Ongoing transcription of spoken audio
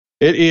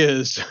It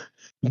is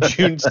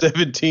June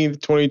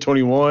 17th,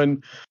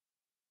 2021.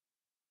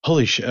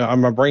 Holy shit,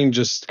 my brain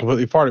just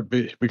completely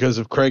farted because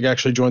of Craig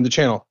actually joined the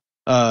channel.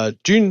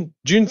 June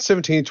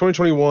 17th,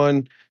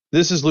 2021.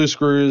 This is Loose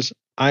Screws.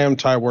 I am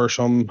Ty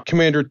Worsham.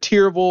 Commander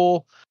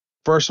Tierville.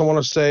 First, I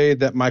want to say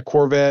that my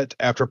Corvette,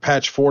 after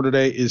patch 4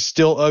 today, is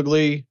still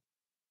ugly.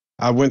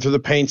 I went through the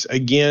paints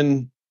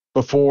again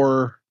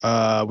before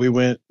we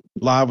went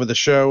live with the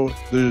show.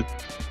 The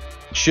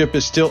ship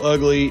is still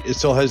ugly. It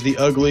still has the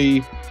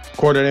ugly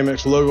Core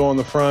Dynamics logo on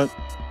the front.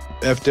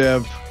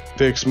 FDev,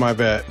 fix my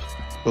vet.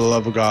 For the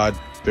love of God,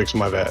 fix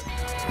my vet.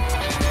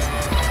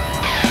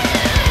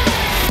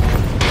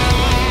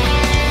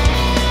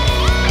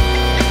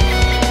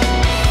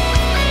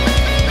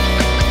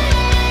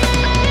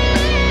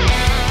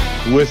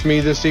 With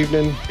me this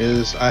evening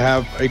is I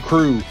have a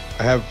crew.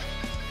 I have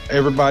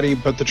everybody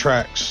but the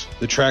Trax.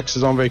 The Trax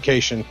is on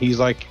vacation. He's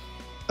like,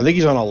 I think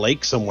he's on a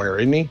lake somewhere,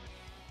 isn't he?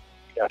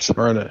 Yeah,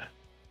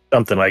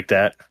 something like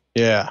that.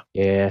 Yeah.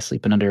 Yeah,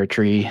 sleeping under a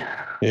tree.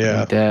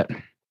 Yeah. Like that.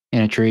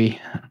 In a tree.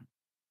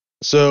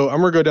 So I'm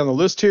going to go down the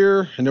list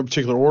here in no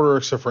particular order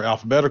except for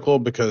alphabetical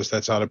because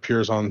that's how it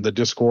appears on the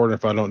Discord.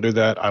 If I don't do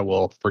that, I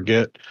will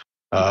forget.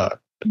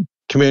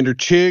 Commander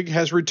Chig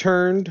has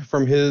returned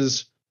from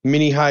his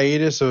mini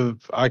hiatus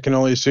of, I can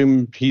only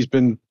assume he's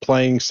been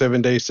playing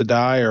 7 Days to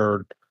Die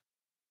or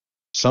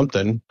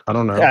something. I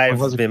don't know.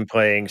 I've been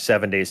playing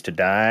 7 Days to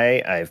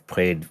Die. I've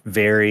played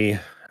very,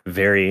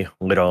 very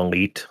little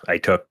Elite.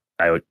 I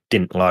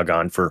didn't log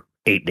on for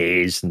 8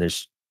 days, and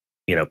there's,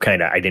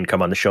 I didn't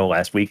come on the show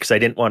last week because I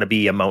didn't want to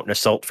be a mountain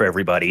assault for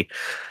everybody.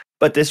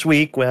 But this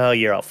week, well,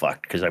 you're all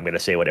fucked because I'm going to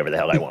say whatever the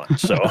hell I want.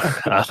 So,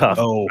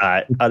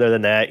 other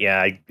than that,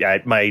 yeah,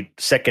 my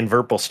second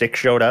Virpal stick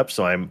showed up,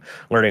 so I'm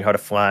learning how to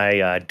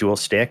fly dual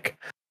stick.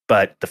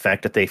 But the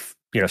fact that they,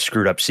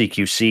 screwed up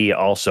CQC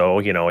also,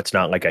 it's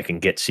not like I can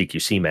get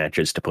CQC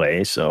matches to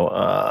play. So,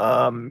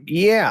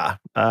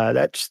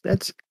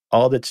 that's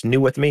all that's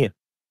new with me.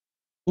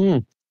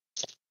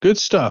 Good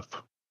stuff.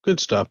 Good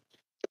stuff.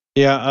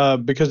 Yeah,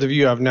 because of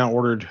you, I've now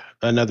ordered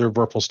another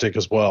Virpal stick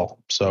as well.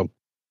 So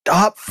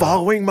stop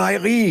following my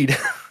lead.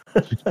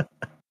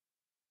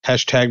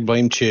 Hashtag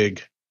blame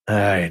Chig.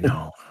 I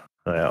know.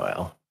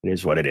 Well, it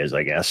is what it is,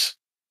 I guess.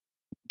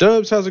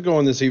 Dubs, how's it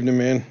going this evening,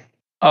 man?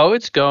 Oh,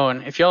 it's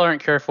going. If y'all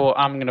aren't careful,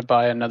 I'm going to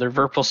buy another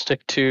Virpal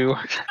stick too.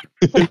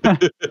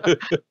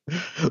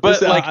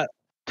 But yeah,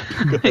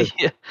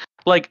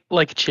 like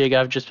Chig,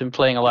 I've just been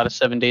playing a lot of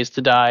 7 Days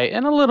to Die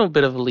and a little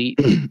bit of Elite,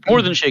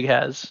 more than Chig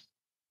has.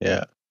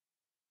 Yeah,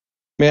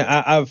 man,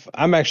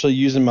 I'm actually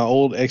using my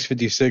old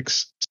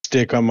X56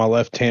 stick on my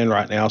left hand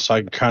right now, so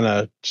I can kind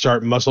of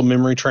start muscle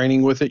memory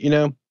training with it,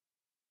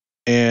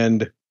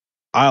 and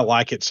I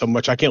like it so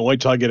much. I can't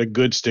wait till I get a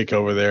good stick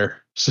over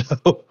there.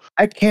 So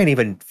I can't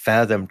even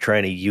fathom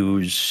trying to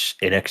use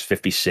an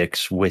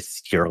X56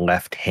 with your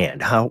left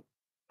hand. How?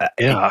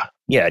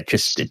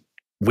 Just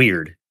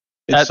weird.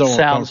 That so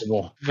sounds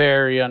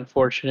very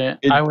unfortunate.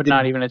 I would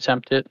not even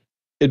attempt it.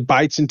 It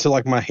bites into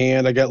like my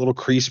hand. I got little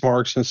crease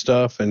marks and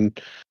stuff, and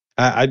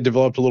I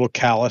developed a little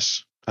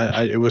callus.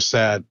 It was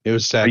sad. It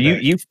was sad.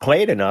 You've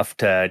played enough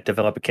to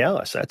develop a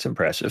callus. That's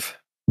impressive.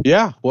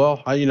 Yeah.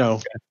 Well,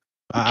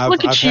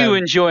 look at you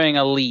enjoying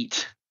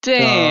Elite.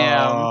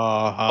 Damn.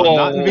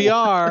 Not in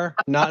VR.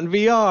 Not in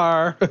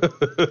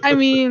VR. I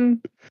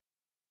mean,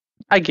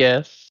 I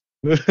guess.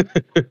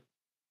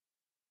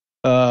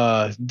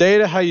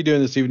 Data, how you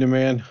doing this evening,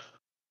 man?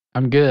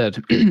 I'm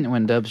good.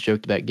 When Dubs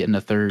joked about getting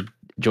a third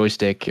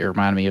joystick, it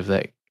reminded me of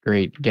that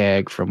great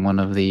gag from one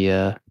of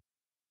the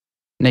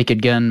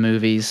Naked Gun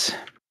movies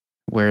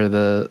where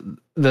the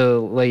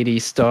lady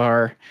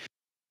star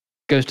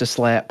goes to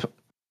slap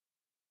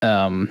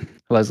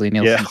Leslie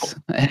Nielsen's,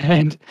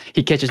 and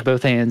he catches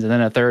both hands, and then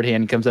a third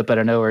hand comes up out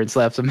of nowhere and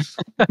slaps him.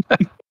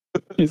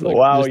 He's like,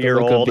 wow, you're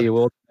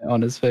old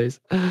on his face.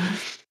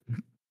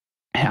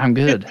 I'm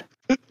good.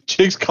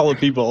 Chicks calling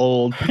people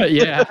old.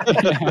 Yeah.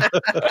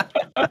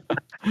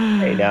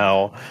 Hey,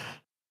 now.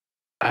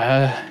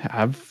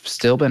 I've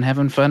still been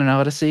having fun in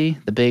Odyssey.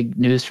 The big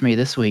news for me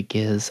this week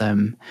is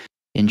I'm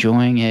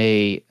enjoying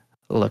a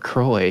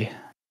LaCroix.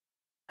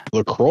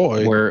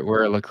 LaCroix?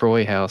 We're a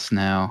LaCroix house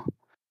now.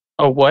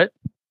 Oh, what?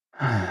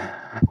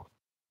 A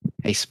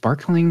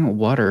sparkling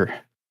water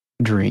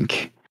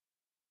drink.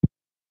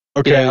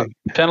 Okay. Yeah,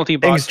 penalty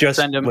box. Things just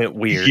went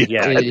weird.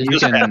 Yeah.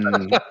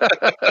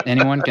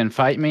 Anyone can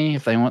fight me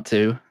if they want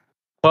to.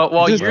 But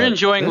while you're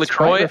enjoying That's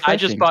LaCroix, I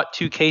just bought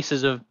 2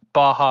 cases of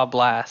Baja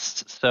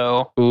Blast.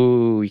 So.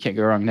 Ooh, you can't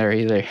go wrong there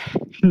either.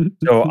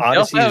 So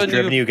Odyssey has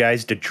driven you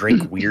guys to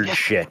drink weird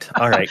shit.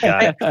 All right,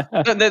 guys.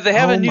 They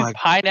have a new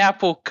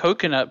pineapple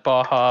coconut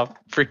Baja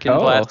freaking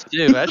Blast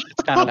too. That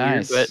shit's kind of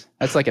nice. weird, but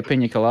that's like a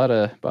pina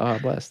colada Baja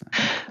Blast.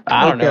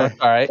 I don't know.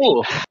 All right.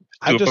 Cool.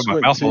 I just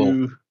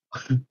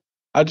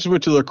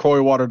went to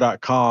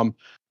LaCroixwater.com.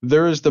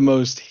 There is the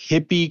most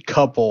hippie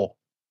couple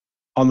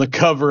on the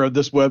cover of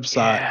this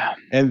website,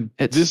 and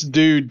this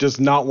dude does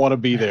not want to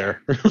be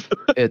there.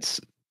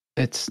 It's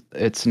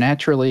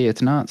naturally,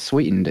 it's not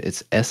sweetened,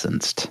 it's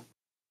essenced.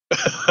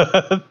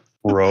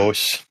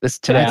 Gross.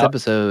 Tonight's Yeah.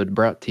 episode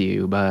brought to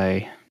you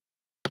by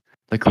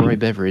LaCroix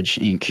Beverage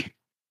Inc.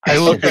 I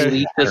will Okay.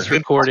 delete this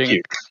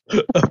recording.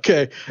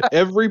 Okay,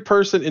 every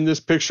person in this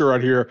picture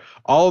right here,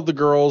 all of the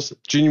girls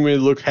genuinely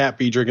look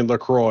happy drinking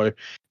LaCroix.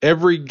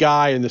 Every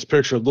guy in this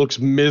picture looks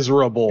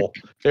miserable.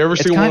 Every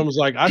It's single one kind- of them was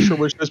like, I sure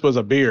wish this was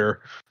a beer.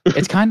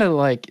 It's kind of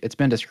like it's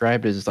been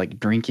described as like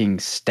drinking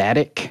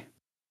static,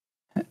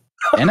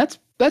 and that's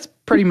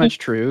pretty much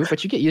true.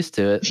 But you get used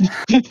to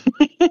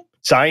it.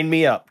 Sign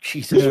me up.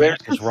 Jesus, what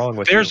is wrong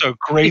with There's you? a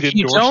great If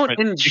you endorsement.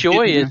 don't enjoy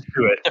You get it used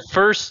to it. the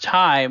first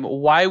time,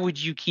 why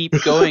would you keep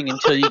going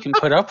until you can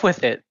put up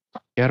with it?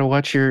 Gotta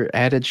watch your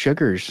added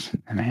sugars,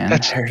 man.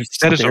 That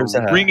is There's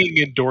a ringing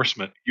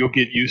endorsement. You'll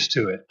get used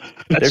to it.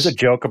 There's a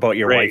joke about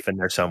your great. wife in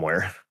there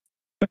somewhere.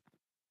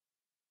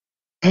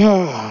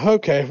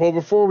 Okay, well,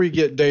 before we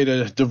get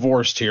Data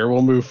divorced here,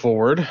 we'll move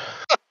forward.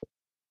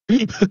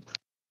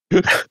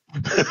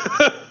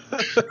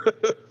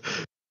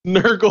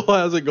 Nurgle,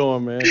 how's it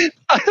going, man?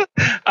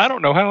 I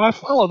don't know how I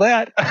follow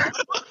that.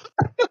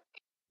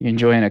 You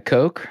enjoying a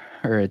Coke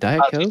or a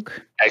Diet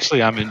Coke?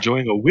 Actually, I'm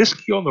enjoying a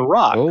whiskey on the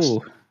rocks.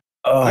 Oh,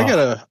 Oh, I got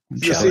a I'm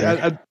see,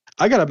 jealous.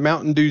 I got a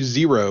Mountain Dew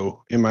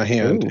Zero in my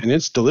hand, Ooh. and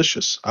it's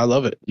delicious. I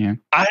love it.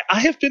 I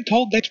have been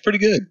told that's pretty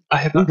good. I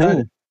have not tried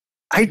it.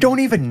 I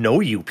don't even know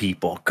you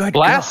people. Good God.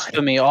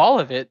 Blasphemy, all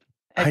of it.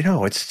 I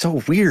know. It's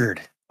so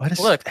weird. What is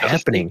Look,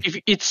 happening?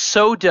 It's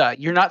soda.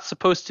 You're not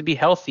supposed to be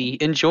healthy.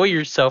 Enjoy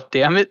yourself,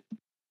 damn it.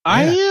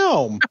 I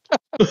am.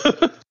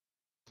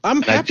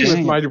 I'm happy just-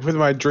 with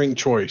my drink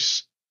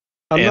choice.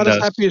 I'm And, not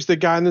as happy as the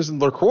guy on this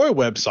LaCroix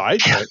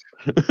website.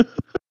 But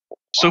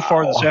So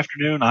far this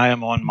afternoon, I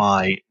am on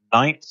my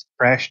 9th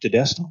crash to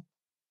desktop.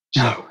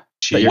 So,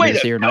 But you're way gonna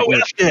say to your go,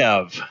 ninth-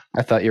 FDev.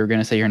 I thought you were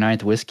gonna say your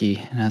 9th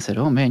whiskey, and I said,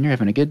 "Oh man, you're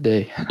having a good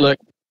day."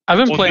 I've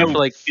been Well, playing no, for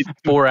like it-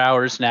 4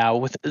 hours now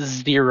with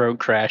 0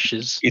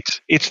 crashes.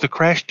 It's the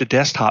crash to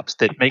desktops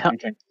that make me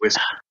drink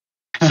whiskey.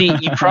 See,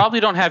 you probably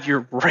don't have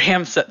your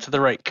RAM set to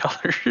the right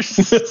colors.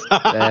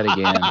 That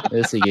again.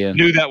 This again.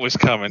 Knew that was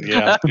coming.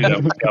 Yeah, knew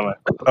that was coming.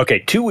 Okay,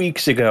 2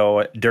 weeks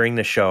ago during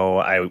the show,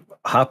 I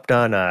hopped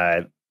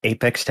on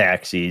Apex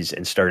Taxis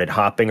and started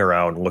hopping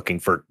around looking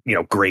for,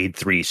 grade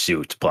 3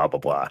 suits, blah, blah,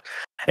 blah.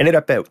 Ended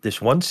up at this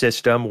one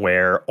system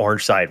where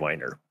Orange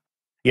Sidewinder,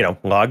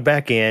 log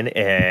back in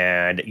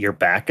and you're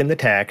back in the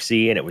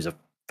taxi, and it was a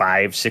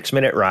 5-6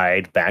 minute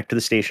ride back to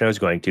the station I was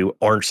going to,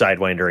 Orange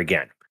Sidewinder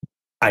again.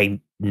 I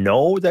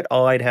know that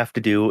all I'd have to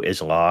do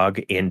is log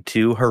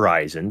into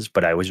Horizons,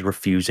 but I was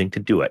refusing to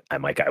do it.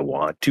 I'm like, I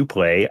want to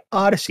play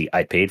Odyssey.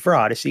 I paid for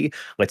Odyssey.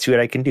 Let's see what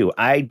I can do.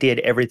 I did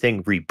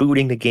everything,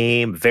 rebooting the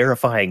game,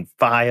 verifying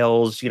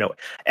files,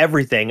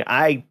 everything.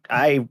 I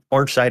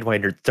Orange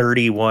Sidewinder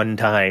 31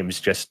 times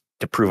just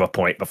to prove a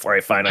point before I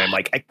finally, I'm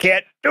like, I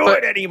can't do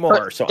it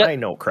anymore. So I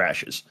know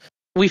crashes.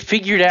 We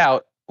figured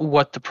out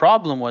what the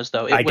problem was,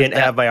 though. I didn't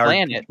have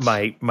planet.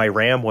 my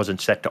RAM wasn't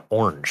set to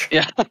orange.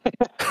 Yeah.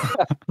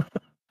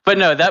 But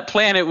no, that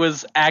planet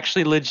was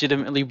actually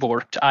legitimately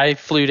borked. I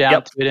flew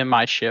down to it in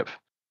my ship,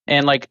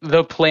 and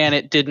the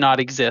planet did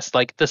not exist.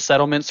 The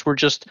settlements were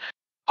just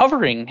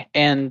hovering,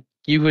 and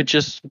you would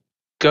just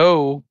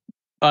go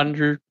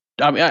under.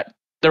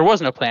 There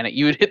was no planet.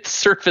 You would hit the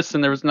surface,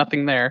 and there was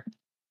nothing there.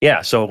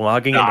 Yeah, so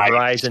logging into Nice.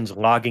 Horizons,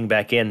 logging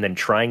back in, then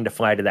trying to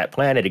fly to that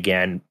planet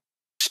again,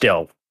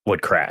 still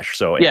would crash.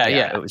 So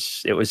Yeah.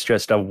 it was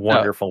just a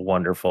wonderful,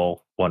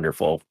 wonderful,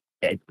 wonderful,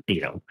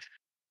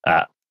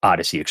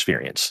 Odyssey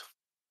experience.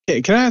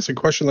 hey, can I ask a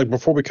question?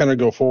 Before we kind of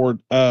go forward,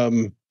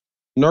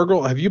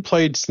 Nurgle, have you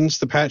played since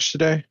the patch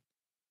today?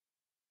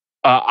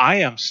 I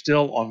am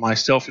still on my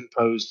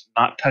self-imposed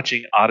not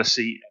touching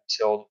Odyssey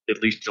until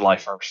at least July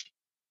 1st.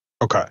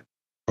 Okay.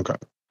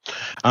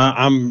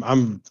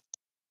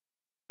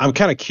 I'm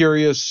kind of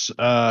curious.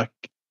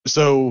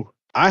 So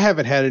I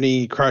haven't had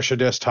any crash of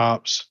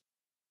desktops,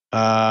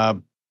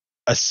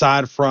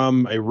 aside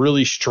from a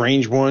really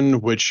strange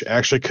one, which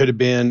actually could have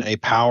been a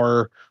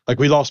power.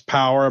 We lost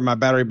power, my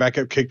battery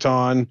backup kicked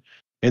on,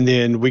 and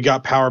then we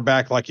got power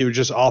back. It was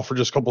just off for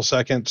just a couple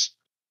seconds,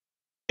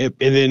 and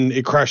then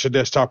it crashed the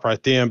desktop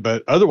right then.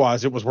 But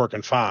otherwise, it was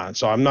working fine.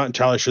 So I'm not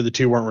entirely sure the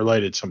two weren't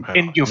related somehow.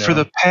 And for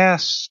the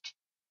past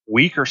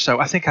week or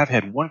so, I think I've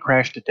had one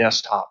crash to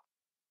desktop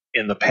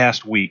in the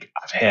past week.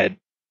 I've had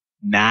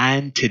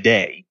 9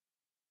 today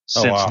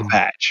since the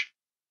patch.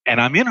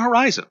 And I'm in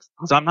Horizons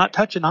because I'm not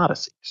touching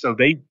Odyssey. So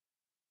they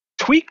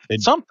tweaked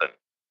something.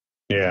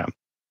 Yeah.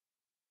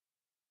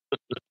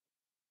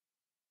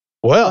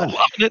 Well,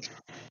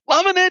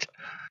 Loving it.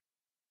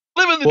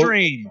 Living the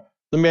dream.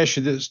 Let me ask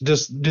you this: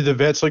 do the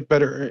vets look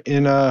better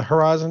in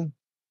Horizon?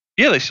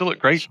 Yeah, they still look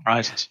great in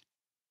Horizons.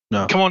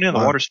 No, Come on in. The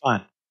water's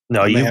fine.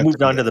 No, I may you've have moved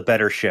to on do to it. the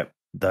better ship.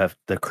 The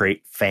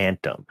Crate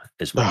Phantom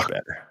is much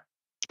better.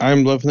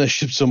 I'm loving that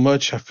ship so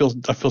much. I feel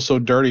so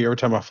dirty every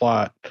time I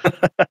fly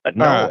it.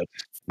 No,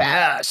 it's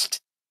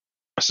fast.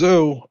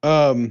 So,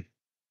 kind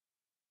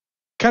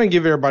of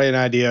give everybody an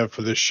idea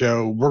for this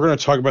show. We're going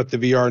to talk about the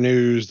VR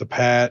news, the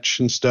patch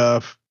and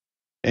stuff.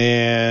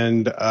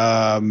 And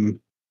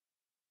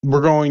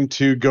we're going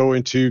to go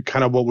into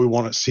kind of what we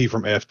want to see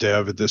from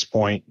FDev at this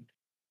point,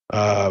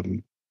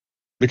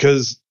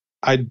 because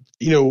I'm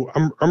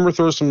gonna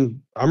throw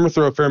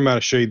a fair amount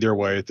of shade their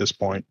way at this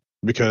point,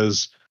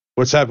 because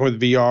what's happened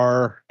with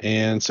VR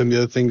and some of the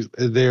other things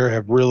there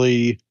have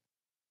really,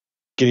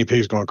 guinea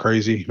pigs going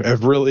crazy,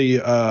 have really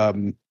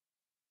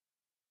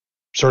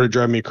started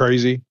driving me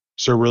crazy.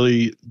 So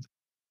really,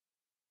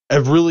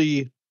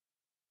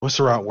 what's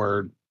the right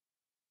word?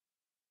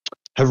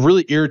 Have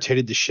really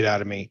irritated the shit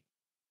out of me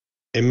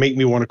and make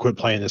me want to quit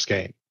playing this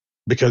game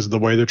because of the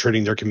way they're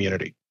treating their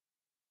community.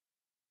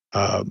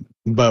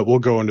 But we'll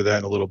go into that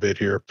in a little bit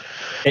here.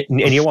 And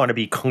you want to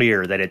be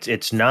clear that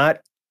it's not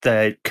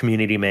the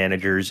community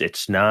managers,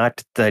 it's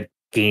not the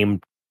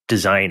game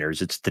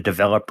designers, it's the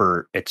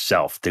developer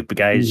itself, the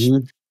guys,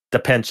 the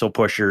pencil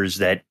pushers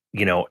that,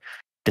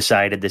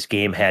 decided this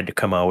game had to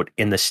come out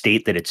in the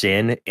state that it's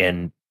in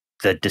and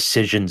the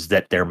decisions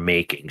that they're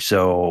making.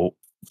 So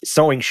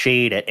throwing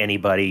shade at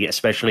anybody,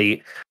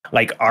 especially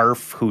like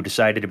Arf, who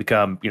decided to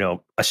become,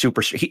 a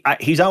super.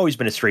 He's always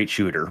been a straight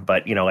shooter,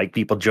 but like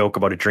people joke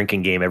about a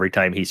drinking game every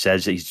time he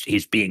says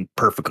he's being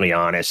perfectly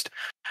honest.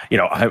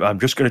 I'm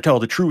just going to tell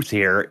the truth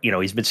here.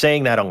 He's been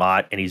saying that a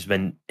lot, and he's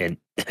been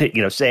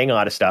saying a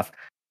lot of stuff.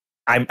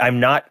 I'm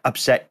not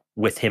upset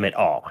with him at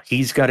all.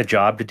 He's got a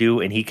job to do,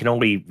 and he can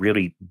only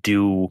really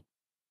do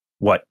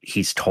what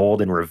he's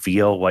told and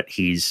reveal what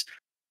he's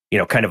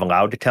kind of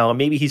allowed to tell him.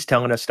 Maybe he's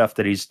telling us stuff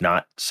that he's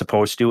not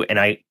supposed to. And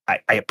I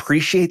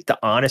appreciate the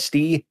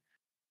honesty,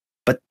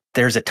 but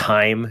there's a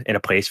time and a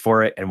place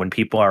for it. And when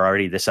people are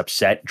already this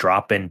upset,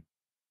 dropping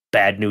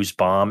bad news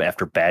bomb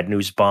after bad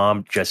news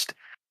bomb, just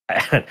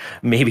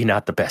maybe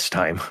not the best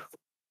time.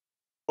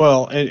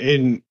 Well,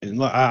 and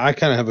I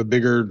kind of have a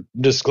bigger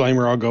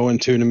disclaimer I'll go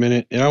into in a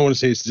minute. And I want to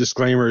say it's a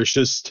disclaimer. It's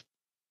just,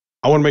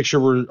 I want to make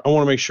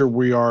sure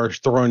we are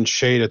throwing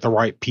shade at the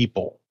right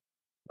people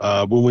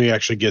when we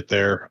actually get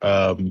there.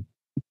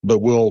 But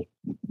we'll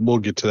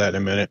get to that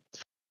in a minute.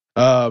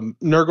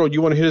 Nurgle,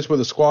 you want to hit us with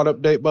a squad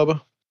update,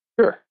 Bubba?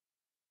 Sure.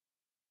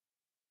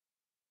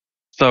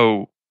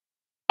 So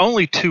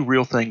only two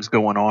real things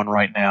going on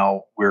right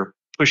now. We're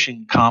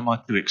pushing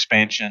Comma to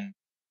expansion.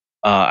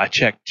 I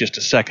checked just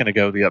a second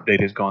ago. The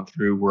update has gone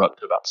through. We're up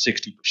to about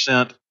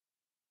 60%.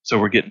 So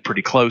we're getting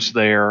pretty close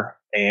there.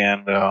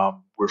 And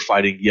we're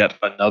fighting yet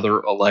another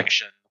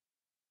election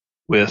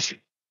with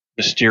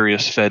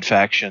mysterious Fed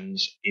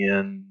factions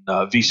in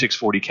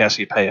V640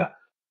 Cassiopeia.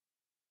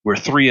 We're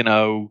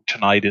 3-0.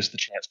 Tonight is the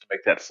chance to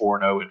make that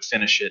 4-0 and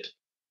finish it,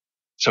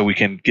 so we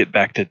can get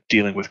back to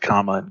dealing with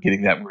Comma and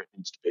getting that where it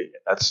needs to be.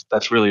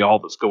 That's really all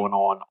that's going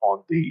on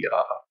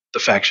the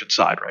faction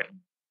side right now.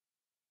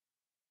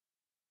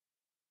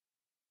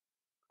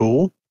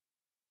 Cool.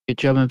 Good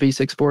job in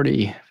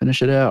V640.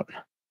 Finish it out.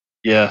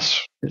 Yes.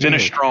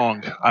 Finish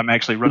strong. I'm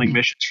actually running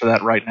missions for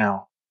that right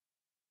now.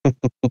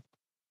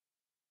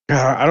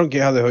 I don't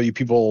get how the hell you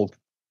people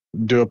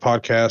do a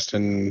podcast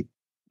and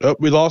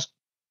we lost.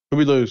 Who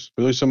we lose?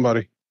 We lose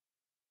somebody.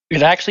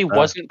 It actually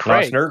wasn't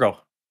Craig. Lost Nurgle.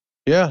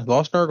 Yeah,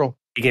 lost Nurgle.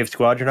 He gave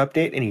Squadron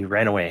update and he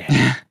ran away.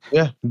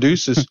 Yeah,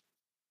 deuces.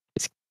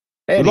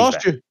 We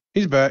lost you.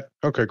 He's back.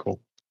 Okay, cool.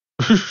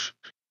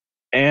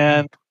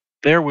 And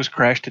there was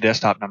Crash to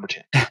Desktop number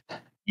 10.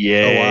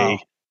 Yay. Oh, wow.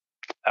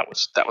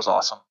 That was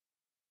awesome.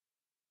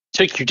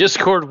 Took your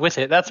Discord with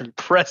it. That's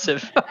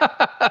impressive.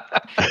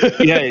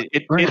 Yeah,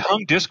 it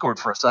hung Discord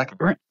for a second.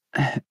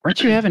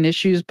 Weren't you having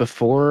issues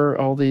before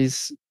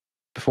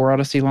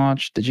Odyssey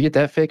launched? Did you get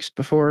that fixed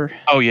before?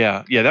 Oh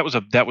yeah. That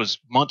was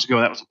months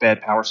ago. That was a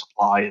bad power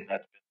supply, and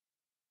that's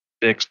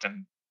been fixed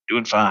and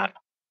doing fine.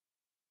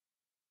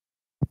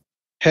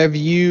 Do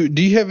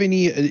you have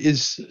any?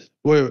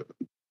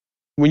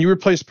 When you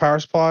replaced power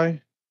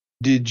supply,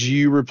 did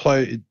you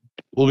replace?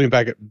 Let me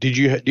back up. Do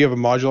you have a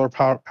modular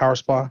power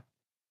supply?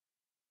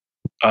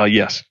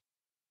 Yes.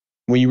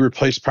 When you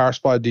replaced power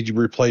supply, did you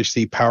replace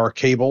the power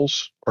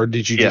cables, or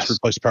did you just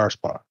replace the power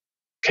supply?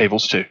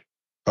 Cables too.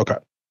 Okay.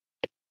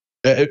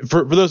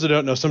 For those that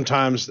don't know,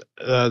 sometimes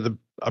a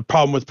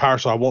problem with power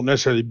supply won't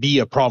necessarily be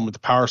a problem with the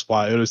power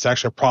supply. It's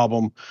actually a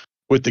problem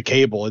with the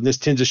cable, and this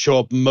tends to show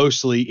up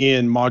mostly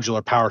in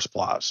modular power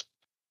supplies.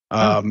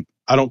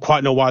 I don't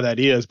quite know why that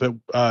is, but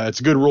it's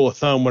a good rule of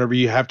thumb whenever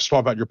you have to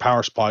swap out your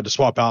power supply to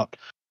swap out,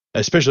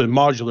 especially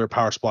modular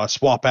power supply,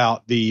 swap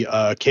out the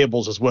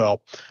cables as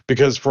well.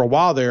 Because for a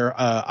while there,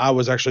 I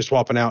was actually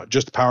swapping out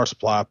just the power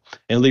supply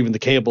and leaving the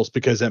cables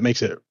because that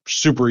makes it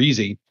super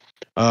easy.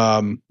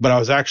 But I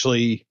was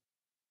actually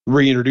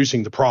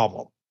reintroducing the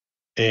problem,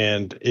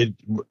 and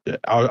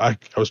I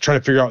was trying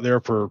to figure out there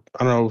for,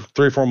 I don't know,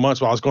 3 or 4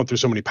 months while I was going through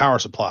so many power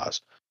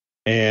supplies.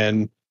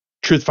 And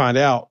truth find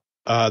out,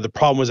 the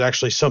problem was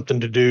actually something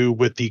to do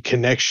with the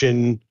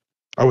connection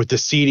or with the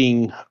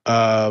seating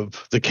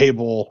of the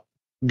cable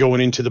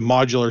going into the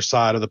modular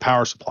side of the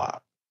power supply,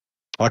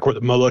 like where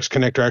the Molex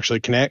connector actually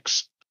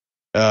connects.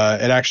 It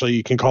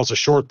actually can cause a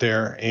short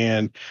there,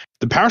 and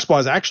the power supply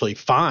is actually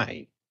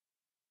fine.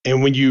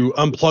 And when you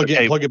unplug it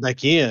and plug it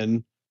back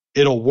in,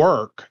 it'll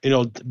work,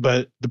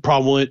 but the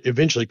problem will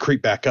eventually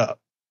creep back up.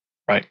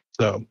 Right.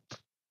 So,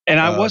 and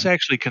I was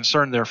actually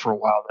concerned there for a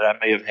while that I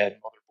may have had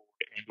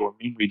motherboard and/or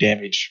memory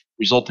damage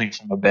resulting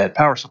from a bad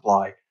power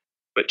supply.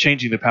 But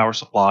changing the power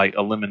supply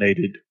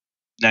eliminated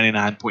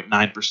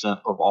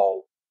 99.9% of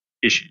all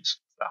issues.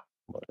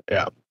 So.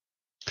 Yeah.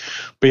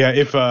 But yeah,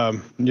 if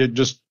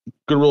just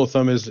good rule of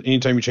thumb is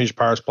anytime you change the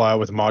power supply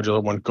with a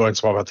modular one, go ahead and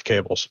swap out the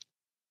cables.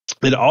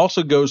 It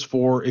also goes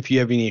for if you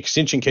have any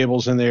extension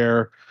cables in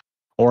there,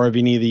 or if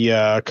you need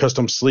the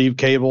custom sleeve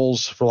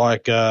cables for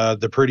like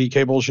the pretty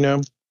cables,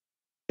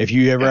 if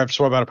you ever have to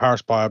swap out a power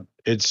supply,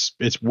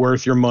 it's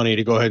worth your money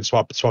to go ahead and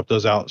swap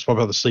those out, swap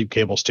out the sleeve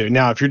cables too.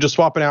 Now, if you're just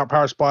swapping out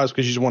power supplies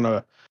because you just want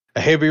a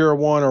heavier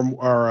one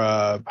or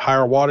a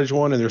higher wattage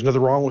one, and there's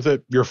nothing wrong with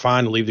it, you're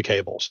fine to leave the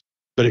cables.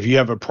 But if you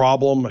have a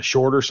problem, a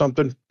short or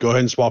something, go ahead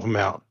and swap them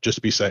out just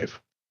to be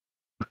safe.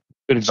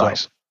 Good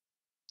advice. So,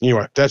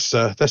 anyway, that's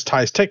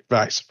Ty's tech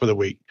advice for the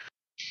week.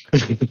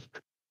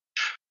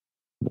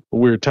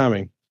 Weird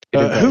timing.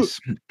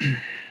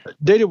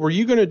 Data, were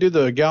you going to do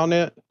the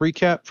Galnet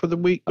recap for the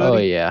week, buddy? Oh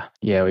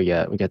yeah. We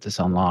got this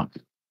on lock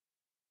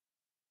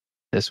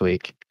this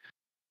week.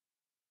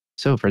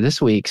 So for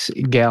this week's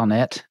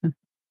Galnet, a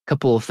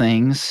couple of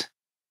things,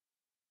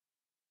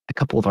 a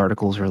couple of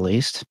articles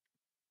released.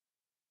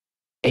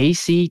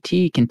 ACT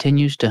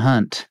continues to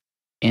hunt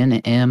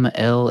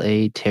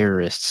NMLA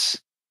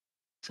terrorists.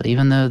 So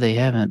even though they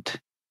haven't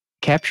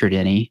captured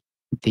any,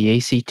 the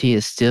ACT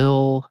is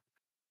still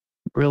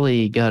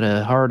really got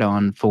a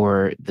hard-on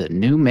for the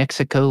New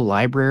Mexico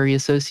Library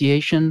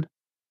Association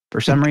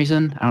for some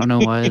reason. I don't know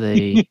why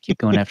they keep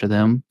going after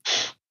them.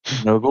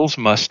 Nogle's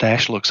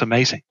mustache looks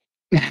amazing.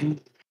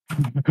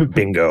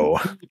 Bingo.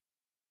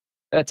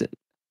 That's it.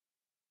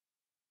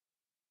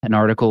 An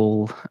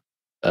article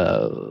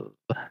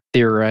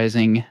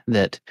theorizing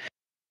that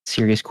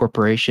Sirius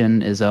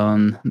Corporation is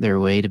on their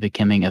way to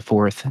becoming a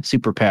fourth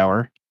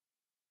superpower,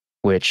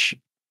 which,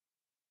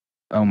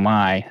 oh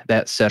my,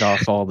 that set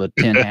off all the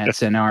tin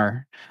hats in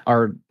our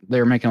they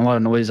were making a lot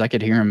of noise. I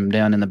could hear them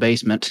down in the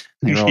basement.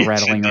 They were all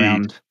rattling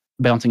around,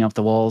 bouncing off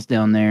the walls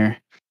down there.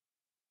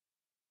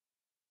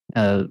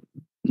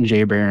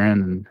 Jay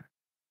Baron and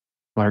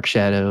Clark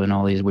Shadow and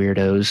all these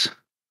weirdos.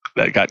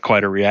 That got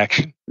quite a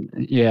reaction.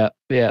 Yeah.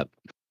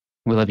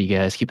 We love you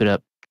guys. Keep it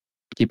up.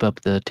 Keep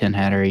up the tin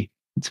hattery.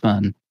 It's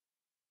fun.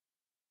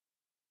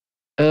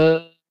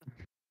 And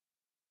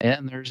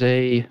there's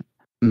a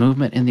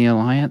movement in the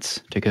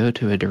Alliance to go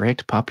to a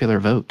direct popular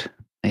vote.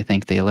 They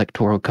think the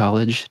Electoral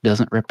College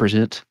doesn't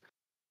represent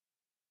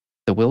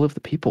the will of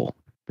the people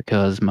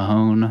because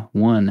Mahone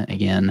won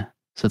again.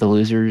 So the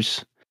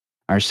losers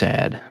are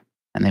sad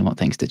and they want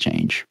things to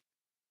change.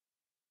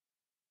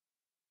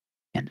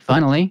 And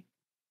finally,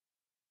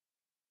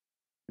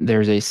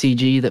 there's a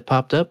CG that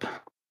popped up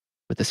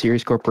with the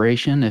Sirius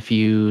Corporation. If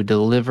you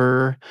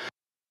deliver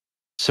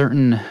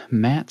certain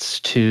mats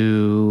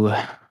to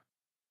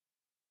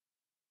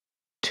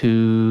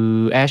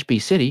Ashby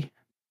City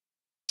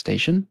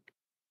Station,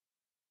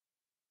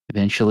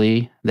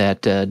 eventually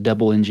that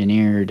double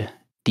engineered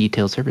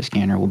detailed surface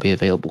scanner will be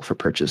available for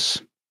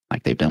purchase,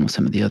 like they've done with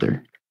some of the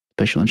other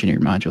special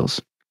engineered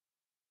modules.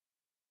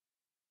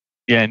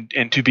 Yeah,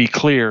 and to be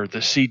clear, the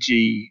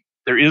CG,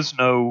 there is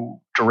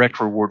no direct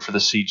reward for the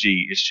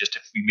CG. It's just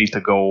if we meet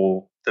the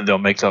goal, then they'll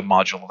make the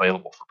module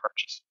available for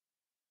purchase.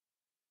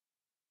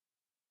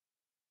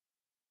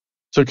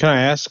 So can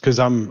I ask, because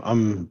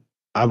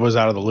I was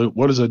out of the loop,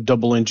 what is a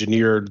double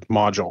engineered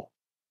module?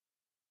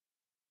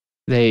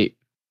 It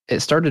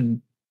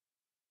started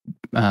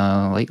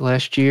late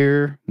last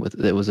year.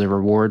 It was a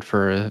reward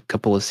for a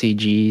couple of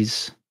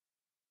CGs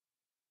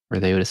where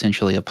they would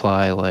essentially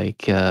apply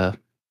like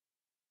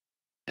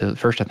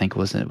first I think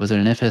was it an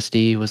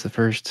FSD was the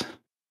first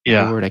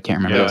award? I can't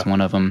remember. It was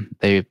one of them.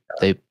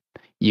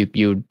 You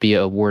would be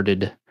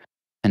awarded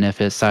an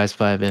size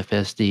 5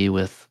 FSD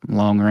with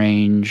long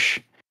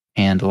range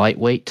and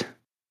lightweight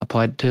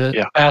applied to it.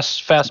 Yeah.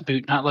 Fast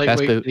boot, not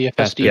lightweight. The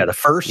FSD. Yeah,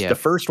 the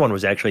first one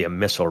was actually a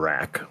missile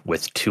rack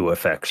with 2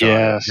 effects on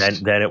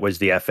it. Then it was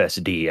the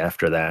FSD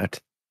after that.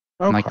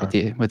 Okay. Like with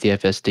the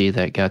FSD,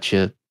 that got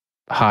you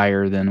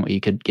higher than what you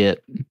could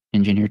get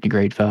engineered to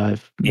grade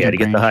 5. Yeah, to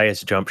get the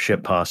highest jump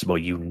ship possible,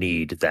 you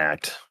need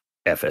that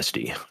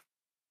FSD.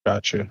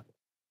 Gotcha.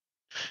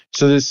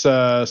 So this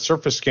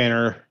surface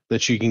scanner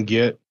that you can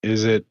get,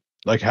 is it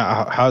like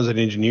how is it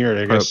engineered?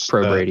 I guess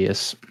probe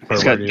radius.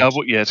 It's got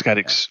double. Yeah, it's got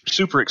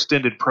super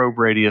extended probe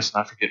radius,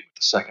 and I forget what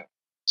the second.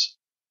 It's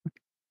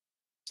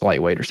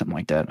lightweight or something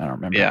like that. I don't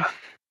remember. Yeah.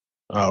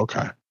 Oh,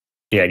 okay.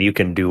 Yeah, and you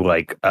can do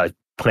like a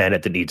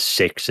planet that needs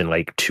 6 and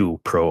like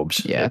 2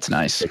 probes. Yeah, it's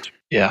nice. It's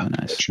nice.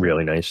 It's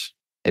really nice.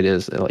 It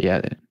is.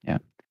 Yeah.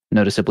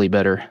 Noticeably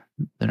better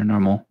than a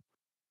normal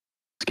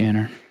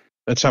scanner.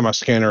 That's how my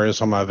scanner is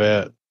on my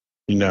vet.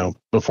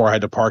 Before I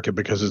had to park it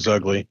because it's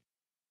ugly.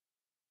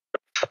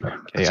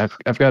 Okay,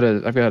 I've got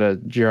a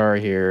jar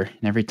here,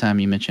 and every time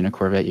you mention a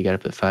Corvette, you got to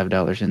put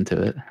 $5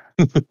 into it.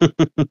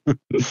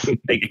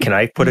 Hey, can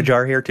I put a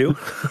jar here too?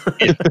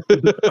 Yeah.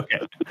 Okay.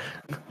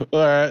 All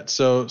right,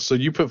 so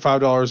you put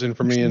 $5 in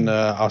for me, and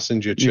I'll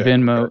send you a You check.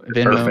 Venmo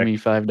Perfect. me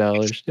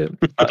 $5. Yep.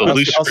 The I'll,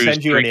 Loose I'll Screws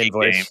send you an drinking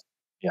invoice.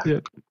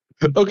 game.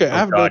 Okay, I Oh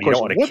have another God, you don't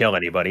question. want to kill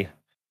anybody.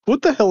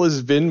 What the hell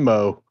is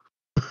Venmo?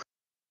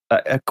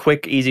 A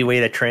quick, easy way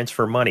to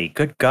transfer money.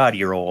 Good God,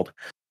 you're old.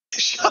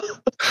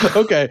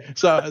 Okay,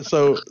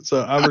 so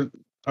all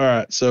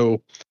right.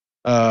 So,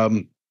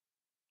 I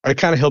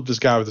kind of helped this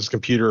guy with his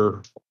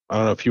computer. I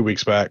don't know, a few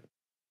weeks back,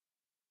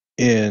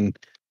 and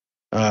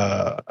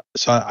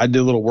so I did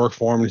a little work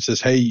for him. And he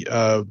says, "Hey,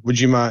 would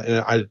you mind?"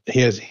 And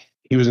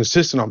he was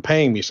insisting on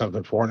paying me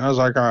something for it. And I was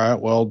like, "All right,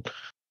 well,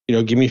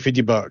 give me $50."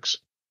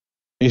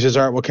 And he says,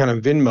 "All right, what kind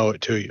of Venmo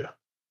it to you?"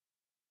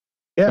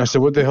 Yeah. And I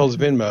said, "What the hell is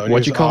Venmo?" And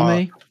What'd he you goes, call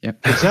me?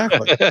 Yep.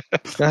 Exactly.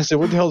 And I said,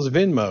 "What the hell is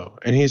Venmo?"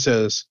 And he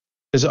says,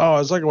 "Oh,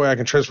 it's like a way I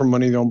can transfer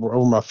money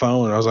over my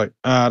phone." And I was like,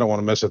 "I don't want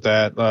to mess with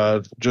that.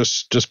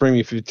 Just bring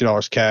me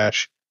 $50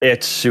 cash."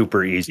 It's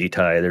super easy,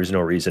 Ty. There's no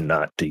reason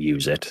not to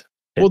use it.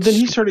 Well, then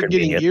he It's started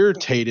getting convenient.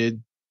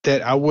 irritated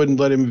that I wouldn't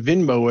let him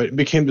Venmo it. It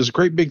became this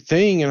great big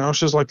thing, and I was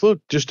just like,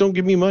 "Look, just don't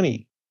give me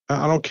money.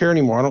 I don't care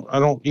anymore. I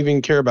don't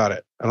even care about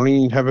it. I don't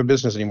even have a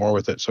business anymore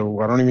with it, so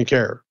I don't even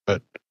care."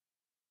 But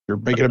you're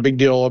making a big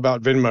deal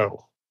about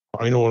Venmo.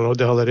 I don't know what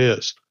the hell that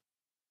is.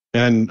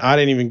 And I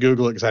didn't even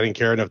Google it because I didn't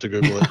care enough to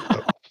Google it.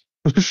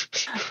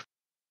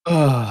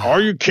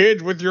 Are you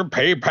kids with your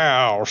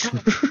PayPals?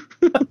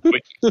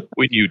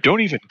 When you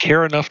don't even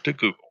care enough to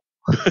Google.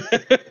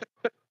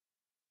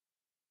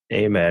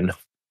 Amen.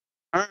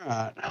 All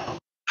right.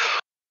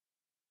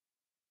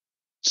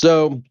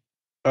 So,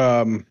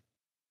 is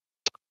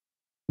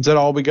that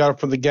all we got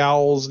for the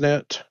Gals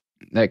net?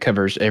 That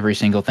covers every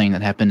single thing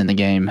that happened in the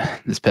game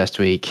this past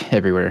week,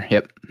 everywhere.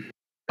 Yep.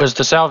 Was the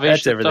That's salvation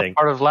stuff everything.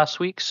 part of last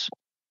week's?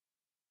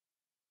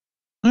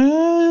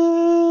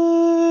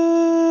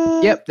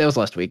 Yep, that was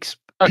last week's.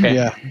 Okay.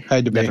 Yeah,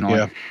 had to be. Definitely.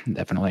 Yeah,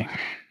 Definitely.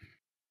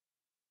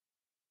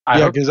 I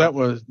hope because so. that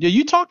was. Yeah,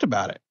 you talked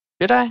about it.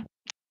 Did I?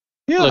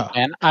 Yeah, Look,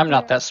 man, I'm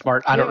not that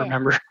smart. I don't Yeah.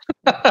 remember.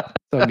 It's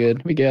all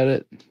good. We got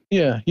it.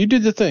 yeah, you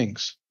did the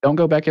things. Don't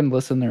go back and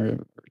listen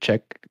or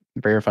check,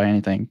 verify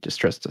anything. Just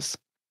trust us.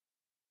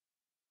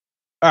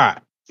 All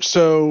right.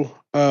 So,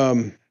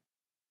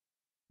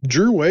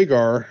 Drew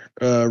Wagar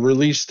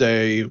released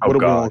a. Oh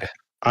God.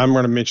 I'm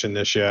going to mention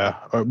this. Yeah,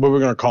 what are we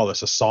going to call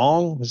this? A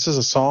song? Is this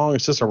a song?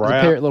 Is this a It's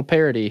rap? a little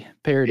parody.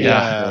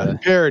 Yeah,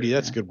 parody.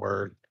 That's a good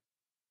word.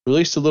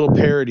 Released a little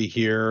parody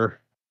here.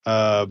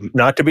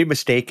 Not to be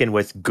mistaken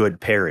with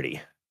good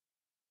parody.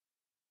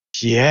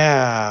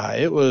 Yeah,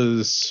 it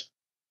was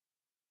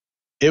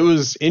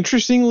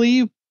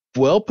interestingly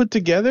well put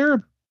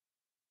together.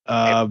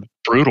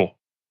 Brutal.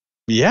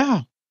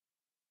 Yeah.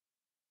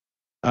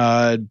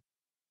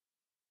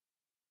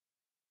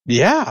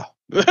 Yeah.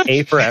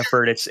 A for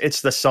effort.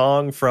 It's the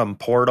song from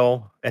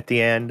Portal at the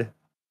end.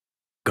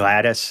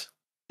 Gladys.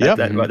 Yep.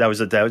 That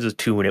was a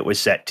tune it was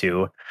set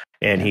to,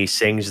 and he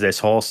sings this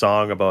whole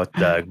song about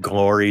the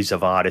glories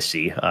of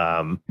Odyssey.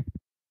 And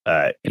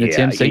it's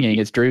him singing.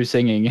 It's Drew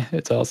singing.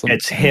 It's awesome.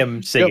 It's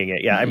him singing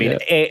it. Yeah, I mean,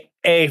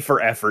 A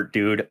for effort,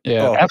 dude.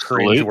 Yeah, oh,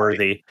 absolutely.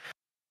 cringeworthy.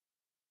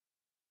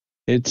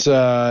 It's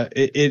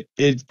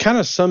it kind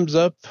of sums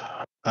up.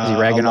 Is he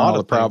ragging a on lot all the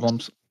of things.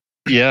 problems?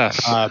 Yes.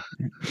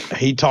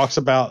 He talks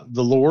about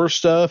the lore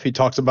stuff. He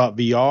talks about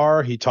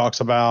VR. He talks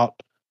about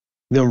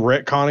them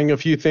retconning a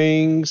few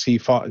things. He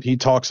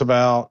talks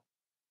about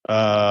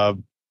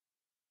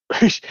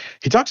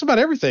he talks about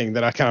everything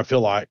that I kind of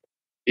feel like.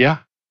 Yeah.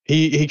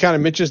 He kind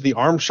of mentions the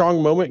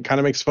Armstrong moment, kind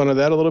of makes fun of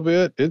that a little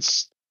bit.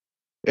 It's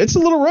a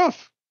little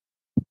rough.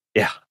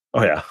 Yeah.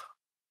 Oh yeah.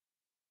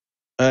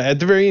 At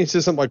the very end, he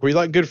says something like, "We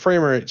like good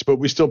frame rates, but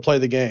we still play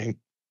the game."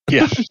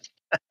 Yeah.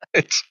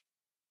 It's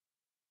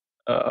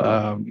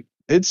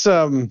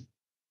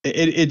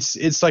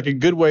it's like a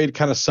good way to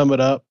kind of sum it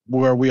up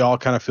where we all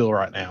kind of feel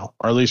right now,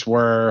 or at least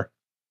where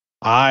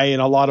I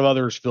and a lot of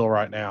others feel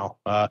right now.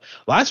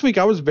 Last week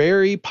I was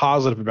very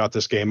positive about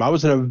this game. I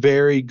was in a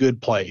very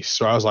good place,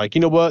 so I was like,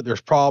 you know what?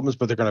 There's problems,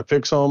 but they're going to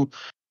fix them.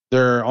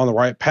 They're on the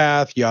right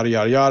path. Yada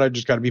yada yada.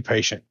 Just got to be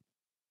patient.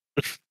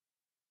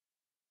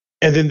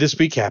 And then this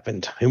week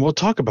happened, and we'll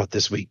talk about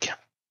this week.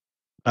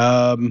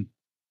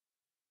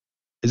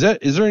 Is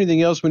there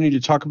anything else we need to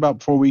talk about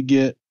before we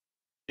get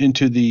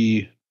into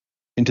the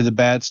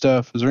bad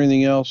stuff? Is there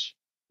anything else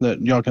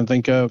that y'all can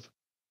think of?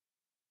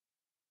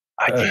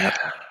 I can't.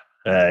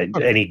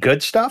 Any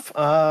good stuff?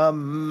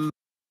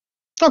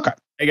 Okay.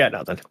 I got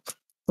nothing.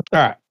 All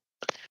right.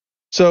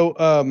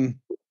 So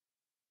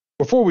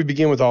before we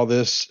begin with all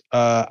this,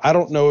 I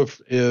don't know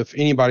if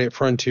anybody at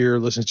Frontier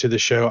listens to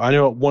this show. I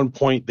know at one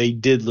point they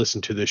did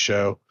listen to this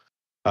show,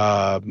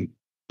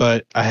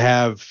 but I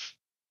have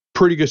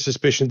pretty good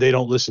suspicion they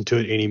don't listen to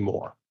it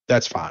anymore.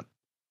 That's fine.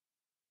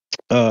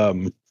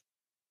 I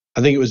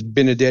think it was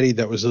Benedetti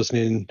that was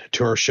listening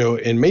to our show,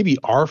 and maybe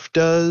Arf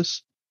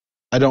does.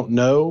 I don't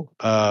know.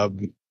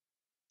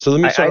 So let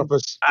me start off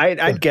with.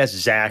 I'd guess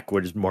Zach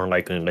would more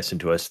likely listen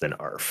to us than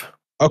Arf.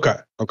 Okay.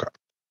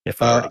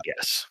 If I were to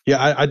guess.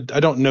 Yeah, I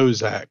don't know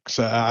Zach.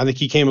 So I think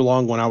he came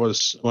along when I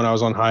was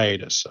on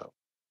hiatus. So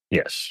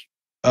yes.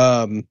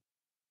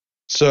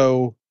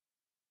 So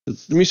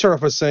let me start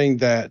off with saying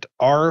that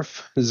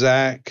Arf,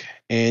 Zach,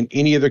 and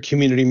any other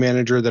community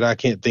manager that I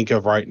can't think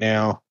of right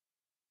now,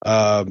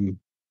 we're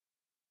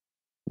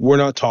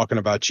not talking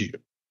about you,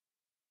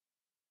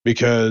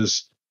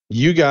 because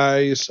you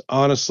guys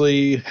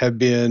honestly have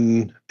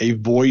been a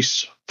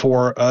voice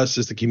for us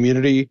as the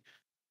community.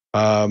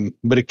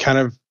 But it kind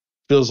of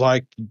feels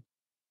like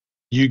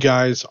you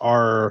guys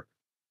are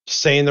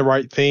saying the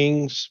right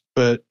things,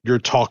 but you're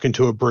talking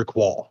to a brick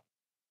wall.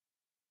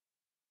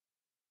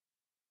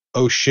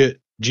 Oh shit,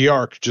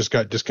 G-Arc just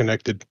got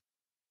disconnected.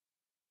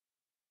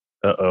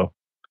 Uh-oh.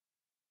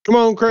 Come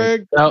on,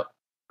 Craig. Oh,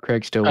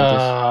 Craig's still with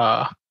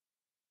us.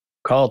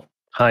 Call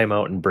time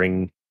out and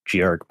bring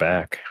G-Arc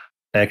back.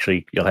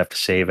 Actually, you'll have to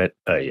save it.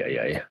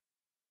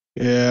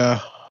 Yeah.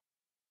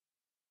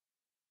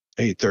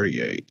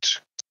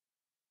 8:38.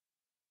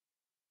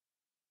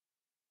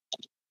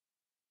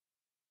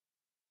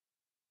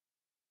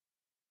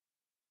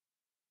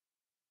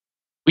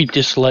 we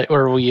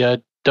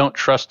don't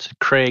trust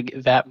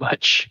Craig that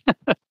much.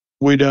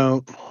 We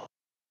don't.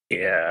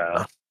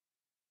 Yeah.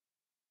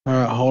 All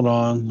right, hold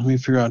on. Let me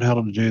figure out how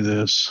to do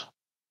this.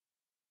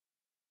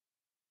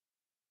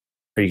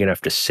 Are you going to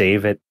have to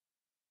save it?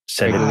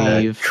 Send I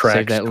it believe, tracks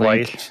save that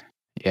twice? link.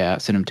 Yeah,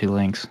 send him 2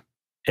 links.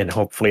 And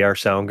hopefully our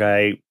sound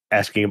guy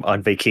asking him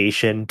on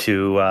vacation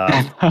to,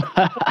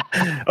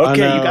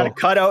 okay, you got to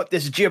cut out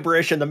this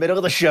gibberish in the middle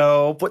of the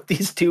show. Put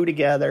these 2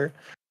 together.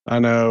 I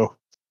know.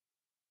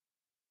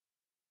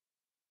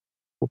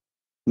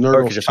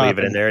 Or just leave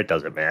it in there. It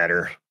doesn't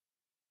matter.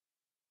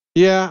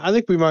 Yeah, I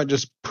think we might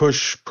just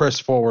press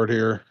forward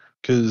here,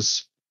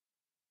 because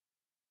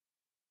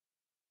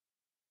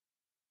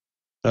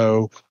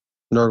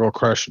Nurgle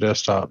crashed the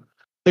desktop. I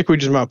think we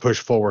just might push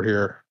forward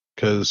here,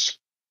 because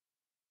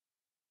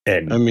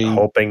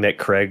hoping that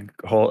Craig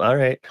all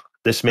right.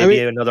 This may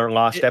be another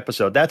lost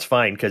episode. That's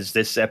fine, because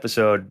this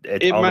episode,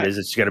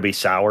 it's going to be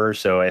sour.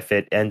 So if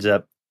it ends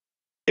up,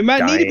 it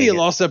might need to be a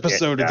lost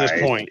episode at this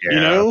point. Yeah.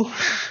 You know,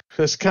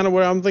 that's kind of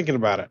what I'm thinking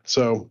about it.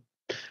 So,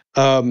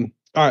 all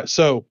right.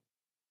 So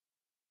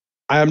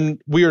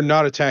we are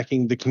not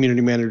attacking the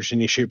community managers in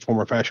any shape, form,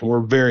 or fashion.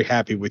 We're very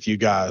happy with you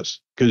guys,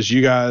 because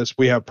you guys,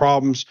 we have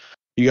problems.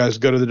 You guys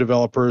go to the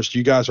developers.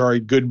 You guys are a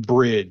good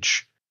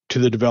bridge to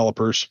the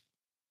developers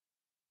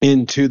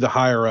into the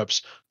higher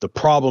ups. The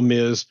problem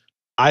is,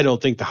 I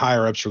don't think the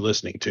higher ups are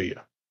listening to you.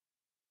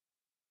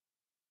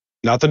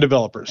 Not the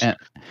developers.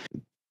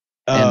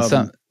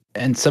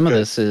 And some of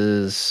this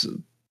is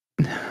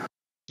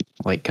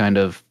like kind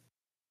of,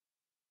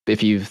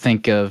 if you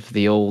think of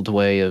the old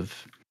way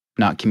of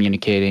not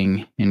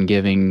communicating and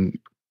giving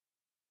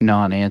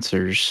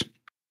non-answers,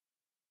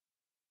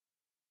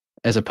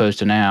 as opposed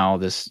to now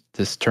this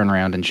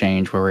turnaround and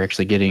change where we're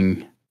actually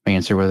getting an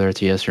answer, whether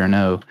it's yes or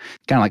no.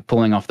 Kind of like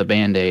pulling off the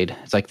Band-Aid.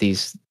 It's like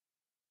these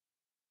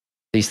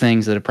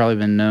things that have probably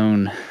been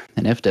known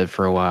in FDev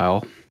for a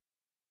while.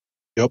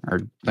 Yep.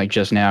 Are like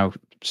just now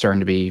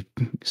starting to be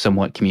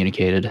somewhat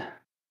communicated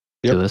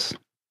to us.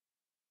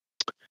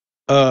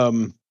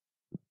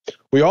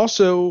 We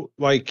also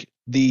like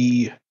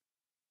the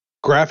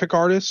graphic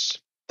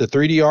artists, the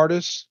 3D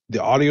artists,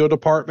 the audio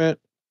department,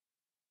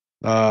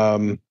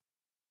 any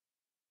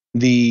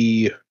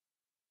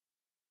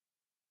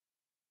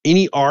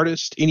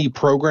artist, any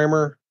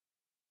programmer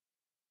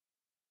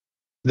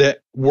that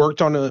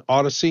worked on an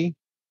Odyssey,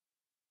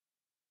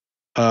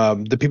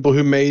 the people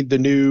who made the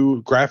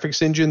new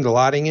graphics engine, the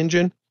lighting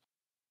engine.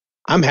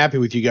 I'm happy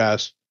with you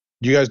guys.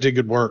 You guys did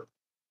good work.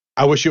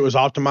 I wish it was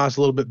optimized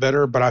a little bit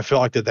better, but I feel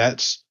like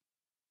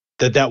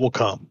that will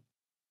come.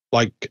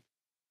 Like,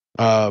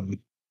 and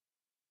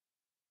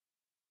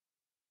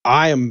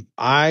I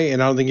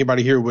don't think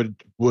anybody here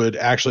would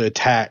actually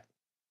attack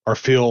or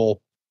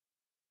feel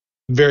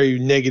very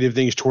negative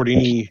things toward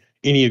any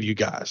of you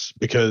guys,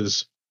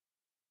 because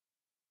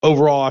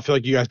overall I feel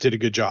like you guys did a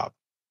good job.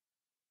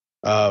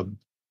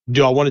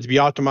 Do I want it to be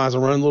optimized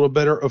and run a little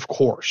better? Of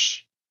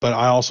course. But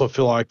I also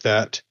feel like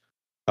that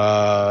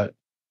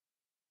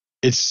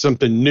it's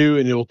something new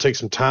and it will take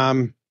some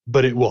time,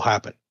 but it will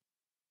happen.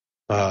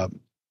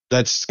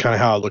 That's kind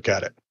of how I look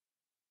at it.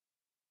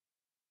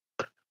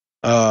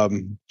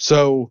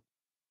 So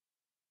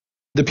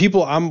the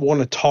people I want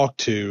to talk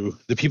to,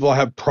 the people I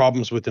have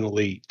problems with in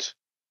Elite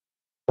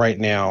right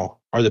now,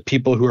 are the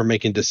people who are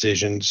making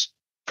decisions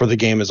for the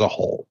game as a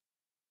whole.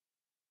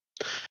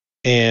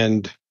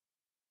 And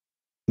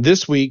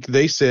this week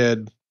they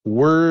said,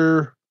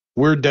 we're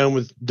done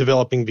with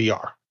developing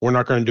VR. We're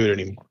not going to do it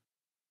anymore.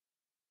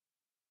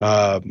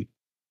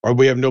 Or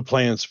we have no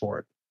plans for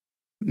it.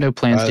 No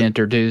plans to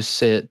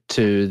introduce it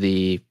to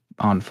the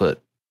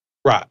on-foot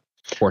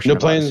portion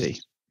of Odyssey.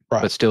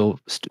 Right. But still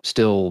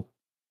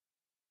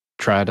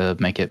try to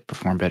make it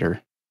perform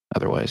better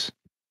otherwise.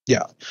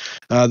 Yeah.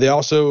 They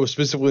also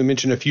specifically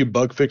mentioned a few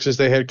bug fixes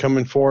they had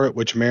coming for it,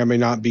 which may or may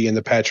not be in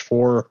the patch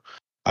 4.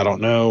 I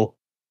don't know.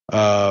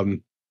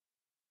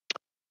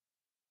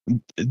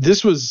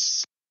 This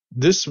was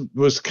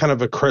kind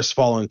of a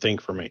crestfallen thing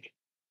for me.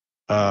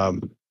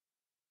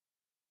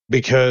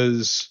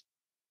 Because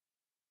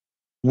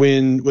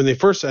when they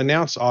first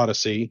announced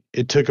Odyssey,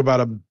 it took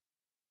about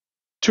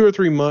 2 or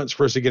 3 months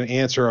for us to get an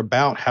answer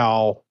about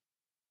how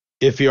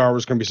if VR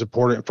was going to be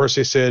supported. At first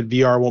they said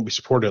VR won't be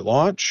supported at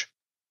launch.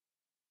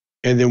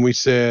 And then we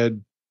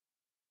said,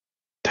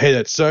 hey,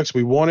 that sucks.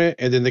 We want it.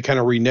 And then they kind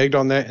of reneged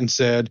on that and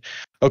said,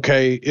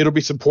 okay, it'll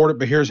be supported,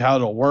 but here's how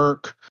it'll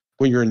work.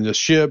 When you're in the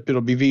ship,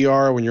 it'll be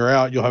VR. When you're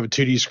out, you'll have a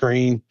 2D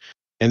screen.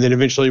 And then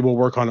eventually we'll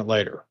work on it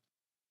later.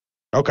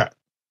 Okay.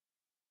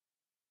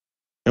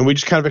 And we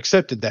just kind of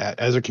accepted that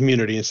as a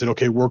community and said,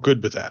 okay, we're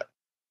good with that.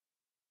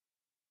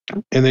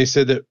 And they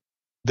said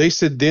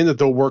then that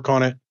they'll work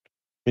on it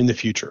in the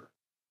future.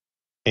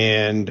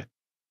 And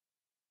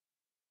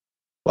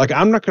like,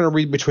 I'm not going to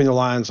read between the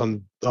lines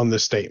on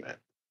this statement,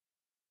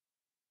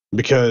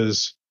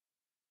 because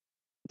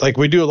like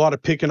we do a lot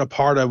of picking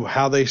apart of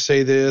how they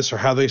say this or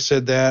how they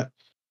said that.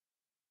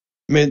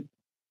 I mean,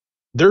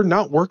 they're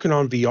not working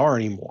on VR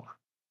anymore.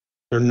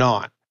 They're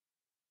not.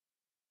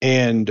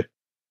 And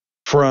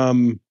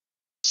from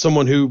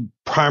someone who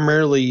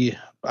primarily,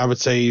 I would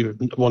say,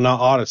 well, not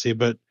Odyssey,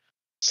 but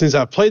since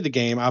I played the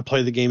game, I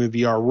play the game in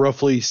VR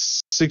roughly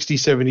 60,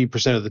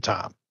 70% of the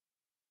time.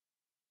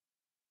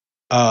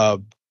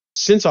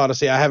 Since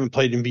Odyssey, I haven't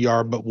played in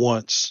VR but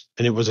once,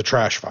 and it was a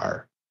trash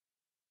fire.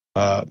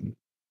 I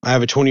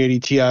have a 2080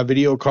 Ti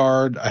video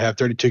card. I have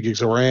 32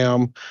 gigs of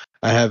RAM.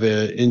 I have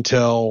an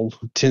Intel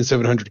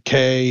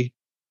 10700K.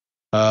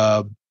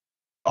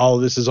 All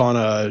of this is on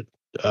a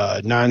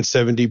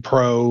 970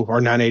 Pro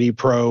or 980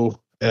 Pro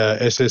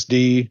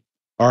SSD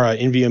or an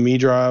NVMe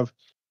drive,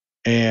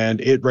 and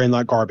it ran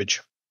like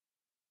garbage.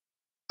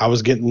 I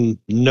was getting,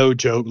 no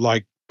joke,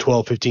 like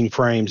 12, 15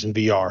 frames in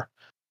VR.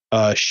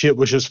 Shit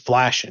was just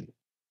flashing.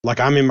 Like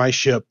I'm in my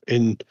ship,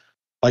 and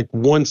like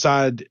one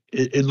side,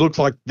 it looked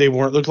like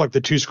looked like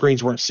the two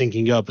screens weren't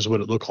syncing up, is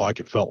what it looked like.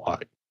 It felt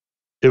like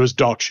it was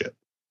dog shit.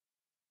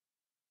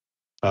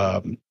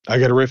 I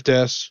got a Rift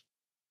S,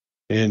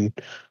 and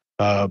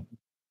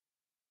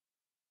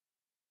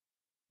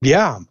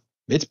yeah,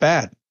 it's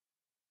bad.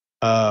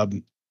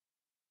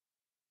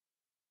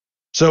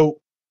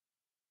 So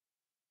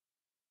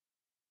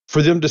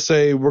for them to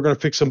say we're going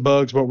to fix some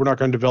bugs, but we're not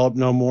going to develop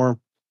no more,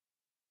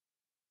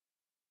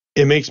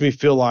 it makes me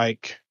feel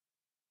like,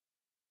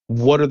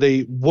 what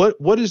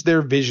is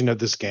their vision of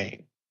this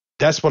game?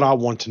 That's what I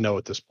want to know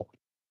at this point.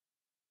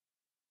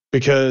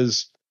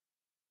 Because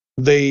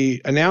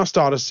they announced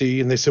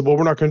Odyssey and they said, well,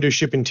 we're not going to do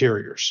ship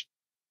interiors.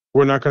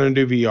 We're not going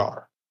to do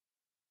VR.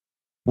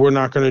 We're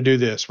not going to do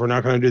this. We're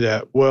not going to do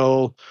that.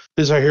 Well,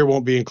 this right here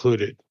won't be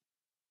included.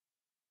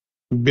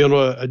 Be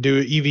able to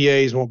do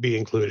EVAs won't be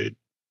included.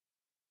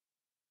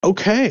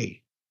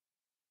 Okay.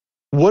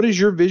 What is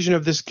your vision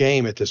of this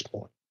game at this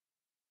point?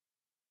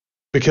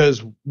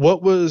 Because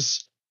what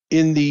was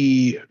in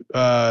the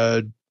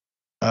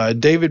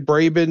David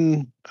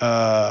Braben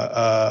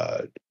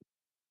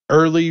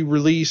early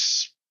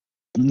release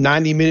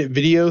 90-minute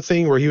video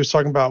thing where he was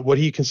talking about what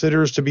he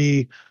considers to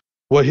be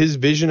what his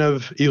vision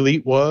of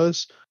Elite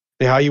was,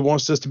 and how he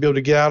wants us to be able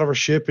to get out of our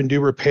ship and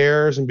do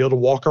repairs and be able to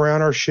walk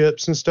around our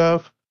ships and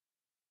stuff.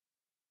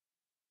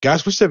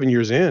 Guys, we're 7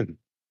 years in,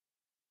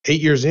 8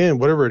 years in,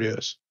 whatever it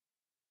is.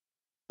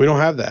 We don't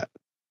have that.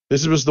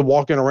 This was the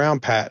walking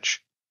around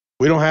patch.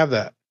 We don't have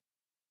that.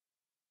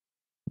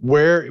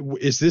 Where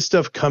is this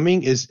stuff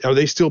coming? Are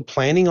they still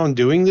planning on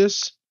doing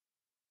this?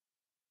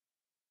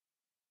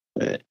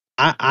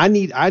 I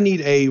need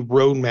a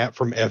roadmap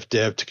from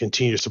FDev to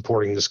continue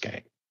supporting this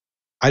game.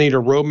 I need a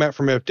roadmap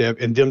from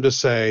FDev and them to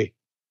say,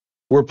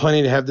 we're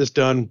planning to have this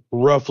done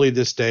roughly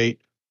this date,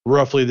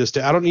 roughly this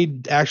day. I don't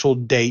need actual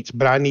dates,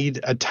 but I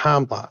need a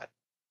timeline.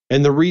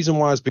 And the reason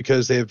why is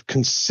because they have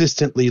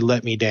consistently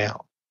let me down.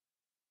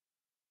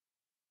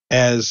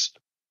 Let's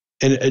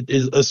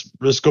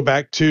go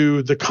back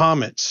to the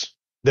comments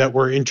that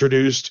were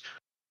introduced,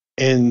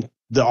 and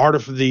the art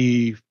of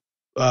the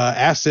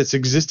assets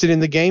existed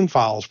in the game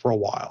files for a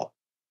while.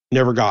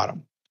 Never got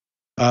them.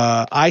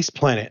 Ice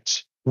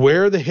planets.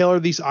 Where the hell are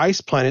these ice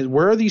planets?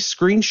 Where are these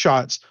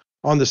screenshots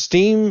on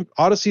the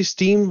Odyssey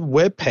Steam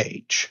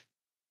webpage?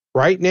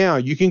 Right now,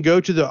 you can go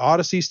to the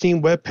Odyssey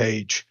Steam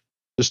webpage,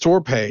 the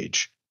store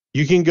page.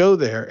 You can go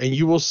there and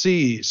you will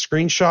see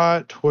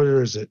screenshot.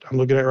 Where is it? I'm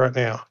looking at it right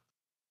now.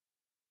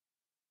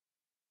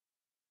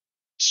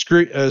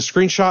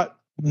 Screenshot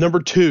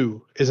number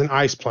 2 is an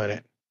ice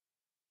planet.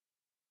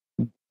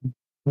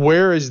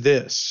 Where is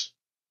this?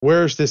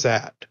 Where is this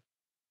at?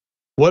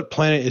 What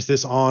planet is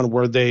this on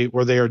where it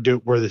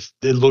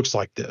looks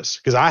like this?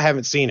 Because I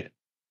haven't seen it.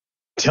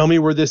 Tell me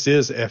where this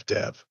is,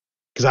 FDev,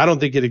 because I don't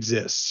think it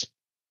exists.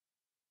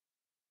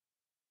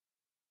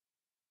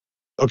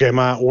 Okay,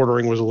 my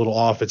ordering was a little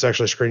off. It's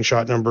actually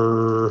screenshot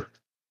number.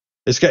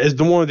 It's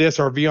the one with the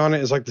SRV on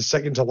it is like the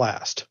second to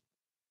last.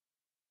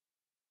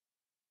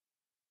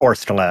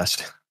 Fourth to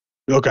last.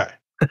 Okay.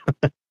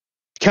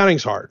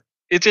 Counting's hard.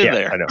 It's in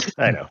there.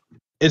 I know.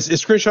 It's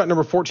screenshot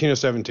number 14 of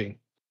 17.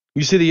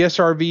 You see the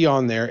SRV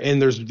on there,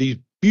 and there's these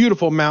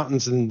beautiful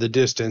mountains in the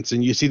distance,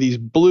 and you see these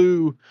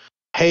blue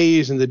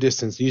haze in the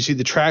distance. You see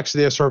the tracks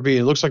of the SRV.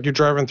 It looks like you're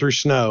driving through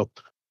snow.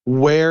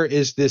 Where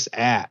is this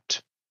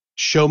at?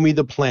 Show me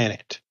the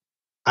planet.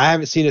 I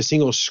haven't seen a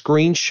single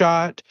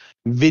screenshot,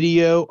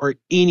 video, or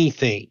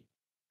anything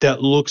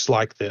that looks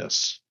like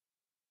this.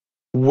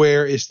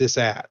 Where is this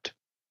at?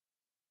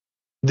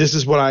 This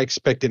is what I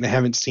expected and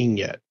haven't seen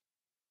yet.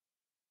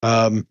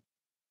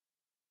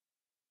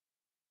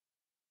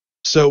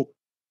 So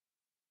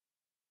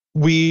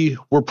we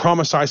were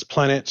promised ice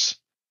planets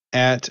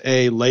at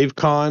a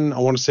LaveCon. I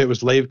want to say it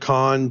was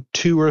LaveCon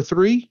 2 or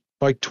 3,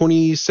 like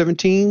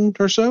 2017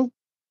 or so,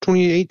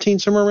 2018,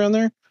 somewhere around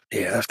there.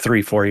 Yeah,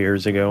 3-4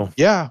 years ago.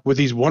 Yeah, with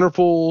these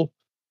wonderful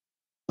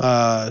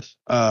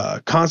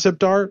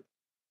concept art.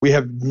 We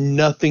have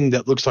nothing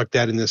that looks like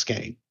that in this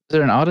game. Is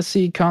there an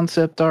Odyssey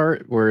concept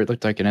art where it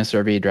looked like an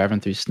SRV driving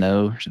through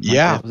snow? Or something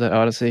Yeah. like that? Was that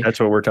Odyssey? That's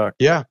what we're talking.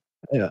 Yeah.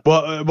 Yeah.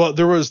 Well,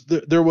 there was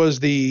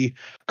the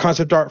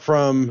concept art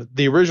from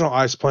the original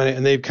Ice Planet,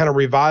 and they've kind of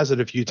revised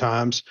it a few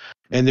times.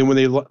 And then when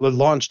they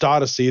launched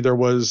Odyssey,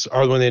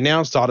 when they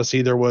announced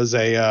Odyssey, there was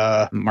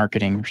a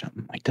marketing or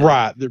something like that.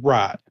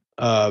 Right.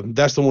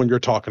 That's the one you're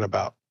talking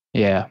about.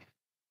 Yeah.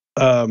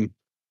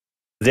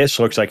 This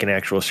looks like an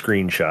actual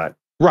screenshot.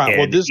 Right.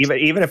 And well,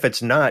 even if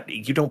it's not,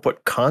 you don't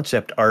put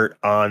concept art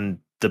on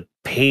the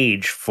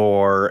page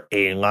for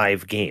a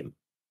live game.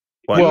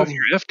 Well,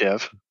 your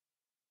FDev.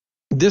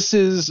 This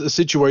is a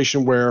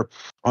situation where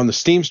on the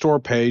Steam store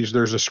page,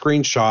 there's a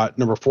screenshot,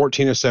 number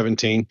 14 of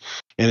 17,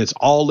 and it's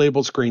all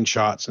labeled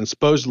screenshots. And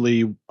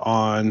supposedly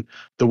on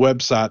the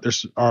website,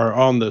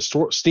 on the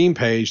Steam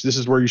page, this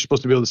is where you're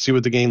supposed to be able to see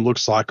what the game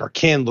looks like or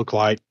can look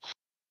like.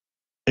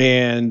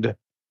 And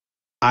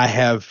I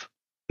have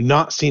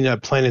not seen a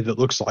planet that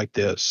looks like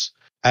this.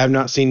 I have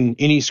not seen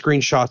any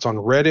screenshots on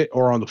Reddit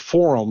or on the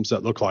forums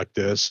that look like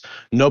this.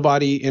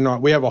 Nobody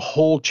we have a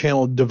whole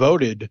channel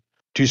devoted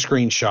to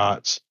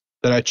screenshots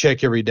that I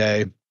check every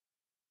day,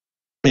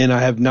 and I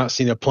have not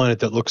seen a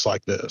planet that looks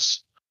like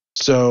this.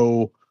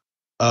 So,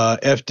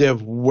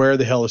 FDev, where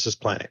the hell is this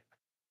planet?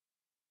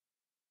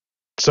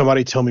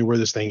 Somebody tell me where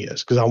this thing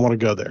is, because I want to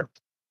go there.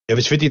 If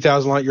it's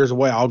 50,000 light years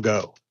away, I'll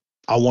go.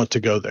 I want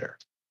to go there.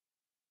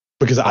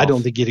 Because I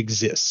don't think it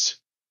exists.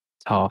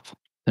 It's off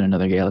in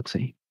another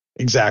galaxy.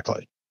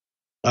 Exactly.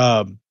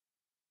 I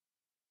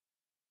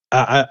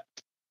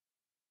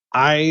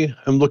am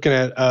looking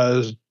at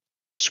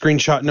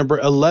screenshot number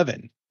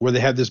 11, where they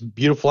have this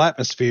beautiful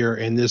atmosphere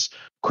and this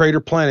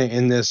crater planet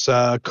and this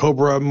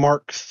Cobra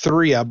Mark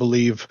III, I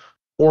believe,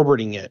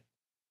 orbiting it.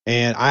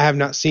 And I have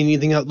not seen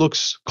anything that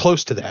looks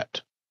close to that.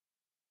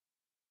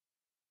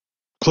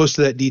 Close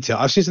to that detail.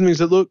 I've seen some things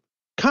that look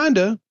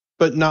kinda,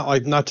 but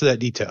not to that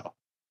detail.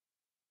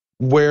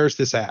 Where's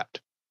this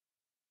at?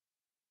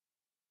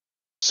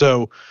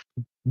 So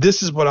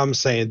this is what I'm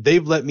saying.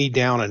 They've let me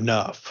down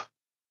enough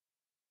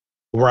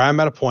where I'm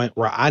at a point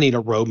where I need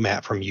a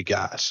roadmap from you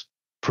guys.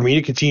 For me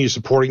to continue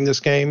supporting this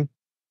game,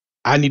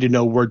 I need to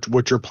know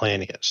what your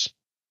plan is.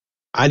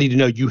 I need to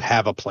know you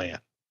have a plan.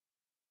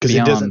 Because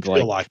it doesn't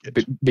feel like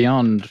it.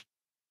 Beyond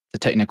the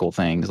technical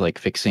things like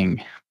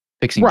fixing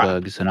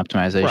bugs and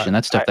optimization,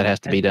 that's stuff that has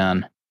to be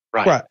done.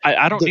 Right.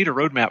 I don't need a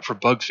roadmap for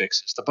bug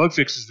fixes. The bug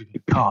fixes that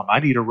can come.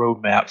 I need a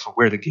roadmap for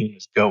where the game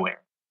is going.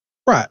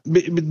 Right.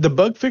 But the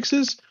bug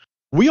fixes,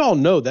 we all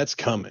know that's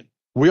coming.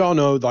 We all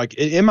know, like,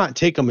 it might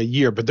take them a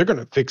year, but they're going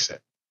to fix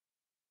it.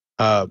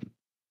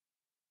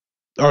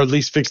 Or at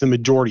least fix the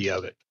majority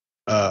of it.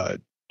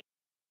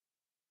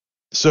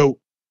 So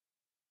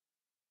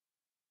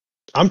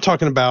I'm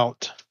talking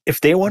about,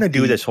 if they want to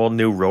do this whole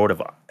new road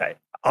of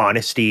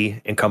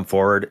honesty and come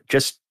forward,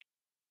 just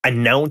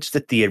announce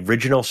that the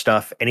original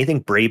stuff,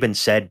 anything Braben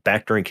said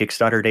back during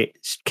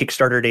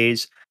Kickstarter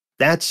days,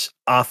 that's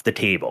off the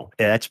table.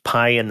 That's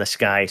pie in the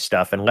sky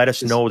stuff, and let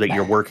us know that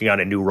you're working on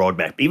a new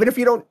roadmap. Even if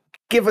you don't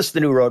give us the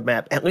new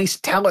roadmap, at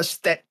least tell us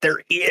that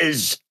there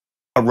is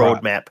a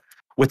roadmap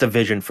with a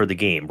vision for the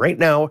game. Right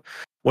now,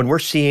 when we're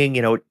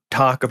seeing,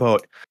 talk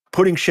about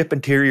putting ship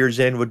interiors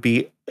in would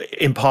be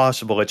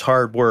impossible. It's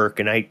hard work.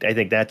 And I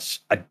think that's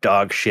a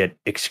dog shit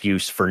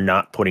excuse for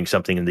not putting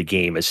something in the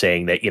game, as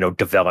saying that,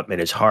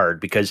 development is hard,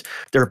 because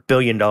they're a $1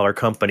 billion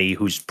company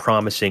who's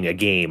promising a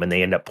game and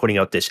they end up putting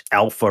out this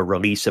alpha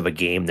release of a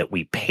game that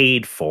we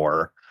paid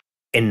for.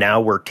 And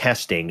now we're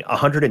testing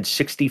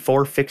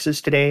 164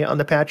 fixes today on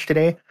the patch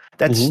today.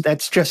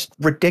 That's just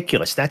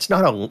ridiculous. That's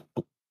not a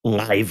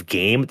live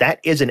game. That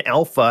is an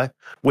alpha,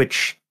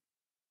 which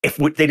if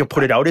they don't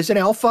put it out as an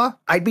alpha,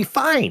 I'd be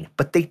fine,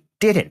 but they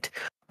didn't.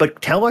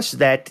 But tell us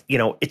that,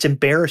 it's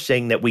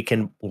embarrassing that we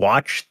can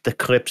watch the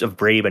clips of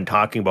Braben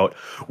talking about,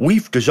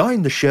 we've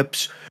designed the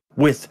ships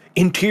with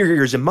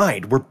interiors in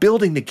mind. We're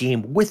building the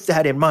game with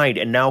that in mind.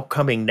 And now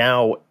coming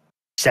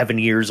 7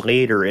 years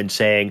later and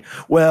saying,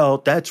 well,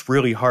 that's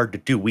really hard to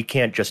do. We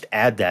can't just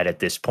add that at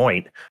this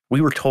point.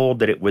 We were told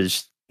that it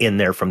was in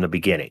there from the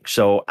beginning.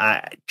 So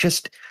I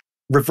just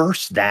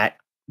reverse that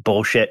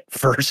bullshit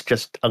first,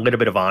 just a little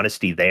bit of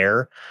honesty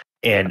there,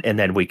 and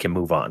then we can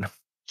move on.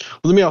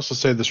 Let me also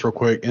say this real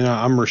quick, and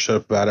I'm gonna shut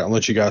up about it. I'll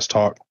let you guys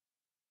talk.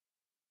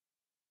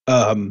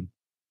 I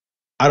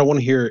don't want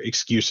to hear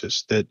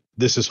excuses that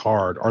this is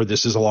hard or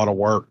this is a lot of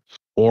work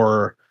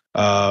or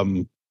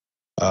there's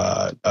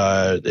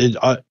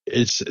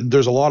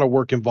a lot of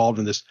work involved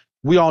in this.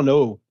 We all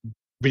know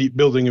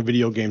building a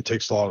video game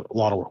takes a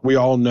lot of work. We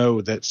all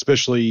know that,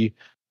 especially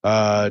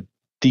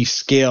the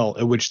scale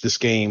at which this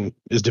game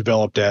is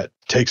developed at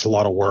takes a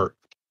lot of work,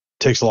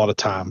 takes a lot of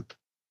time.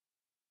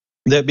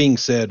 That being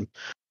said,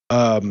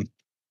 I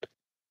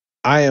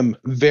am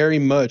very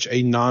much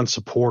a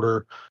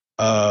non-supporter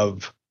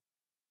of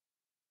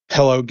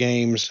Hello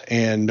Games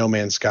and No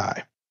Man's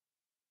Sky.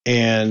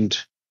 And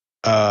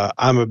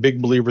I'm a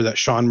big believer that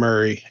Sean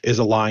Murray is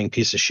a lying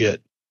piece of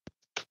shit.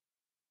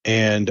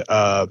 And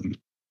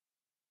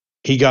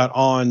he got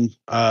on,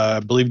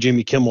 I believe,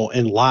 Jimmy Kimmel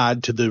and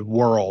lied to the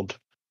world.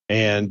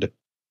 And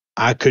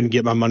I couldn't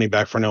get my money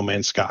back for No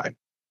Man's Sky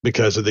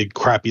because of the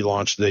crappy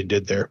launch they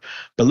did there.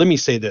 But let me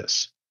say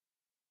this.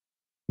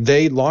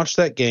 They launched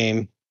that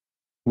game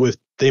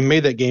they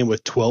made that game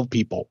with 12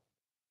 people.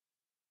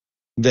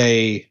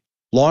 They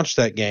launched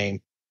that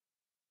game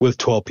with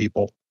 12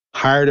 people,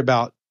 hired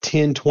about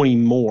 10, 20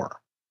 more,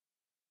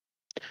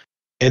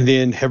 and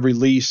then have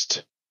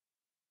released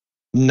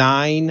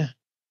 9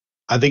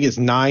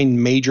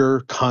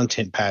 major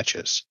content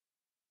patches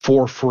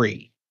for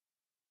free.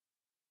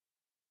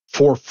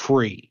 For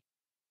free.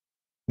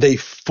 They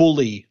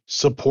fully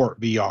support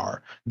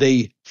VR.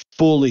 They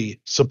fully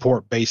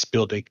support base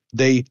building.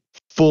 They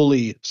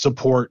fully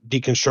support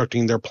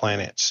deconstructing their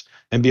planets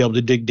and be able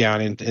to dig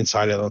down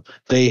inside of them.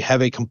 They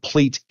have a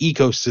complete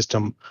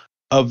ecosystem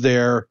of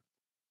their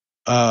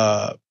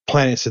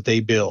planets that they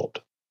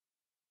build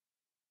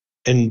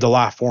and the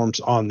life forms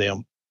on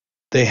them.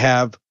 They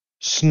have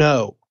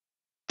snow.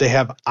 They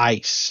have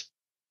ice.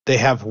 They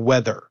have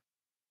weather.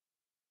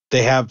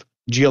 They have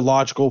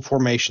geological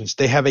formations.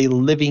 They have a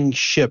living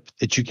ship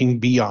that you can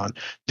be on.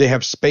 They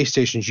have space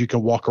stations you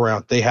can walk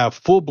around. They have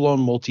full-blown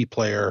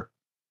multiplayer.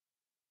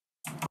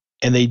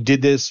 And they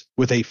did this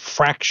with a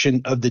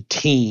fraction of the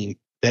team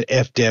that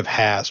FDev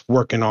has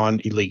working on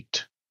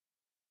Elite.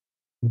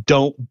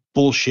 Don't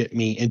bullshit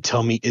me and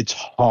tell me it's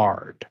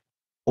hard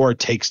or it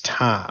takes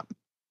time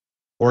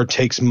or it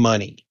takes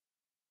money,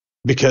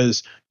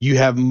 because you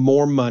have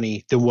more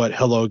money than what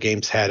Hello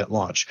Games had at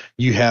launch.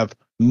 You have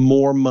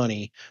more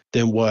money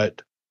than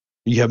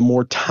you have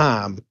more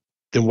time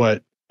than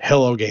what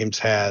Hello Games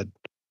had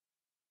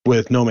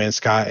with No Man's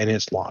Sky and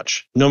its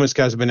launch. No Man's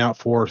Sky has been out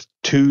for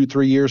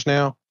 2-3 years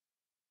now,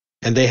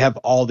 and they have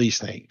all these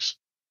things.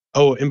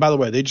 Oh, and by the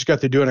way, they just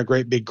got to doing a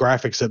great big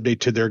graphics update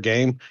to their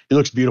game. It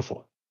looks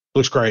beautiful. It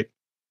looks great.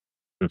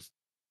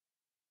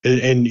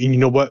 And you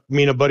know what?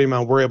 Me and a buddy of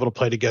mine, we're able to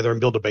play together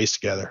and build a base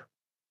together.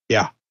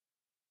 Yeah.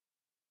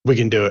 We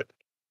can do it.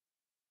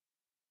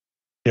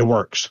 It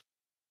works.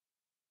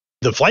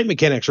 The flight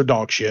mechanics are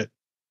dog shit.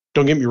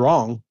 Don't get me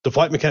wrong. The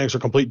flight mechanics are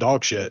complete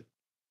dog shit.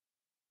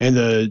 And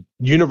the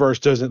universe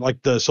doesn't,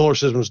 like, the solar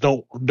systems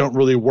don't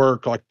really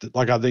work like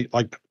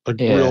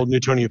real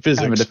Newtonian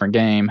physics. Kind of a different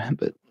game,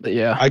 but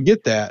yeah. I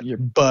get that,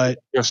 but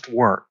it just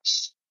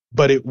works.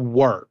 But it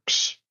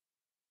works.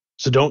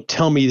 So don't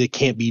tell me that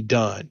can't be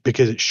done,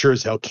 because it sure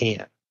as hell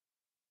can.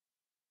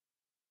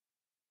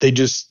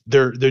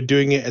 They're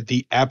doing it at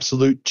the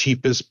absolute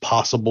cheapest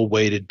possible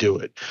way to do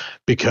it,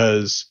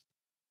 because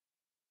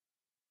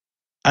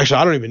actually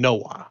I don't even know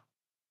why.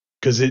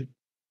 I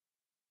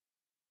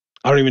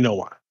don't even know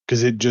why.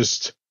 Because it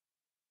just,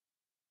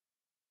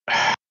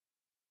 I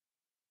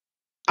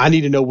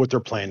need to know what their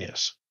plan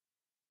is.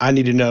 I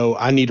need a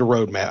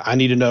roadmap. I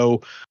need to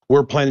know,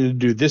 we're planning to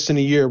do this in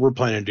a year. We're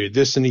planning to do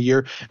this in a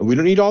year. And we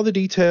don't need all the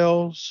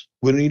details.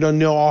 We don't need to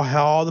know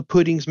how all the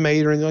pudding's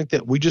made or anything like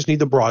that. We just need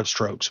the broad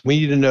strokes. We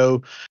need to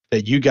know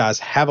that you guys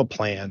have a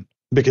plan,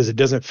 because it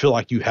doesn't feel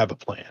like you have a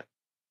plan.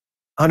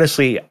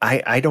 Honestly,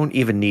 I don't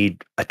even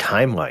need a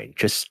timeline.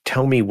 Just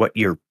tell me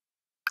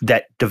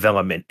that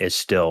development is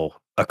still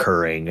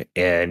occurring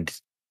and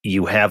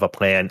you have a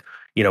plan.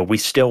 You know, we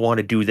still want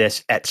to do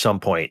this at some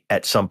point,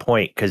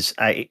 because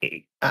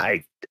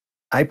I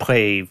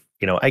play,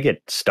 I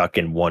get stuck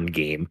in one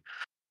game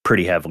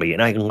pretty heavily,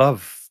 and I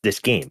love this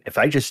game. If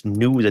I just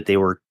knew that they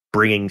were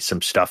bringing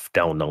some stuff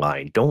down the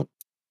line, don't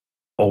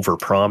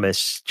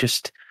overpromise,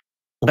 just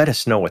let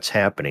us know what's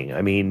happening.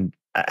 I mean,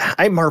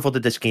 I marvel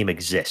that this game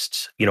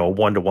exists, a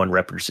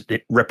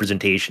 1-to-1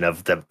 representation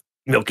of the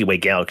Milky Way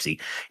galaxy.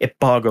 It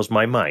boggles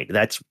my mind.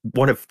 That's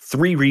one of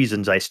 3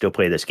 reasons I still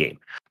play this game.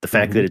 The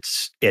fact that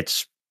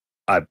it's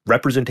a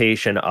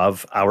representation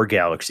of our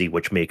galaxy,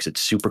 which makes it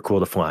super cool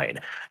to fly in.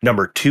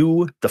 Number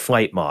 2, the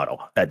flight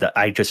model.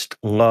 I just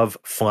love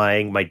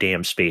flying my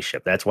damn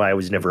spaceship. That's why I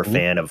was never a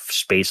fan of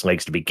space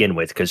legs to begin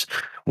with, because,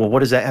 well, what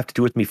does that have to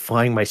do with me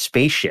flying my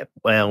spaceship?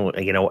 Well,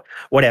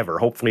 whatever.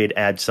 Hopefully it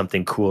adds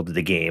something cool to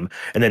the game.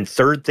 And then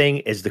third thing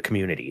is the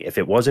community. If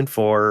it wasn't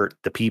for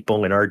the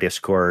people in our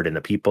Discord and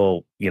the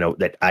people,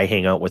 that I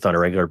hang out with on a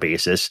regular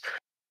basis,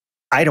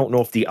 I don't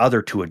know if the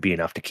other 2 would be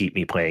enough to keep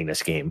me playing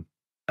this game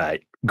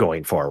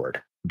going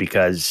forward,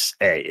 because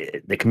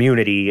the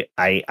community,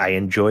 I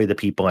enjoy the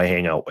people I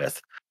hang out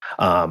with.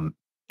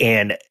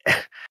 And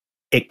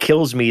it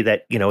kills me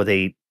that,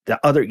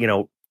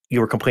 you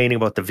were complaining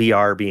about the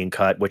VR being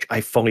cut, which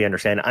I fully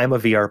understand. I'm a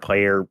VR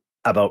player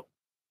about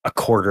a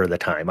quarter of the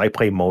time. I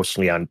play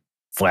mostly on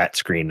flat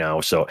screen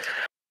now. So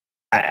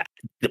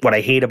what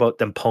I hate about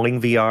them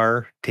pulling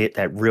VR, to hit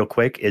that real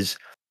quick, is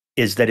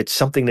that it's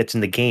something that's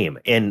in the game.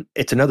 And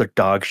it's another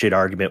dog shit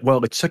argument.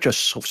 Well, it's such a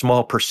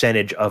small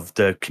percentage of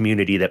the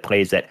community that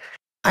plays that.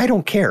 I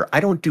don't care. I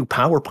don't do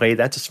power play.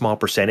 That's a small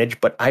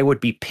percentage, but I would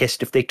be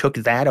pissed if they took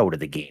that out of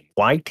the game.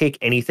 Why take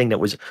anything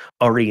that was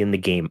already in the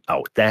game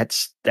out?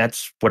 That's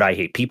what I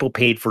hate. People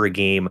paid for a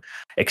game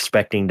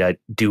expecting to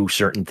do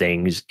certain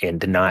things, and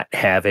to not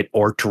have it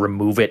or to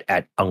remove it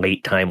at a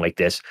late time like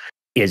this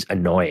is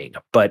annoying.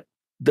 But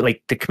the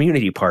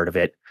community part of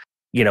it,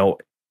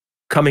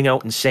 coming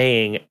out and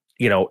saying,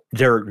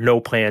 there are no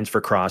plans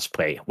for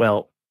crossplay.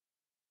 Well,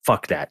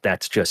 fuck that.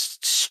 That's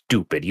just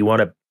stupid. You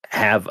want to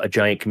have a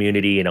giant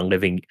community and a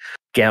living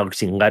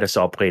galaxy and let us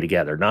all play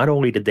together. Not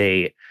only did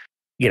they,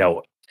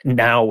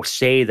 now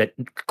say that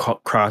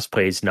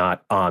crossplay is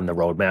not on the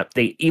roadmap,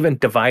 they even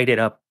divide it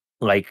up.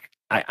 Like,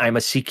 I'm a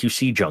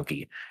CQC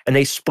junkie, and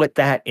they split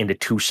that into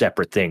 2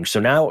 separate things. So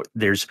now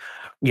there's,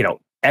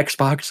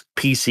 Xbox,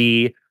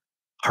 PC,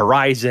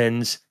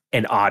 Horizons,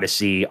 and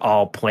Odyssey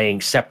all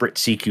playing separate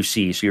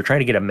CQC. So you're trying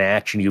to get a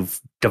match, and you've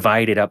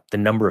divided up the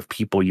number of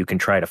people you can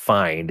try to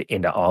find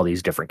into all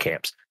these different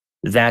camps.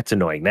 That's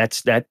annoying.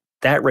 That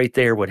right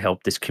there would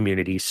help this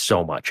community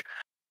so much.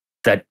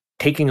 That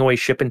taking away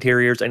ship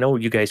interiors, I know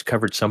you guys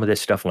covered some of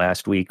this stuff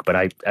last week, but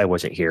I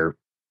wasn't here.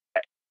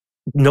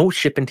 No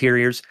ship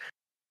interiors.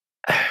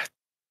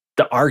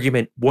 The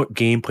argument, what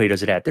gameplay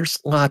does it add? There's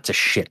lots of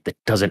shit that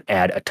doesn't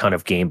add a ton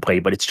of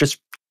gameplay, but it's just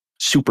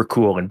super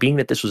cool. And being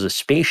that this was a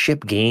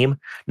spaceship game,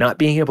 not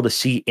being able to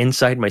see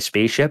inside my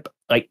spaceship,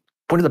 like,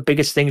 one of the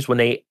biggest things when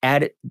they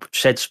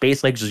said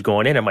space legs is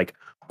going in, I'm like,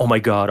 oh my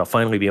God, I'll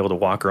finally be able to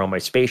walk around my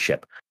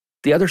spaceship.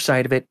 The other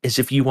side of it is,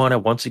 if you want to,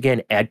 once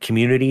again, add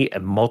community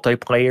and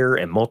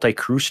multiplayer and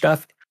multi-crew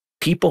stuff,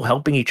 people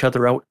helping each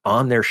other out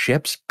on their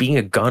ships, being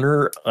a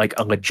gunner, like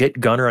a legit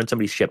gunner on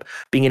somebody's ship,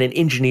 being an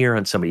engineer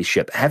on somebody's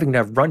ship, having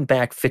to run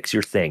back, fix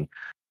your thing.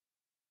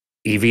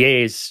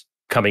 EVA's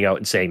coming out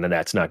and saying that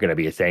that's not going to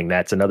be a thing.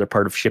 That's another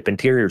part of ship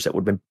interiors that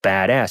would have been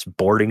badass.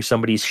 Boarding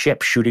somebody's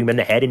ship, shooting them in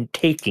the head and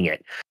taking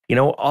it.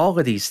 All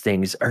of these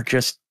things are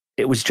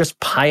it was just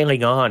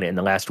piling on in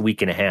the last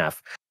week and a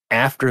half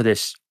after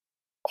this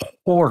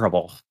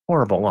horrible,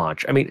 horrible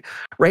launch. I mean,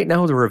 right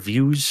now the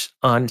reviews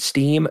on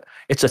Steam,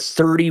 it's a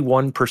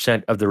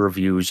 31% of the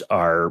reviews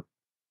are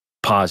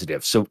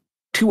positive. So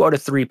 2 out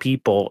of 3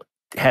 people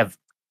have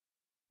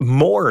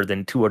more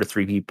than 2 out of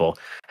 3 people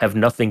have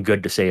nothing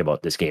good to say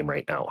about this game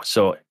right now.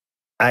 So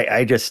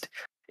I just,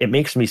 it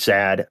makes me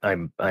sad.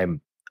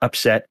 I'm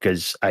upset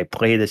because I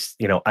play this,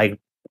 I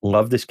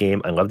love this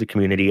game. I love the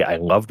community. I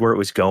loved where it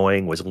was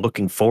going, was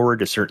looking forward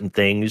to certain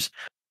things.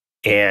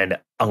 And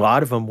a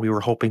lot of them we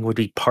were hoping would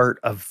be part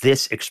of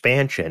this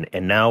expansion.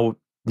 And now,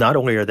 not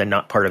only are they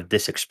not part of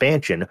this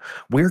expansion,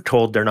 we're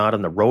told they're not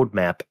on the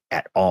roadmap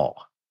at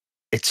all.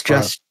 It's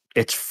just,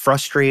 it's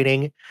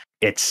frustrating.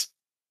 It's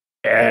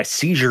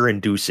seizure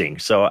inducing.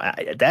 So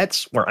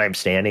that's where I'm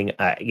standing.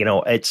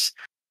 It's,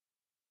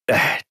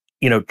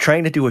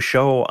 trying to do a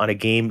show on a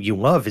game you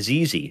love is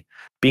easy.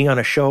 Being on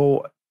a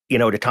show,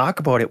 to talk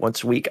about it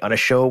once a week on a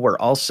show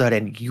where all of a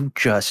sudden you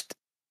just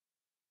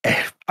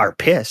are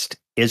pissed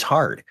is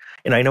hard.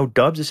 And I know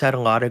Dubs has had a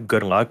lot of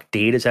good luck.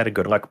 Dade has had a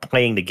good luck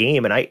playing the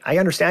game. And I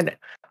understand that.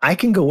 I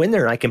can go in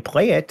there and I can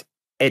play it.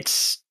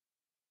 It's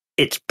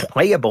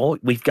playable.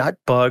 We've got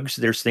bugs.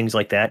 There's things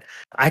like that.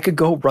 I could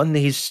go run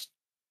these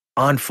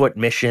on foot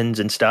missions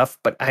and stuff,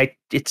 but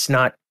it's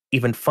not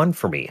even fun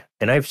for me.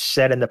 And I've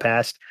said in the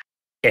past,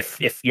 if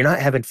you're not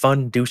having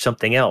fun, do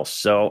something else.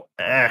 So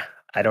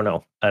I don't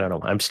know.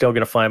 I'm still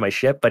going to fly my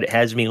ship, but it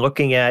has me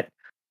looking at,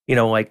 I'm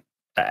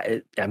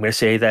going to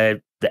say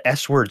that the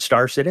S word,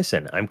 Star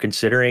Citizen. I'm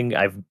considering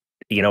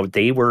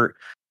they were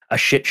a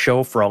shit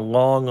show for a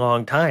long,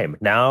 long time.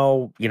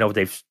 Now,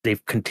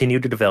 they've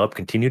continued to develop,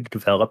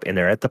 and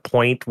they're at the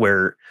point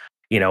where,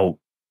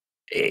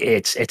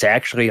 it's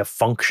actually a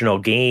functional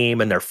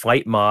game, and their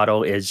flight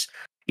model is,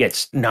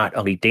 it's not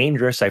Elite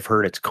Dangerous. I've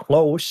heard it's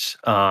close.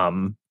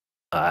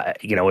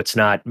 It's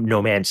not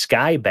No Man's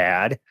Sky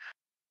bad,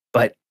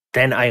 but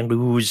then I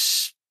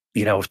lose,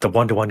 the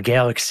 1-to-1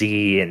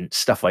 galaxy and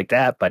stuff like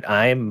that. But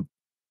I'm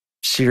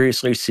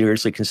seriously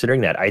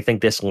considering that. I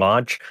think this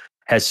launch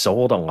has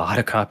sold a lot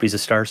of copies of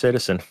Star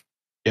Citizen.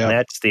 Yeah. And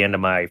that's the end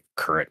of my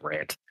current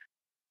rant.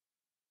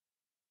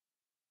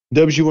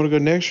 Dubs, you want to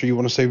go next, or you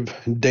want to save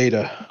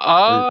data?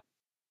 I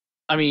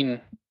mean,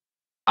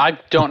 I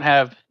don't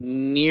have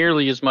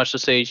nearly as much to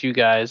say as you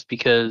guys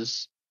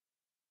because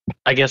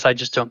I guess I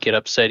just don't get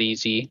upset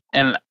easy.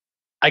 And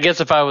I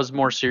guess if I was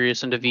more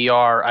serious into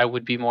VR, I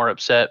would be more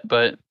upset.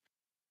 But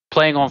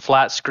playing on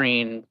flat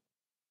screen,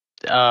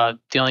 the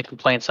only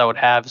complaints I would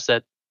have is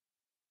that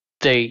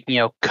they,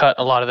 cut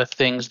a lot of the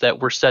things that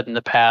were said in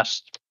the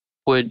past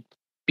would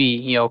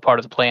be, part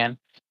of the plan.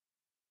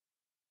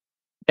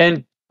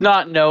 And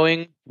not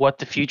knowing what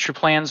the future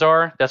plans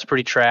are, that's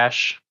pretty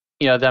trash.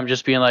 Them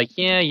just being like,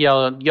 yeah,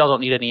 y'all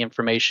don't need any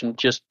information,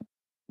 just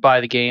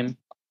buy the game.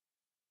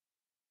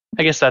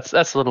 I guess that's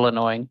a little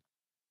annoying.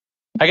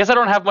 I guess I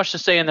don't have much to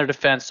say in their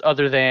defense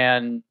other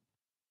than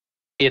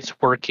it's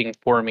working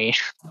for me.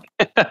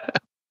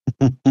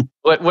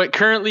 What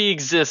currently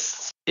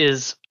exists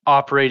is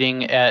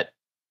operating at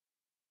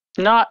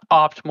not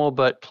optimal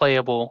but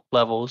playable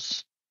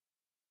levels.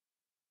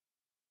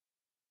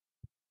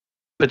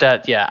 But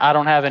I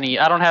don't have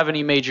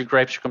any major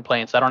gripes or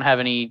complaints. I don't have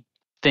any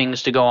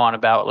things to go on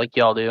about like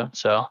y'all do.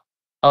 So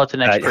I'll let the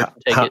next person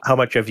take it. How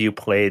much have you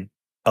played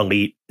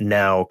Elite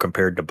now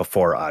compared to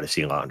before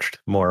Odyssey launched?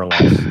 More or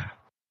less?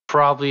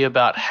 Probably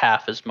about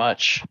half as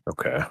much.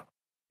 Okay.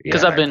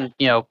 Because I've been,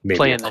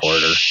 playing the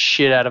quarter.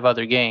 shit out of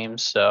other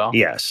games. So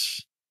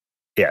yes.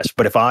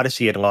 But if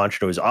Odyssey had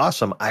launched and it was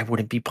awesome, I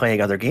wouldn't be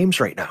playing other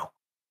games right now.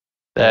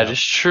 That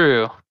is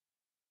true.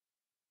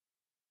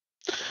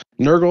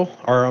 Nurgle,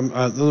 or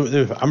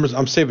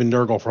I'm saving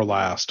Nurgle for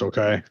last.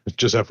 Okay,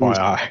 just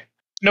FYI.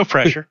 No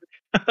pressure.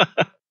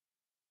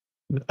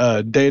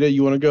 Data,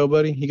 you want to go,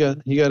 buddy? You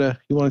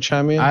want to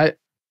chime in?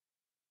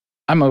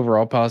 I'm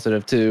overall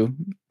positive too.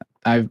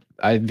 I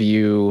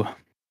view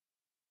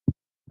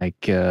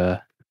like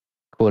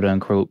quote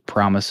unquote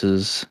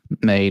promises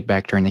made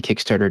back during the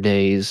Kickstarter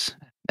days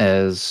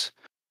as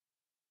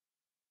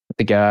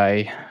the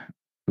guy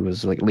who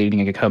was like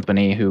leading a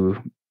company who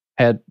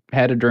had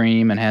a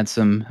dream and had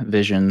some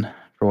vision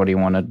for what he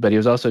wanted, but he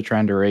was also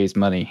trying to raise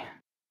money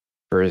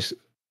for his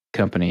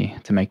company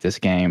to make this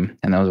game,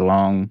 and that was a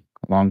long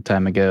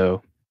time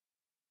ago.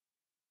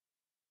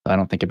 I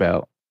don't think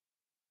about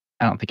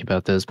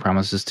those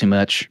promises too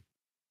much.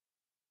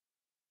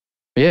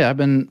 But yeah,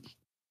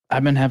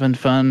 I've been having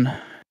fun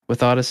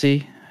with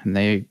Odyssey,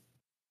 and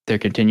they're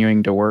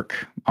continuing to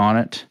work on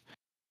it.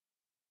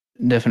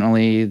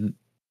 Definitely,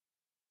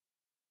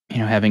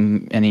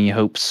 having any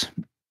hopes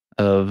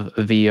of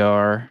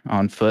VR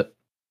on foot,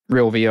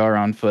 real VR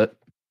on foot,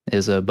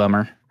 is a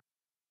bummer,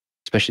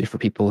 especially for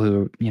people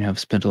who have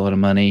spent a lot of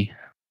money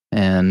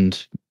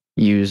and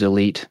use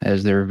Elite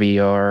as their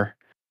VR,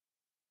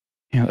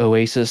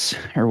 oasis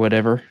or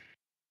whatever.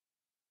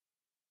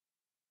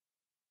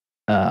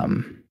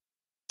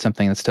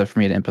 Something that's tough for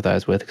me to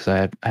empathize with because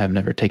I have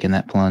never taken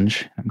that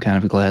plunge. I'm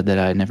kind of glad that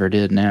I never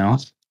did now.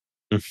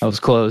 I was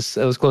close.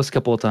 I was close a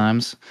couple of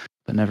times,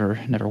 but never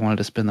wanted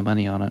to spend the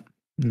money on it.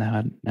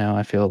 Now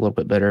I feel a little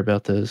bit better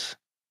about those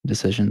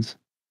decisions.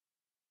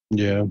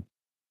 Yeah.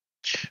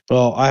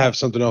 Well, I have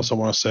something else I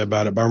want to say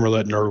about it, but I'm going to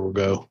let Nurgle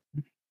go.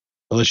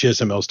 Unless you have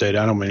something else,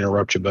 Data. I don't mean to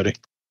interrupt you, buddy.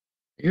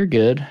 You're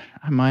good.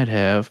 I might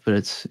have, but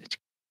it's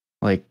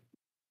like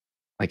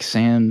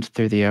sand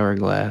through the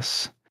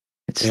hourglass.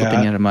 It's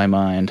slipping out of my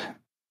mind.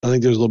 I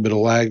think there's a little bit of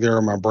lag there,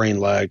 or my brain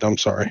lagged. I'm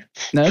sorry.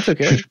 No, it's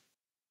okay.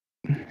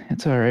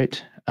 It's all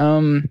right.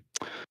 I'm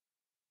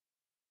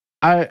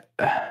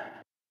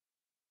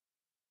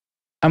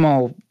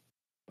all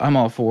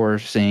for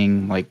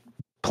seeing like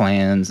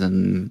plans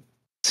and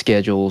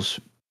schedules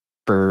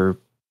for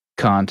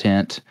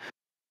content.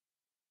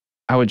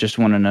 I would just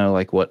want to know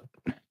what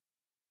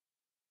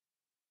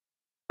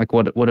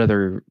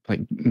other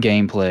like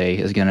gameplay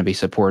is going to be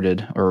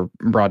supported or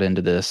brought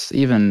into this,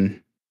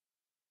 even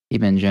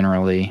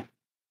generally,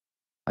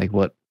 like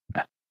what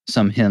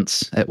some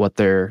hints at what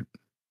they're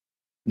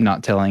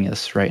not telling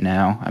us right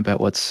now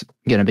about what's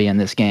going to be in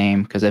this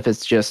game. Because if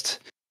it's just,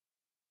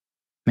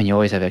 you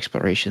always have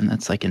exploration.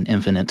 That's like an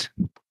infinite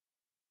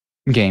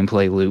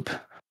gameplay loop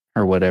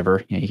or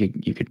whatever.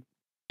 You could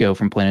go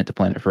from planet to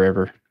planet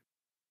forever,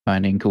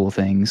 finding cool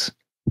things.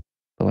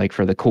 But like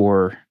for the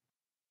core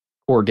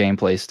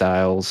gameplay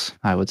styles,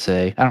 I would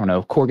say, I don't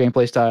know, core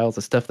gameplay styles,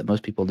 the stuff that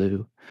most people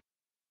do.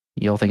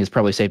 Y'all think it's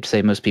probably safe to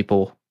say most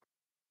people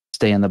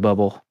stay in the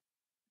bubble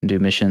and do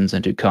missions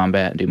and do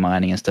combat and do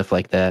mining and stuff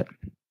like that.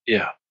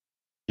 Yeah.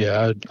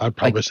 Yeah, I'd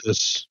probably say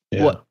this.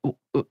 Yeah.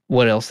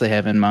 What else they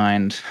have in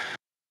mind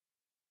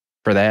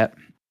for that?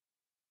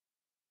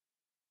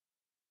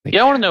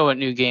 I want to know what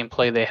new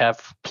gameplay they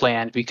have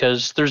planned,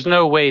 because there's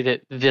no way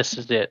that this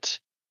is it.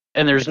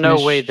 And there's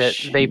no way that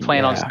they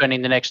plan on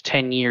spending the next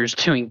 10 years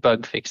doing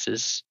bug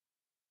fixes.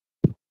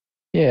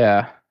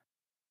 Yeah.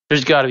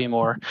 There's got to be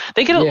more.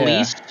 They could at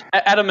least,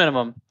 at a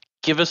minimum,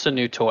 give us a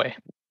new toy.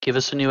 Give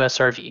us a new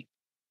SRV.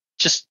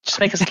 Just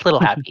make us a little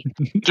happy.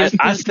 Give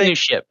us a new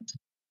ship.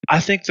 I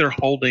think they're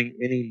holding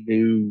any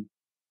new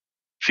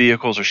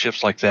vehicles or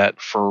ships like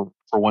that for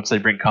once they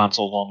bring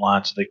consoles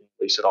online, so they can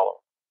release it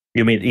all.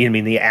 You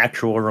mean the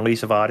actual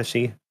release of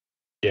Odyssey?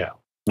 Yeah.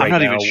 I'm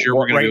not even sure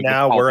we're going to right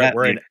now.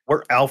 we're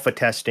We're alpha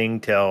testing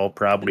till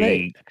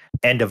probably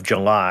end of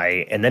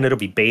July, and then it'll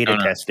be beta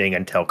testing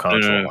until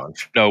console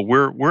launch. No,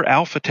 we're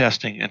alpha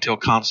testing until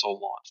console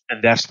launch,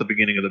 and that's the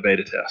beginning of the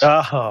beta test.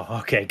 Oh,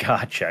 okay,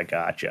 gotcha.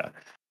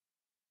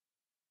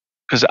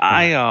 Because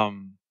I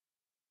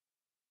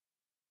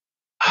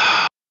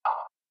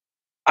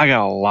got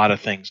a lot of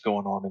things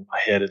going on in my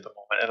head at the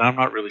moment, and I'm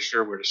not really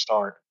sure where to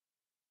start.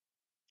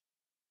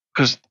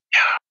 Because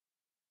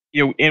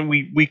and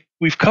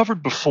we've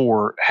covered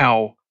before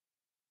how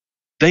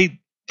they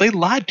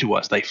lied to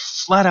us. They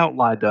flat out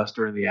lied to us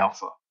during the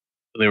alpha.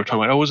 They were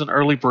talking about, it was an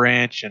early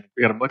branch, and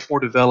we got a much more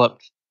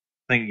developed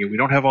thing. We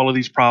don't have all of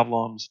these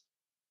problems.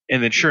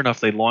 And then, sure enough,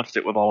 they launched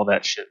it with all of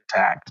that shit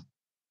intact.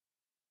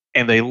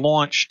 And they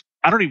launched,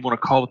 I don't even want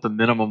to call it the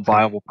minimum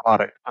viable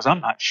product, because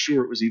I'm not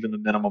sure it was even the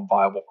minimum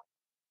viable.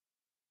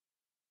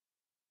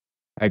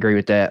 I agree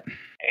with that.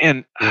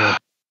 And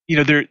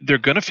they're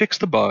going to fix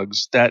the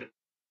bugs that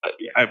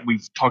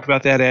we've talked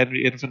about that ad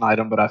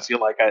infinitum, but I feel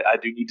like I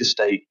do need to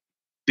state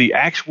the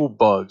actual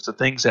bugs, the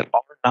things that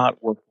are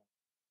not working.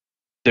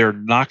 They're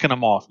knocking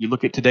them off. You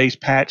look at today's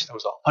patch, there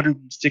was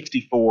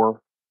 164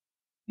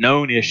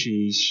 known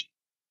issues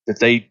that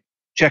they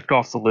checked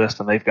off the list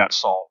and they've got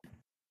solved.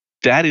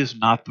 That is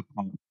not the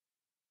problem.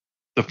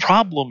 The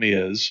problem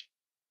is,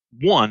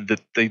 one, that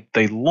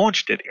they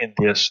launched it in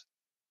this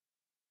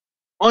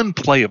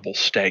unplayable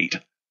state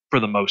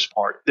for the most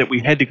part, that we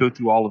had to go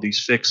through all of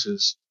these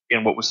fixes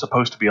in what was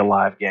supposed to be a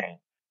live game.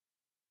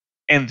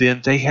 And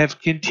then they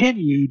have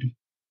continued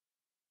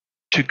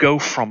to go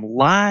from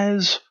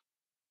lies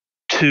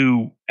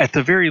to, at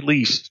the very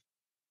least,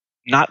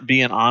 not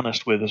being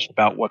honest with us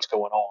about what's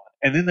going on.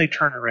 And then they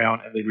turn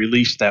around and they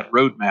released that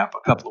roadmap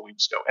a couple of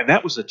weeks ago. And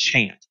that was a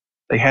chance.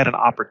 They had an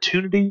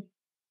opportunity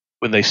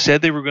when they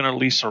said they were going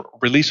to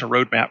release a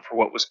roadmap for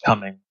what was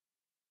coming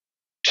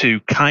to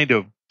kind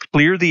of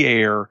clear the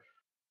air,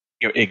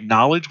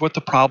 acknowledge what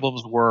the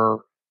problems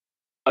were.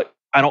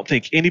 I don't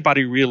think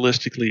anybody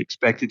realistically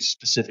expected a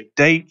specific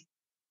date,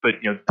 but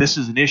this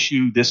is an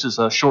issue. This is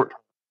a short term.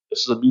 This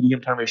is a medium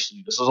term issue.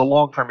 This is a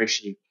long term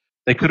issue.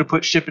 They could have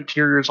put ship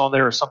interiors on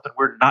there or something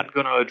we're not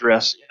going to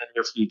address in the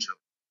near future.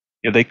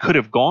 They could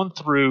have gone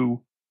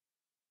through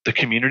the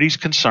community's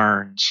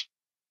concerns,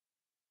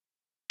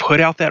 put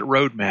out that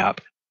roadmap,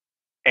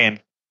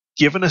 and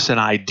given us an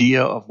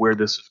idea of where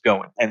this is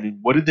going. And then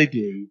what did they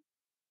do?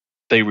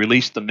 They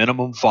released the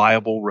minimum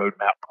viable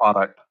roadmap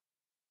product.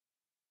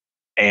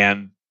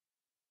 And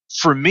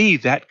for me,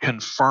 that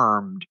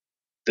confirmed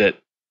that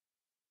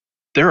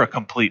they're a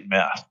complete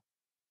mess.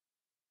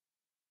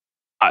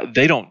 I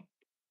don't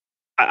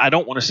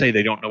want to say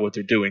they don't know what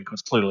they're doing,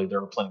 because clearly there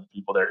are plenty of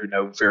people there who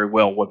know very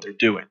well what they're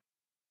doing.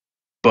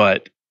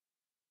 But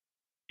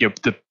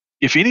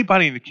if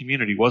anybody in the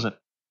community wasn't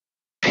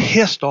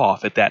pissed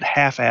off at that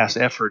half-ass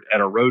effort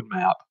at a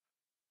roadmap,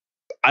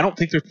 I don't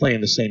think they're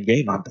playing the same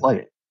game I'm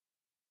playing.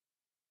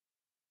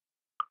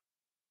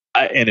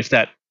 And if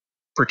that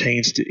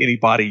pertains to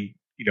anybody,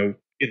 in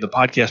the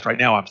podcast right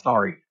now, I'm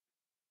sorry.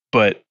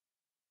 But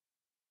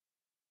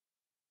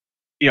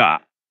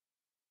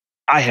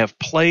I have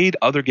played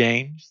other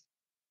games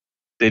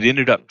that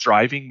ended up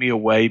driving me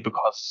away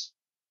because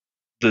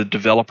the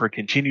developer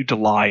continued to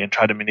lie and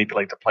try to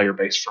manipulate the player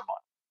base for money.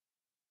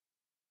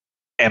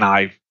 And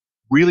I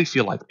really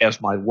feel like,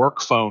 as my work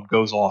phone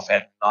goes off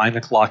at 9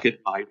 o'clock at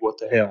night, what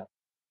the hell?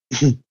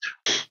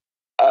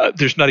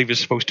 There's not even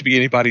supposed to be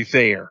anybody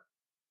there.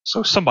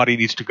 So somebody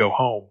needs to go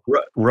home.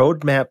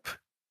 Roadmap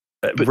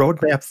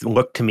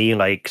looked to me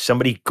like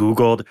somebody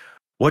Googled,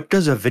 what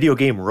does a video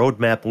game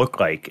roadmap look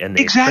like? And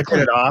they printed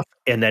it off,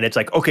 and then it's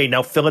like, okay,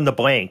 now fill in the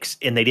blanks.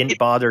 And they didn't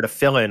bother to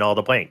fill in all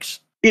the blanks.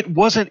 It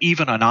wasn't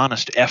even an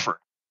honest effort.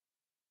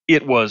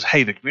 It was,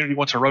 hey, the community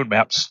wants a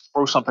roadmap,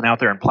 throw something out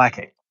there and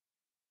placate.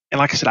 And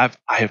like I said,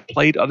 I have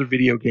played other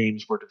video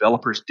games where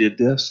developers did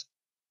this,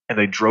 and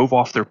they drove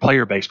off their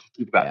player base because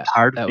people got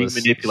tired of being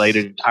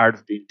manipulated and tired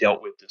of being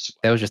dealt with this way.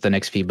 That was just the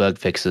next few bug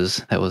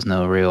fixes. That was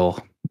no real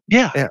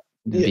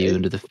view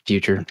into the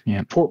future.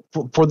 Yeah.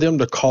 For them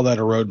to call that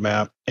a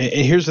roadmap, and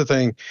here's the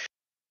thing,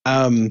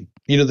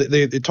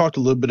 they talked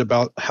a little bit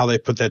about how they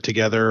put that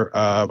together.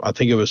 I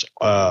think it was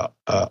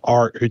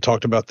Art who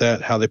talked about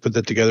that, how they put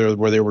that together,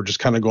 where they were just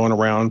kind of going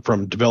around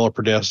from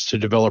developer desk to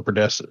developer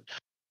desk,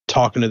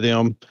 talking to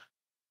them.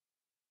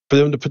 For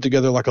them to put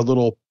together like a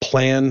little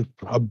plan,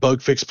 a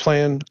bug fix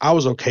plan, I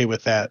was okay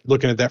with that,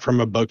 looking at that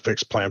from a bug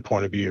fix plan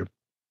point of view.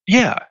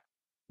 Yeah.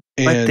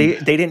 But they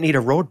didn't need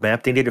a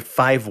roadmap. They needed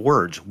 5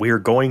 words. We're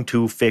going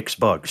to fix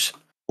bugs.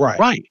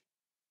 Right.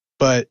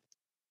 But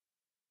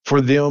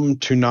for them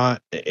to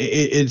not,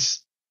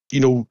 it's,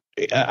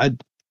 I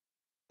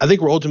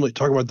think we're ultimately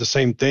talking about the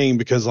same thing,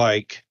 because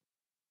like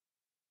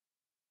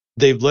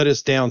they've let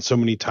us down so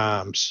many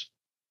times.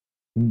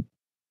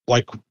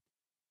 Like,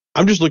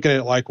 I'm just looking at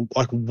it like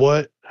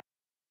what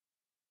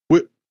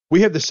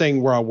we have the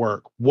saying where I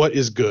work, what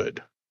is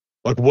good?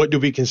 Like, what do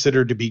we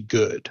consider to be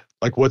good?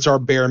 Like, what's our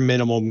bare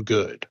minimum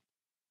good?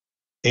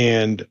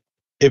 And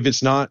if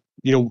it's not,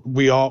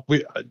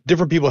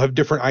 different people have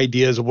different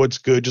ideas of what's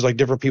good, just like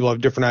different people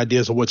have different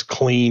ideas of what's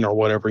clean or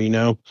whatever,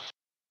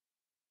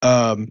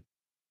 or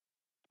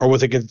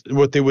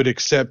what they would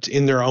accept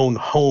in their own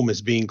home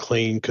as being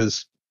clean.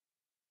 Because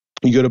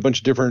you go to a bunch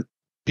of different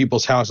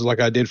people's houses,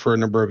 like I did for a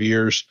number of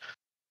years,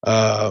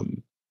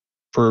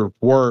 for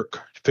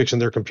work, fixing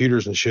their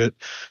computers and shit.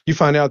 You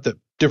find out that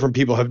different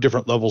people have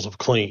different levels of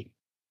clean.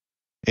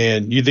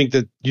 And you think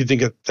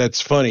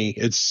that's funny.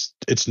 It's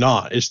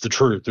not. It's the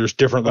truth. There's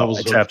different levels.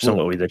 It's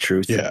absolutely the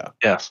truth. Yeah.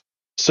 Yes.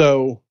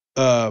 So,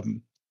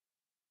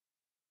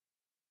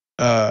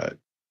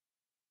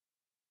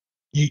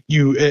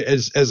 you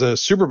as a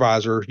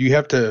supervisor, you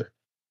have to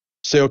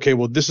say, okay,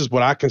 well, this is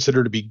what I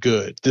consider to be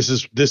good. This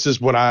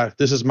is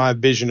my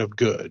vision of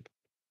good.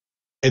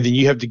 And then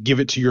you have to give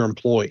it to your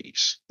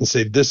employees and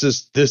say, this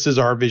is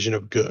our vision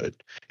of good.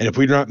 And if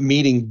we're not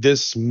meeting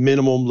this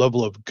minimum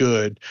level of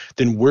good,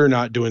 then we're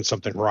not doing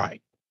something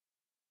right.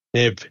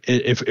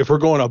 If we're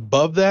going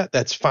above that,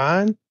 that's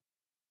fine.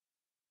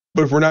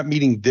 But if we're not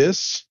meeting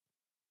this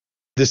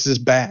is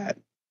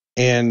bad.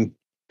 And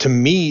to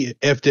me,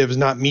 FDev is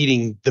not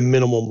meeting the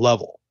minimum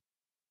level.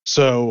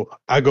 So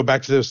I go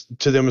back to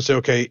them and say,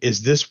 okay,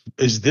 is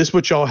this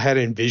what y'all had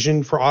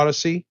envisioned for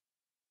Odyssey?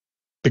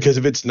 Because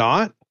if it's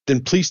not, then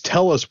please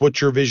tell us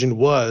what your vision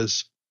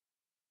was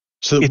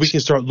so that we can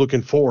start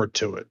looking forward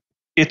to it.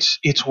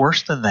 It's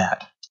worse than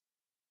that,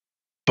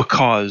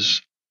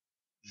 because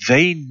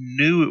they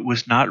knew it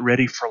was not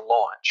ready for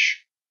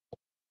launch,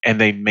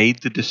 and they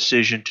made the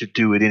decision to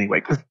do it anyway.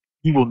 Because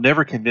you will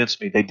never convince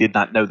me they did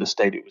not know the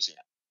state it was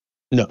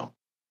in. No.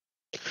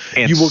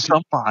 And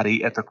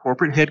somebody at the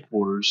corporate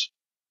headquarters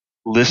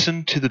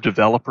listened to the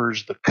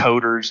developers, the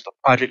coders, the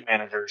project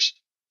managers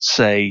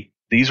say,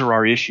 these are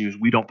our issues,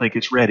 we don't think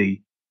it's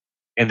ready,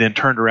 and then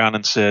turned around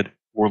and said,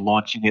 we're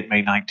launching it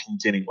May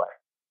 19th anyway.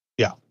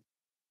 Yeah.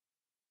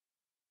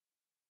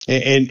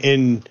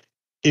 And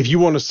if you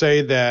want to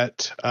say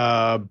that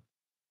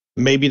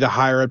maybe the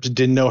higher-ups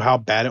didn't know how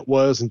bad it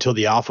was until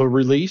the alpha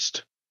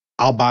released,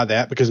 I'll buy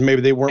that, because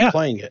maybe they weren't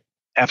playing it.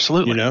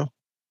 Absolutely.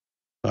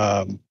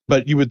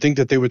 But you would think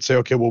that they would say,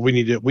 okay, well, we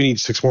need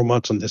 6 more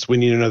months on this. We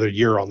need another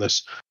year on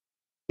this.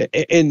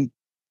 And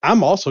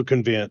I'm also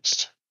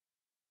convinced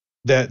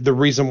that the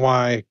reason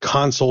why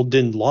console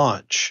didn't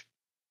launch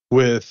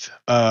with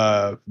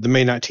the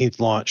May 19th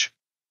launch,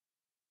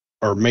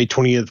 or May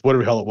 20th,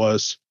 whatever the hell it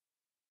was,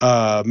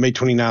 May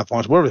 29th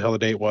launch, whatever the hell the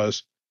date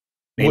was,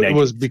 it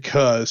was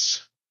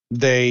because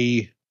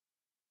they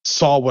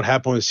saw what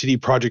happened with CD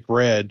Projekt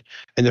Red,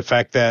 and the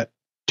fact that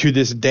to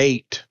this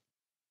date,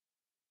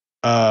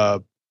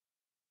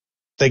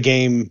 the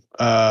game,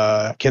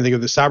 I can't think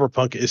of the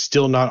Cyberpunk, is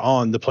still not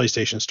on the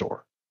PlayStation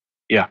Store.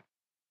 Yeah.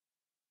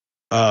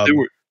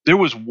 There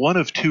was one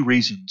of two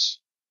reasons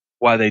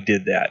why they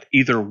did that.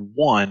 Either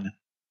one,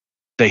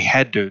 they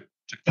had to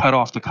cut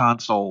off the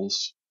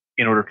consoles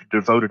in order to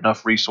devote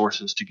enough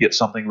resources to get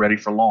something ready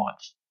for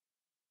launch,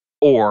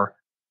 or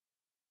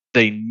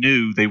they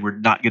knew they were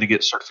not going to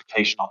get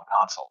certification on the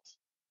consoles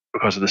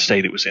because of the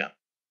state it was in.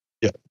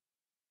 Yeah.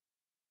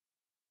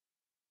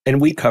 And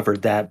we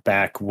covered that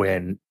back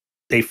when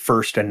they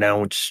first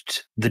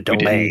announced the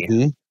delay.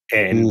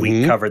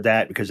 We covered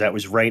that because that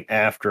was right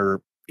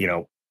after,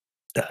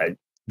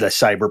 the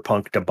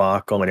Cyberpunk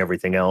debacle and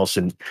everything else.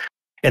 And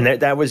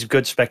that was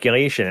good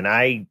speculation. And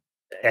I,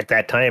 at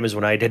that time, is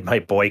when I did my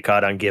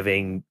boycott on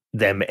giving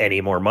them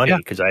any more money,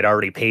 because I'd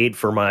already paid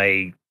for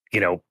my,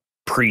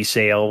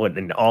 pre-sale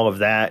and all of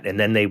that. And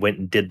then they went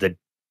and did the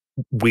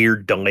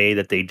weird delay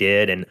that they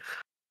did. And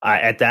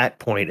at that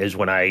point is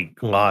when I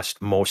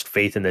lost most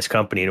faith in this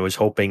company, and was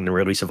hoping the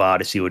release of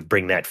Odyssey would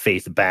bring that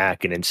faith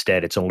back. And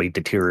instead it's only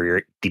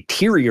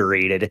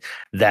deteriorated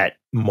that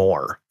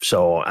more.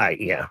 So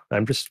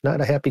I'm just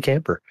not a happy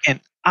camper. And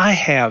I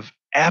have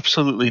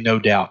absolutely no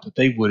doubt that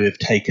they would have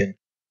taken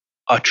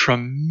a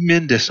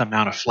tremendous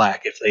amount of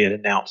flack if they had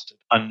announced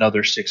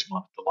another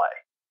 6-month delay.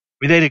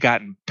 I mean, they'd have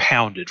gotten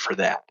pounded for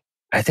that.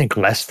 I think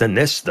less than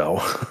this, though.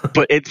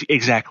 But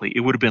exactly. It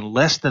would have been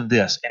less than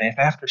this. And if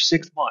after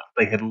 6 months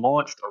they had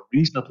launched a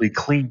reasonably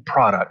clean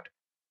product,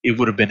 it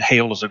would have been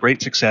hailed as a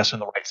great success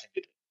and the right thing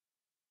to do.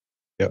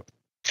 Yeah.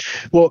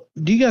 Well,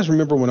 do you guys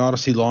remember when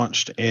Odyssey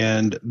launched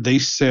and they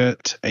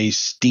set a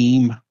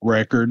Steam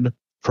record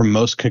for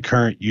most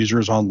concurrent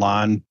users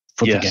online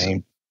for the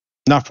game?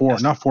 Not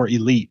for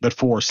Elite, but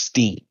for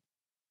Steam.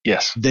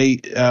 Yes. They,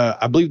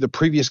 I believe the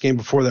previous game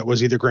before that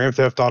was either Grand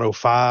Theft Auto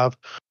 5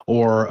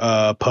 or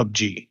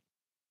PUBG.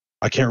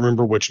 I can't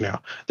remember which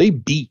now. They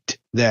beat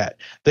that.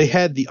 They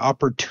had the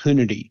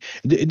opportunity.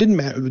 It didn't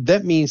matter.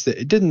 That means that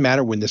it didn't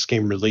matter when this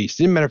game released.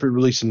 It didn't matter if it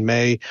released in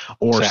May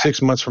or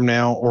 6 months from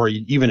now or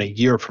even a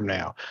year from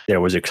now.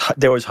 There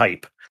was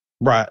hype.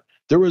 Right.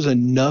 There was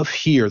enough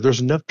here.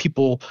 There's enough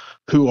people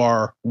who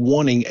are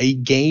wanting a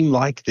game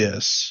like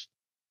this,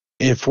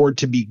 and for it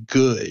to be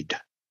good,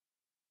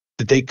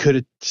 that they could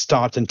have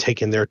stopped and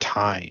taken their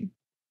time.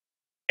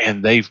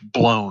 And they've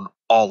blown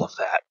all of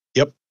that.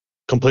 Yep,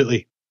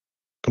 completely.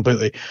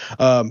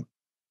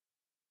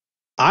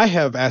 I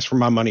have asked for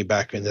my money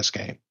back in this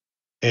game,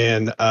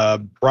 and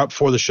right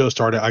before the show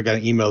started, I got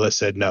an email that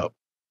said no,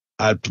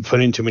 I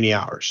put in too many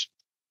hours.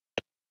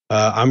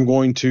 I'm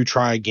going to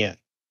try again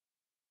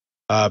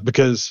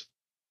because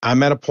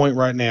I'm at a point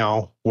right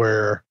now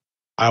where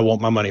I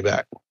want my money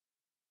back,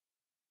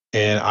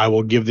 and I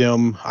will give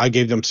them. I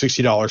gave them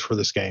 $60 for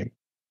this game,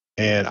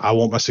 and I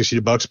want my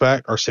 $60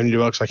 back or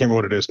 $70. I can't remember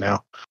what it is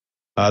now.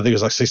 I think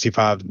it's like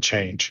 65 and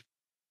change.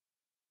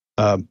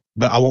 But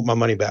I want my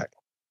money back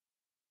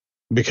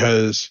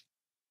because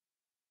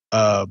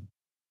the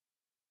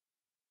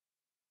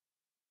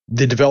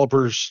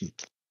developers,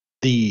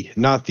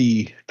 not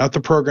the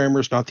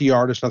programmers, not the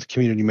artists, not the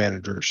community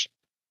managers,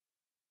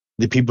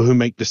 the people who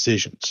make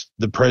decisions,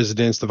 the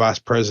presidents, the vice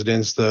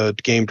presidents, the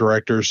game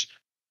directors,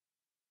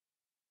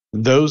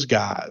 those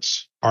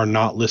guys are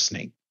not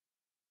listening.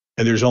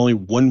 And there's only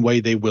one way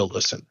they will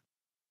listen.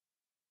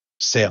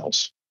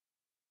 Sales.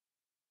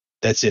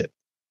 That's it.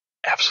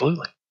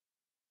 Absolutely.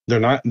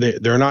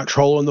 They're not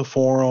trolling the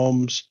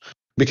forums,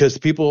 because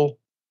the people,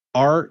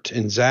 Art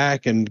and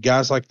Zach and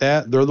guys like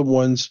that, they're the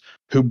ones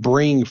who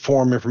bring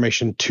forum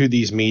information to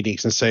these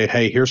meetings and say,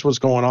 hey, here's what's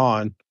going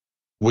on.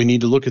 We need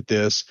to look at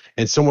this.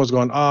 And someone's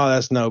going, oh,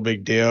 that's no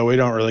big deal. We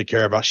don't really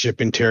care about ship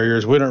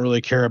interiors. We don't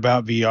really care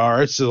about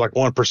VR. It's just like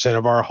 1%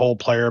 of our whole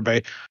player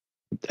base.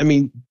 I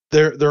mean,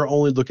 they're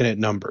only looking at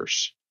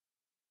numbers.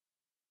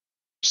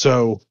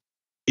 So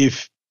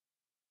if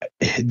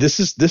this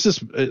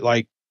is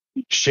like,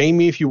 shame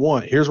me if you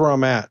want. Here's where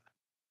I'm at.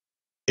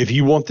 If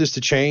you want this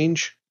to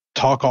change,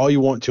 talk all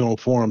you want to on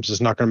forums. It's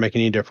not going to make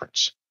any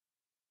difference,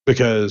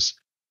 because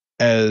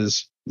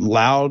as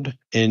loud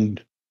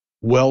and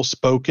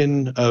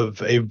well-spoken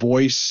of a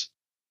voice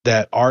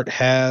that Art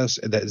has,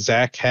 that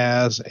Zach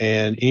has,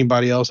 and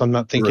anybody else I'm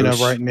not thinking of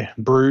right now,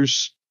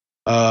 Bruce,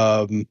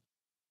 I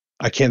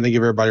can't think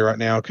of everybody right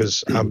now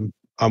because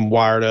I'm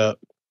wired up.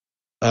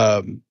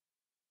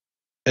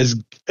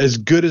 As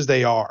good as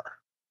they are,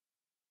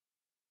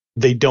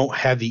 they don't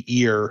have the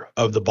ear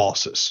of the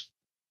bosses.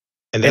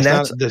 And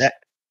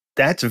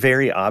that's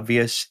very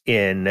obvious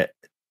in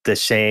the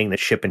saying that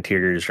ship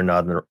interiors are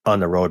not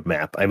on the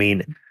roadmap. I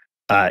mean,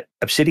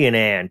 Obsidian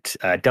Ant,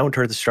 Down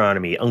to Earth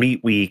Astronomy,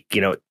 Elite Week,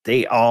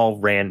 they all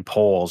ran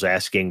polls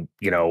asking,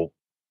 do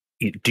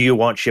you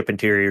want ship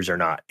interiors or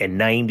not? And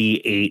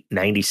 98,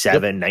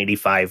 97,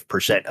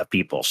 95% of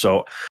people.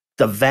 So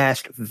the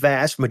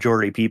vast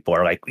majority of people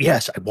are like,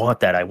 yes, I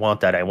want that. I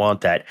want that. I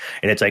want that.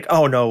 And it's like,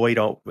 oh, no, we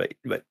don't, but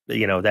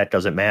that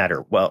doesn't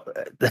matter. Well,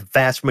 the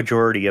vast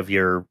majority of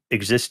your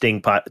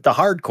existing the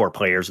hardcore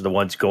players are the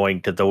ones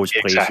going to those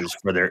places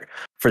for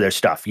their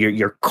stuff.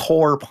 Your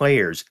core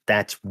players,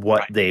 that's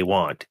what they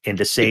want. And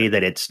to say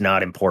that it's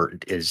not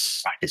important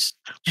is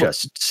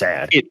just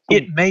sad.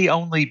 It may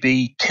only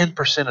be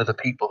 10% of the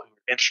people who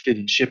are interested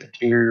in ship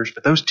interiors,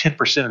 but those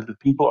 10% of the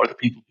people are the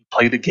people who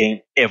play the game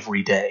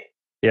every day.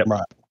 Yep.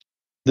 Right.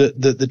 The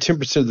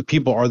 10% of the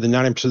people are the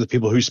 90% of the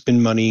people who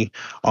spend money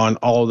on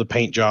all of the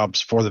paint jobs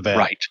for the vet.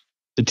 Right.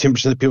 The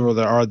 10% of the people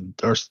that are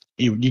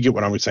you get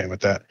what I'm saying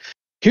with that.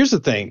 Here's the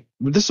thing.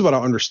 This is what I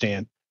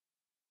understand.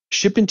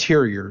 Ship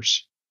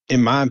interiors,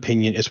 in my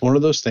opinion, is one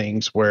of those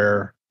things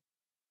where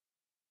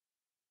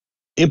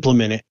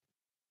implement it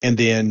and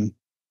then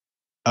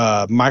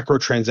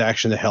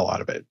microtransaction the hell out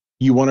of it.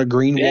 You want a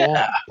green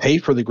wall? Pay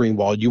for the green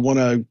wall. You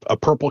want a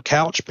purple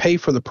couch? Pay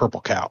for the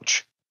purple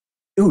couch.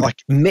 Dude,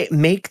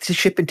 make the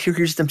ship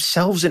interiors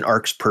themselves an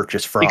ARC's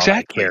purchase for all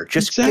I care.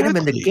 Just get them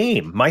in the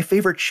game. My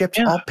favorite ships,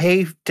 I'll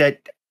pay to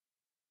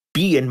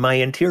be in my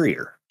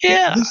interior.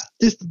 Yeah.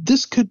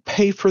 This could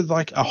pay for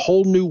like a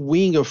whole new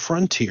wing of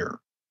Frontier.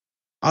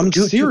 I'm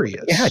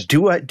serious.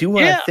 Do a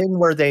thing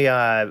where they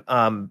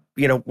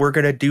we're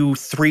gonna do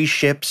 3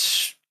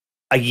 ships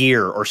a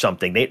year or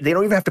something. They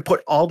don't even have to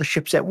put all the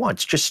ships at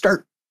once. Just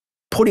start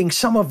putting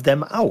some of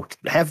them out.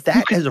 Have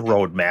that as a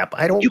roadmap.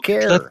 I don't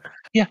care.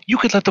 You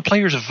could let the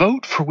players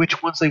vote for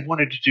which ones they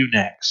wanted to do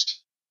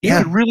next. You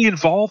could really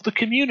involve the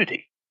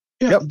community.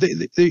 Yeah,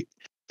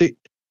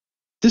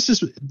 this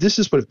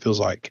is what it feels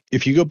like.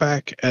 If you go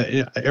back,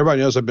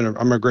 everybody knows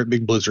I'm a great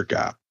big Blizzard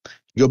guy.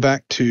 You go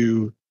back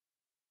to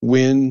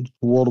when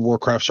World of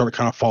Warcraft started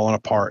kind of falling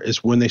apart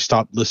is when they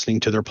stopped listening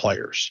to their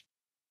players.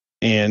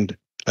 And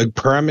a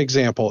prime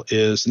example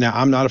is, now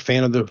I'm not a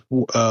fan of the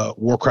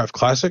Warcraft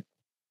Classic.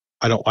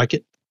 I don't like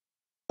it.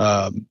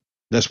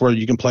 That's where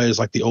you can play as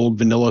like the old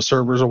vanilla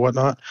servers or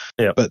whatnot.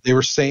 Yeah. But they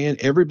were saying,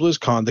 every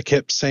BlizzCon, they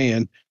kept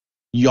saying,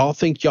 y'all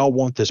think y'all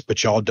want this,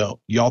 but y'all don't.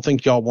 Y'all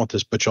think y'all want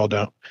this, but y'all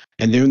don't.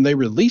 And then they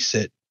release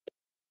it,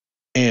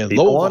 and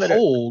lo and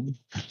behold,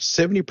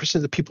 70%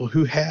 of the people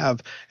who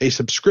have a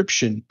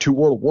subscription to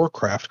World of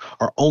Warcraft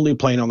are only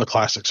playing on the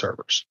classic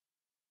servers.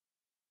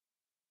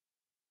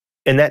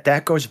 And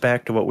that goes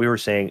back to what we were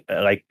saying,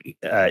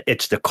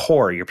 it's the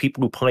core, your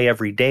people who play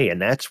every day.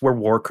 And that's where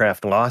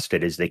Warcraft lost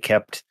it, is they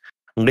kept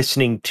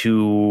listening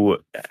to,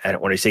 I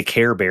don't want to say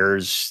Care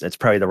Bears, that's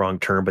probably the wrong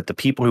term, but the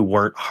people who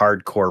weren't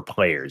hardcore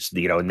players,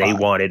 and they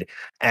wanted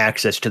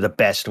access to the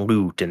best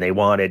loot, and they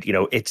wanted,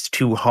 it's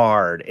too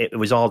hard. It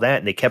was all that,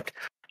 and they kept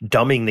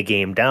dumbing the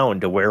game down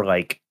to where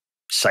like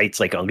sites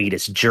like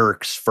Elitist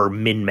Jerks for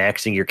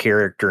min-maxing your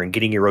character and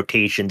getting your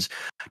rotations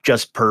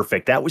just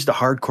perfect. That was the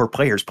hardcore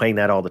players playing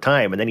that all the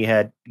time. And then you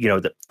had,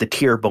 the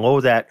tier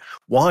below that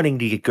wanting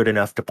to get good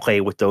enough to play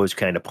with those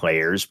kind of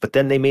players. But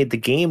then they made the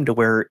game to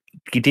where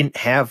you didn't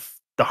have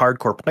the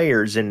hardcore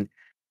players and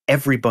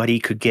everybody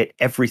could get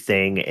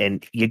everything.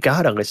 And you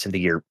got to listen to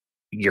your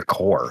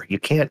core. You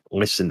can't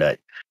listen to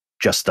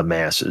just the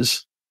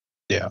masses.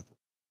 Yeah.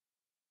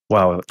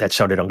 Wow, that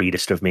sounded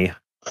elitist of me.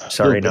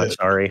 Sorry, not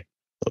sorry. A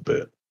little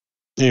bit.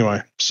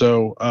 Anyway,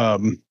 so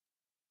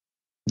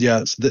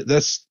yeah,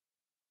 that's.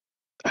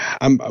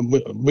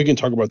 We can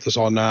talk about this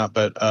all night,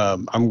 but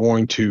I'm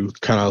going to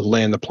kind of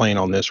land the plane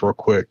on this real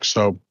quick.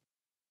 So,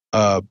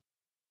 I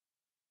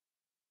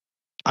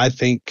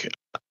think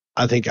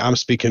I'm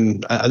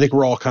speaking. I think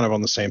we're all kind of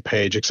on the same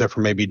page, except for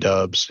maybe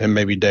Dubs and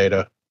maybe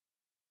Data.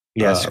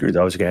 Yeah, screw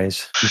those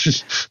guys.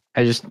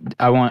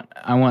 I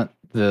want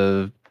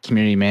the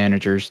community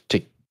managers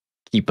to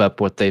keep up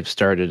what they've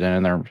started,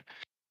 and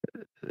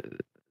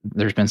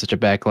there's been such a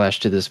backlash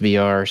to this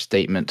VR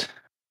statement.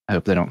 I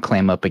hope they don't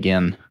clam up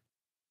again.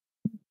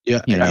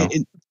 Yeah,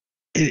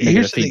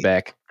 here's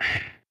feedback.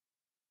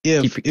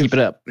 Keep it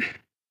up.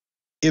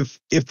 If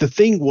the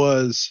thing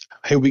was,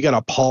 hey, we got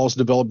to pause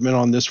development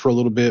on this for a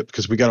little bit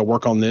because we got to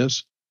work on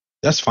this,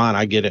 that's fine.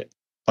 I get it.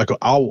 Like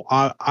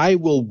I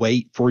will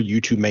wait for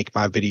you to make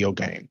my video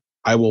game.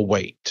 I will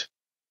wait.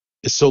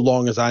 It's so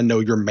long as I know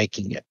you're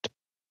making it,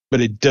 but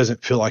it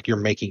doesn't feel like you're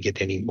making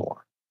it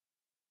anymore.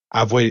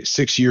 I've waited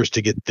 6 years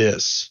to get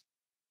this,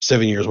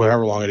 7 years,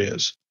 whatever long it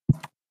is.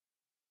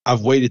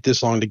 I've waited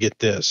this long to get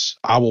this.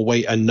 I will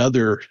wait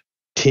another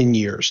 10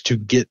 years to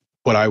get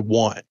what I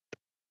want,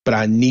 but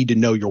I need to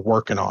know you're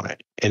working on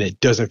it, and it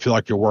doesn't feel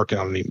like you're working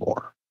on it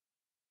anymore.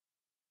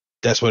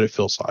 That's what it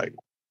feels like.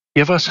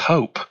 Give us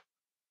hope.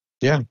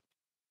 Yeah.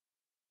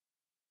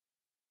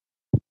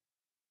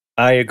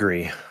 I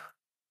agree.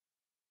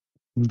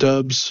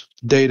 Dubs,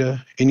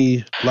 Data,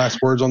 any last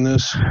words on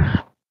this?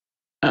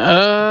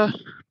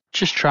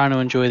 Just trying to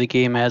enjoy the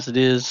game as it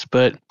is,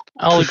 but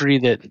I'll agree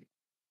that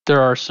there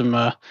are some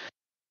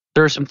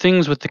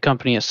things with the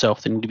company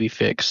itself that need to be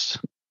fixed.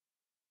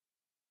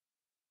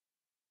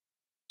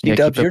 Yeah,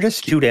 Dubs, you're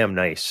just too damn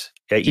nice.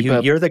 Go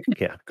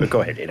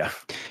ahead, Ada.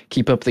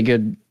 Keep up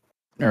the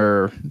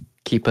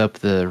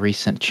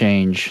recent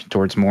change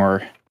towards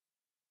more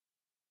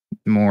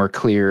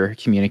clear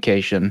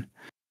communication.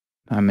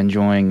 I'm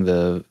enjoying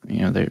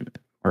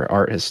where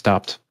Art has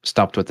stopped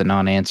with the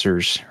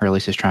non-answers, or at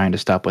least is trying to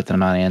stop with the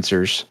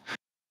non-answers.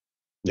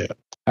 Yeah.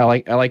 I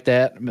like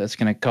that. That's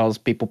going to cause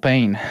people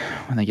pain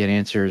when they get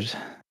answers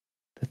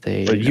that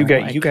they. But you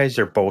guys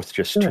are both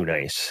just too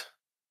nice.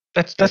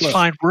 That's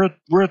fine.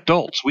 We're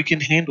adults. We can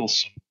handle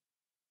some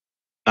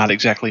not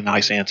exactly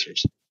nice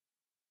answers.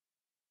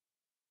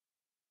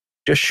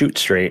 Just shoot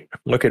straight.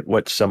 Look at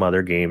what some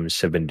other games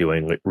have been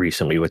doing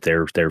recently with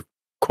their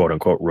quote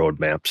unquote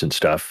roadmaps and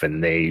stuff,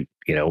 and they,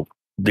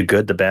 the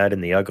good, the bad,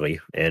 and the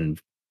ugly.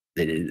 And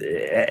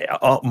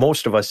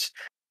most of us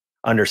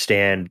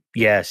understand,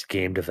 yes,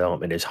 game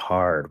development is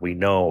hard. We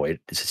know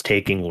this is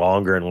taking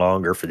longer and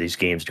longer for these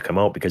games to come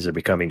out because they're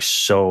becoming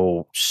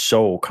so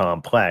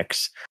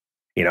complex.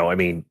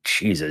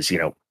 Jesus,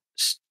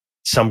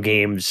 some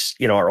games,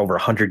 are over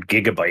 100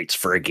 gigabytes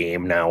for a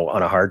game now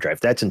on a hard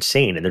drive. That's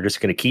insane. And they're just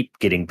going to keep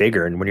getting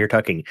bigger. And when you're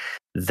talking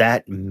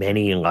that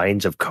many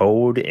lines of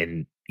code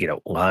and,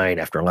 line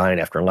after line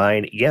after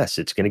line, yes,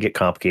 it's going to get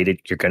complicated.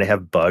 You're going to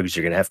have bugs.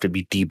 You're going to have to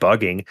be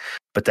debugging.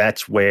 But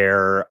that's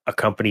where a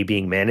company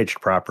being managed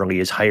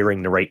properly is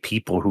hiring the right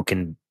people who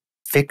can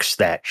fix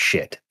that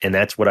shit. And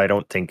that's what I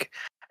don't think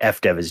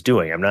FDev is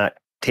doing. I'm not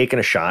taking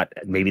a shot.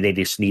 Maybe they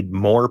just need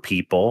more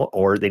people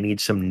or they need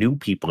some new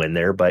people in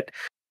there. But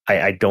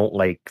I don't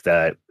like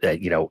that,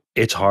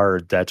 it's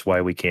hard. That's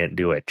why we can't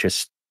do it.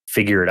 Just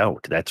figure it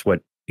out. That's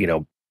what,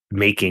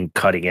 making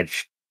cutting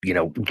edge,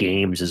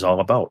 games is all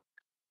about.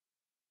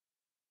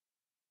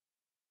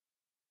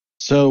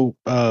 So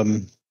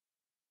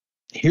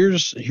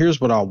here's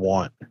what I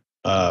want.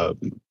 Tell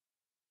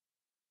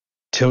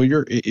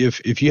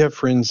if you have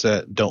friends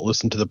that don't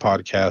listen to the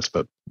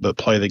podcast but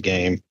play the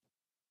game,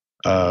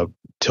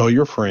 tell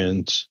your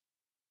friends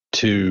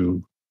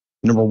to,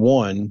 number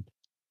one,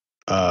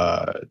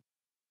 I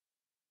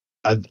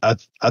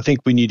think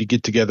we need to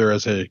get together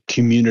as a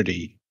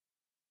community,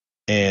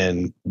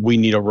 and we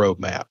need a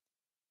roadmap.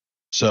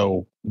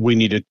 So we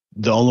need to,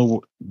 the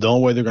only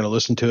way they're going to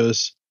listen to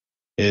us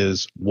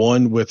is,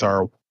 one, with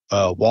our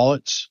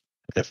wallets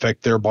and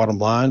affect their bottom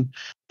line,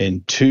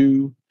 and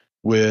two,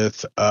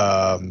 with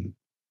going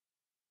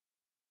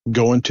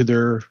to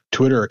their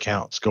Twitter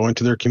accounts, going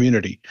to their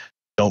community.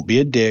 Don't be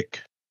a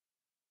dick.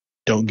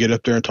 Don't get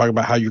up there and talk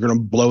about how you're going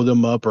to blow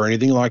them up or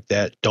anything like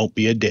that. Don't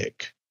be a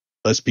dick.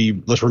 Let's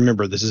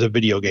remember, this is a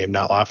video game,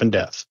 not life and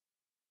death.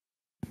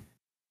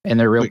 And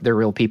they're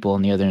real people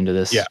on the other end of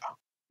this. Yeah.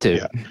 Too.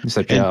 Yeah. It's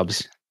their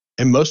jobs.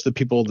 And most of the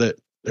people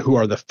who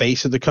are the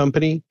face of the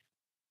company,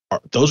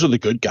 those are the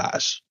good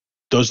guys.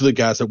 Those are the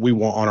guys that we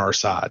want on our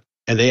side.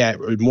 And they are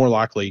more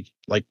likely,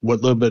 like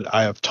what little bit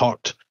I have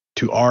talked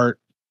to Art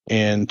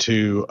and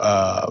to,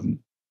 I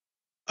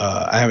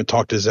haven't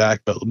talked to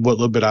Zach, but what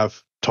little bit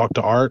I've talked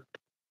to Art,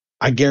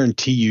 I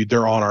guarantee you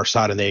they're on our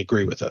side and they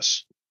agree with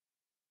us.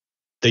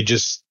 They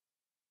just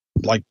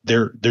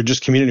they're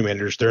just community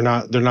managers. They're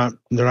not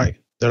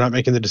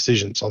making the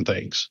decisions on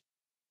things.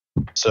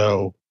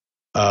 So,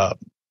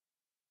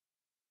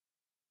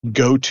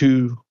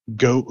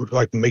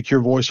 make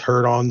your voice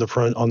heard on the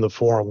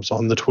forums,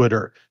 on the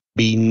Twitter.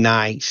 Be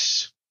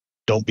nice.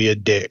 Don't be a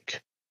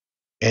dick.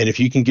 And if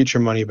you can get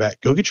your money back,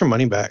 go get your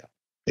money back.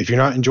 If you're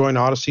not enjoying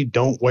Odyssey,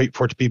 don't wait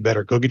for it to be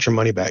better. Go get your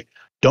money back.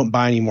 Don't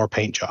buy any more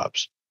paint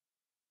jobs.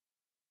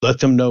 Let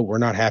them know we're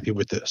not happy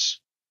with this.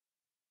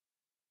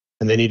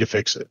 And they need to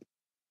fix it.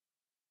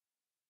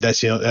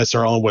 That's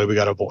our only way we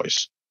got a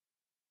voice.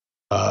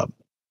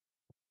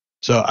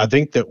 So I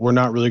think that we're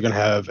not really going to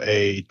have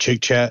a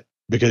Chig chat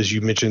because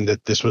you mentioned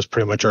that this was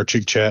pretty much our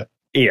Chig chat.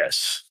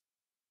 Yes.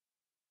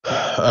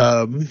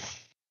 I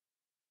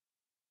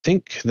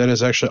think that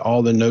is actually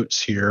all the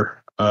notes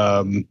here.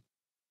 Side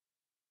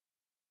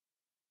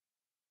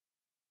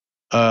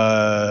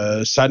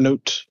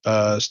note,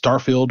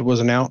 Starfield was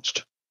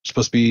announced. It's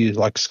supposed to be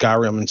like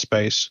Skyrim in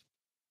space.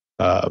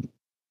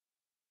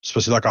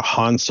 Supposed to be like a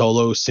Han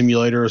Solo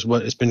simulator is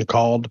what it's been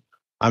called.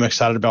 I'm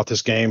excited about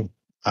this game.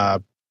 I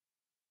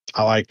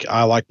like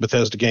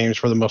Bethesda games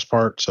for the most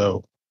part.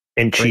 So,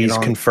 and cheese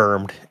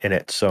confirmed in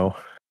it. So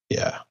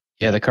yeah.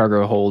 The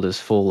cargo hold is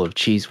full of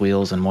cheese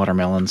wheels and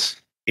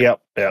watermelons.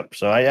 Yep.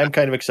 So I'm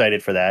kind of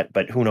excited for that,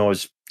 but who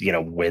knows?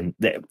 When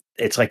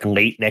it's like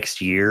late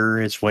next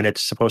year is when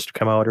it's supposed to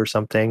come out or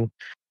something.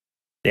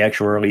 The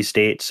actual release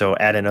date. So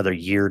add another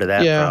year to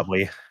that,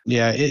 probably.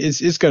 Yeah,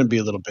 it's going to be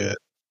a little bit.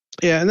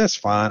 Yeah, and that's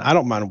fine. I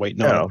don't mind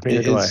waiting on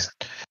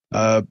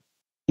it.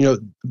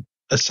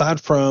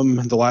 Aside from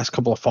the last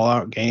couple of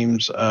Fallout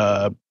games,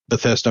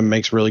 Bethesda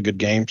makes really good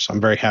games.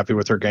 I'm very happy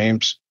with their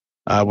games.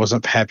 I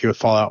wasn't happy with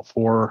Fallout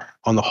 4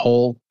 on the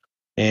whole,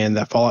 and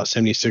that Fallout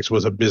 76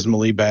 was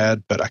abysmally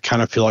bad, but I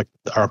kind of feel like,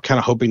 or I'm kind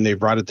of hoping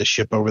they've righted the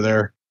ship over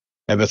there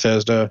at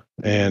Bethesda,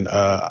 and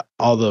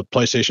all the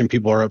PlayStation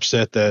people are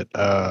upset that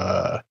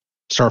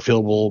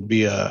Starfield will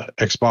be a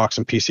Xbox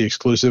and PC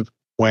exclusive.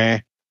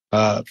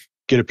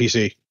 Get a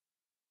PC.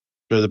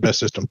 They're the best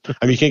system.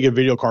 I mean, you can't get a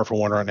video card for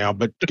one right now,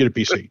 but get a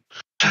PC.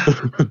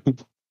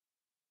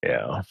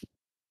 Yeah.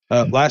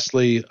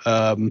 Lastly,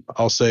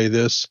 I'll say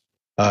this.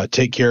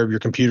 Take care of your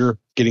computer.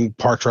 Getting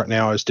parts right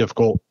now is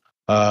difficult.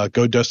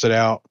 Go dust it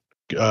out.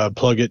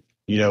 Plug it,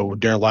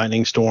 during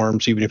lightning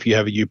storms, even if you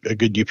have a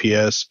good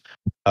UPS.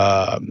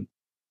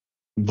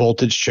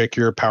 Voltage check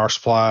your power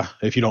supply.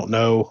 If you don't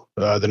know,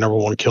 the number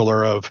one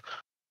killer of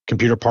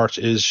computer parts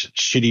is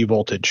shitty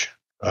voltage.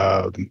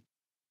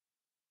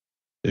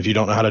 If you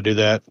don't know how to do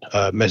that,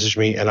 message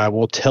me and I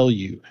will tell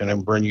you and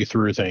I'll run you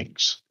through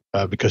things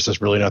because it's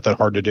really not that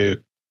hard to do.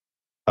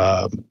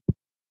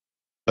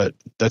 But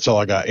that's all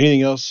I got.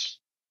 Anything else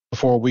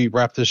before we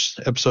wrap this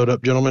episode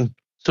up, gentlemen?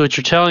 So what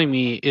you're telling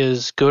me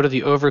is go to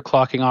the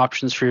overclocking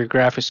options for your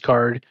graphics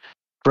card,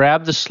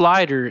 grab the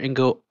slider, and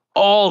go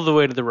all the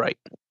way to the right.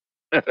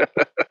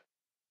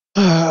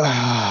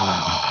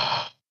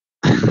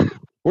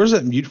 Where's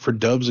that mute for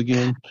dubs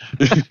again?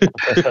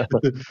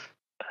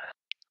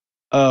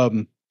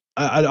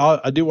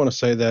 I do want to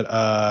say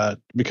that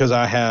because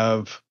I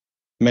have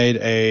made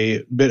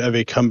a bit of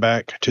a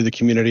comeback to the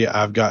community,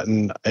 I've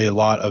gotten a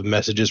lot of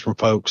messages from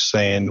folks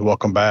saying,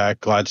 welcome back,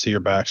 glad to see you're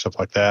back, stuff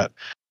like that.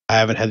 I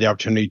haven't had the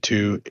opportunity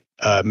to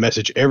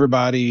message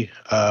everybody.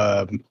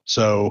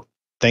 So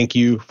thank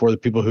you for the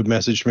people who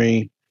messaged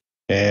me,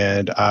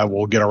 and I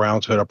will get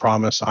around to it. I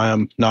promise. I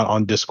am not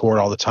on Discord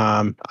all the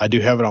time. I do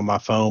have it on my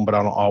phone, but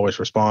I don't always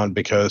respond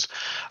because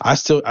I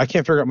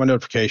can't figure out my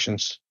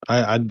notifications.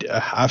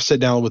 I've sat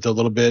down with a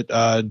little bit.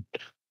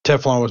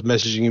 Teflon was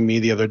messaging me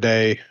the other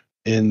day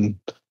in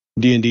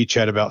D&D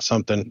chat about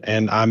something,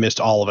 and I missed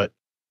all of it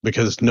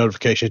because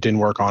notifications didn't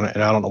work on it,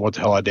 and I don't know what the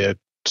hell I did.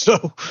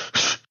 So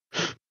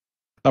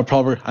I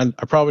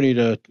probably need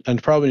a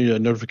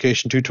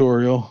notification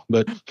tutorial,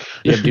 but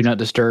you have do not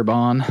disturb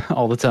on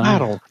all the time. I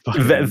don't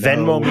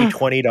Venmo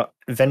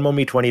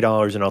me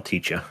 $20 and I'll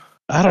teach you.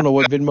 I don't know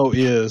what Venmo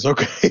is.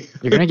 Okay,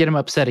 you're gonna get him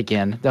upset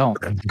again.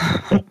 Don't mention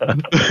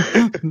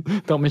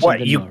what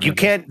Venmo, you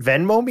can't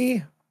Venmo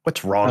me.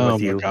 What's wrong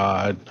with you?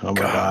 Oh my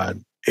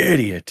god,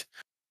 idiot.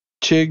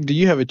 Chig, do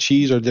you have a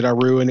cheese, or did I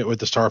ruin it with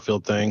the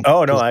Starfield thing?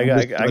 Oh no, I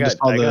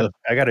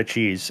got a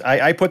cheese.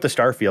 I put the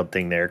Starfield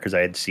thing there because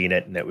I had seen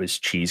it and it was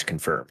cheese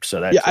confirmed. So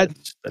that's I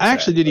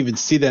actually didn't even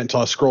see that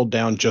until I scrolled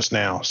down just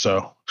now.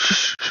 So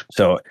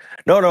no,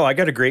 I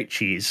got a great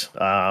cheese.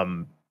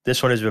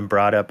 This one has been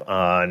brought up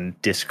on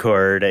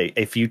Discord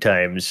a few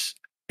times,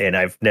 and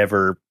I've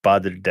never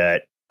bothered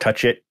to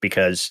touch it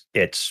because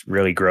it's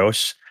really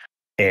gross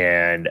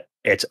and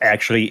it's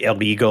actually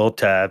illegal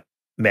to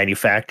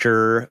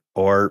manufacture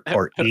or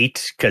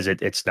eat because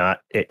it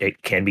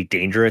can be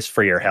dangerous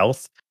for your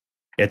health.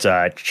 It's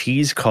a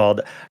cheese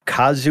called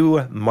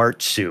Kazu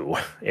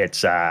Marzu.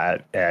 It's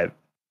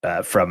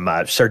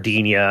from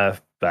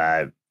Sardinia,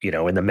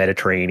 in the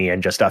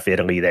Mediterranean, just off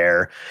Italy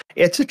there.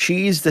 It's a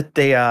cheese that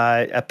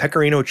a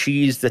pecorino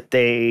cheese that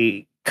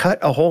they cut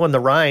a hole in the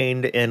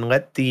rind and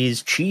let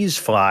these cheese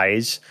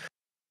flies.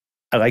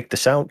 I like the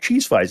sound,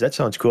 cheese flies. That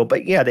sounds cool.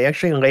 But yeah, they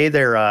actually lay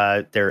their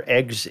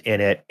eggs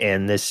in it,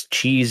 and this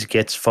cheese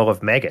gets full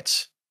of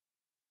maggots.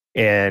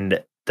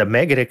 And the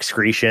maggot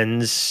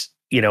excretions,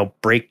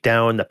 break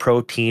down the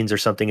proteins or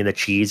something in the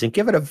cheese and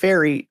give it a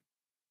very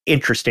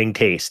interesting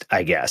taste,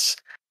 I guess.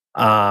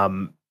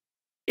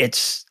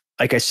 It's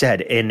like I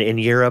said, in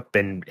Europe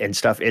and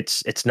stuff,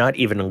 it's not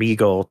even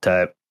legal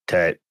to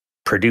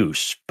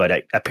produce,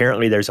 but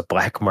apparently there's a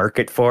black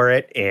market for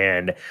it,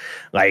 and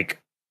like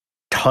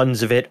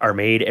tons of it are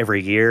made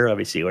every year.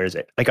 Obviously, where is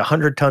it? Like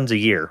 100 tons a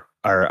year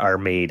are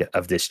made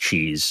of this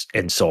cheese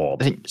and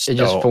sold. I think it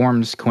just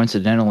forms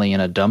coincidentally in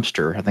a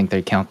dumpster. I think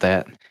they count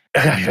that.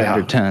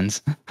 100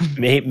 tons.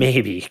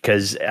 Maybe,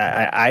 because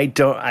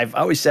I've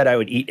always said I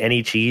would eat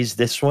any cheese.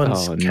 This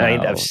one's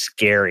kind of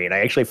scary. And I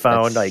actually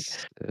found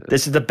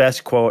this is the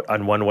best quote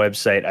on one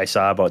website I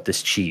saw about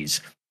this cheese.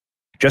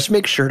 Just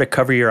make sure to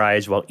cover your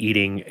eyes while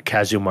eating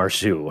Kazu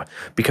Marzu,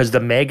 because the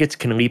maggots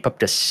can leap up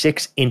to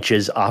 6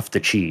 inches off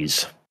the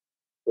cheese.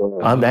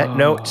 On that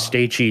note,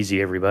 stay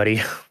cheesy,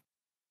 everybody.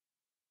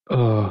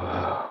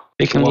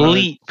 They can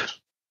leap.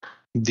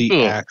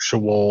 The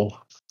actual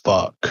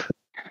fuck.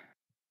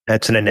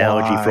 That's an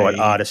analogy for what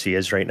Odyssey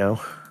is right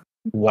now.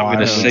 I'm going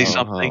to say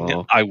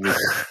something I'm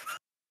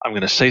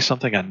going to say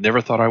something I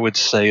never thought I would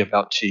say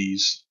about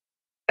cheese.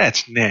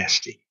 That's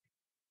nasty.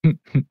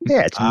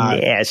 That's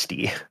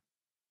nasty.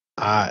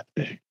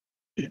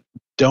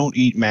 Don't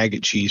eat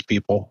maggot cheese,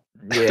 people.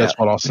 Yeah. That's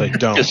what I'll say.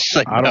 Don't. Just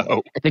say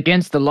no. It's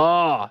against the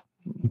law.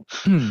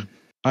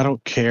 I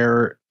don't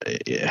care.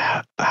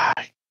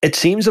 It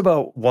seems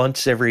about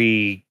once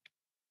every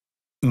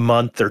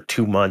month or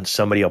 2 months,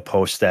 somebody will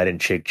post that in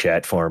Chig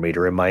chat for me to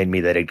remind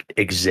me that it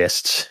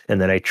exists. And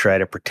then I try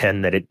to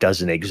pretend that it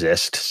doesn't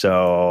exist.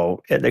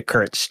 So in the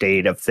current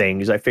state of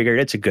things, I figured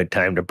it's a good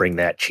time to bring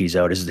that cheese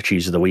out as the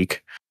cheese of the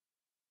week.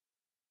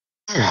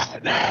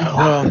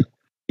 Well,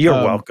 you're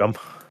welcome.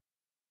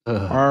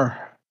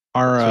 Our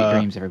sweet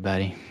dreams,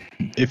 everybody.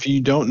 If you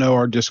don't know,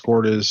 our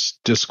Discord is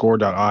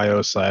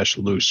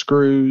discord.io/loose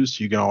screws.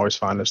 You can always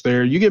find us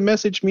there. You can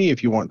message me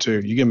if you want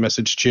to. You can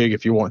message Chig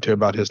if you want to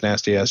about his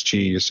nasty ass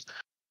cheese.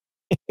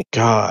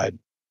 God.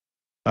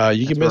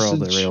 You can message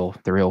where all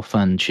the real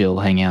fun, chill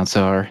hangouts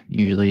are.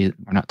 Usually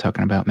we're not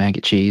talking about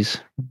maggot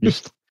cheese.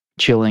 Just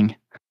chilling.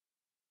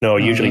 No,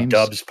 usually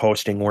Dub's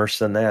posting worse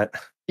than that.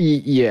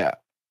 Yeah.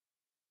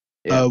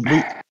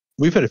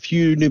 We've had a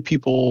few new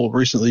people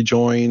recently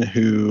join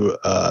who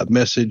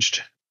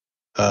messaged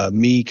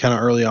me kind of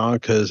early on,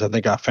 because I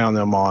think I found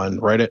them on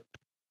Reddit.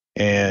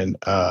 And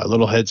a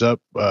little heads up,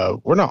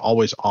 we're not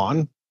always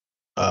on.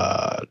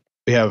 I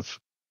feel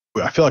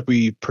like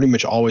we pretty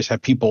much always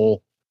have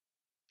people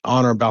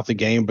on or about the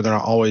game, but they're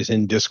not always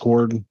in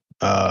Discord.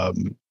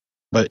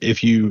 But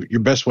your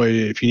best way,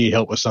 if you need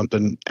help with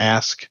something,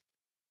 ask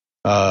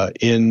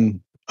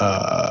in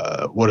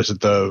what is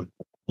it, the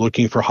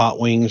looking for hot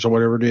wings or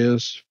whatever it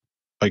is.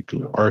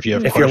 Or if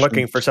you're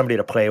looking for somebody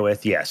to play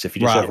with, yes. If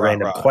you just have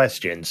random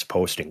questions,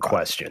 posting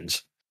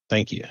questions.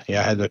 Thank you.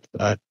 Yeah, I had the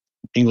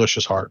English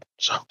is hard.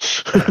 So,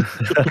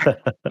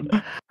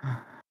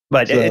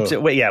 but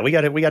we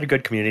got a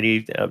good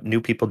community, new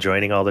people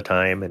joining all the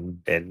time,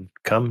 and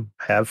come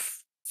have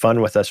fun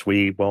with us.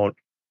 We won't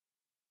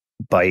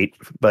bite,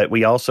 but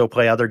we also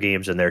play other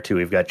games in there too.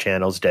 We've got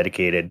channels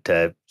dedicated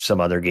to some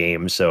other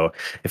games. So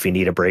if you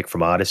need a break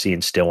from Odyssey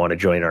and still want to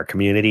join our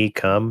community,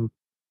 come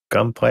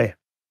play.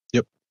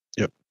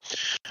 Yep.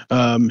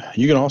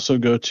 You can also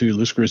go to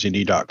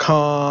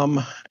loosescrewsnd.com,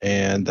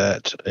 and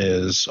that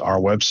is our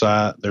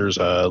website. There's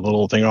a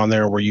little thing on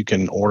there where you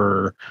can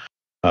order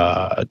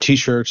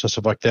t-shirts and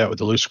stuff like that with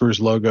the Loose Screws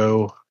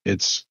logo.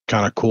 It's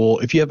kind of cool.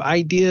 If you have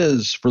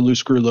ideas for Loose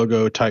Screw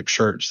logo type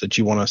shirts that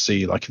you want to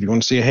see, like if you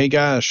want to see a Hey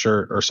Guys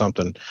shirt or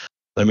something,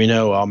 let me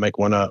know. I'll make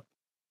one up.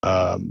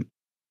 And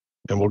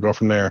we'll go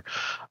from there.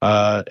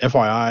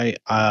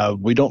 FYI,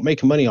 we don't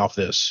make money off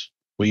this.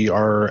 We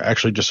are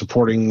actually just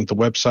supporting the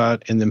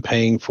website and then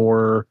paying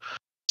for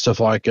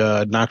stuff like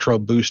Nitro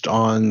Boost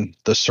on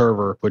the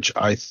server, which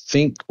I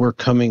think we're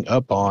coming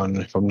up on,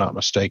 if I'm not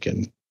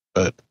mistaken.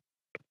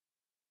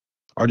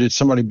 Or did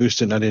somebody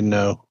boost it and I didn't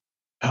know?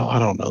 Oh, I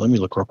don't know. Let me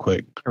look real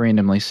quick. I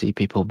randomly see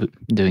people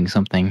doing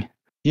something.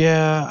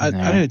 Yeah, I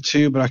did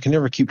too, but I can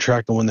never keep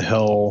track of when the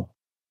hell.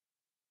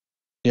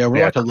 Yeah,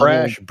 we're like a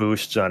crash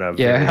boosts on a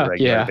very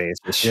regular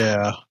basis.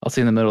 Yeah. I'll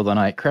see in the middle of the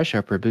night, Crash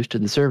Upper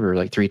boosted the server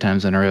like 3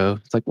 times in a row.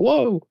 It's like,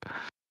 whoa.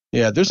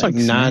 Yeah, there's like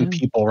 9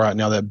 people right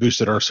now that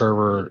boosted our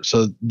server.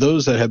 So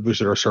those that have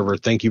boosted our server,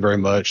 thank you very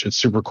much. It's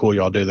super cool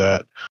y'all do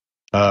that.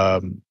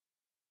 And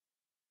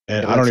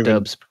I don't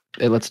even...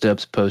 it lets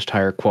Dubs post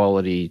higher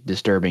quality,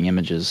 disturbing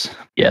images.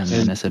 Yes.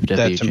 on the NSFW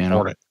That's channel.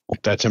 important.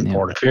 That's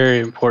important. Very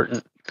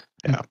important.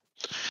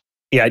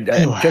 Yeah,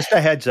 Anyway. just a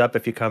heads up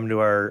if you come to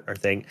our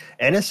thing.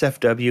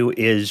 NSFW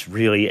is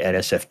really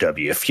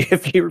NSFW.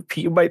 If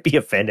you might be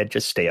offended,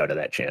 just stay out of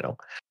that channel.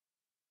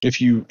 If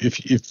you're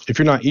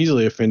not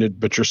easily offended,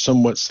 but you're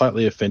somewhat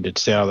slightly offended,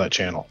 stay out of that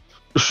channel.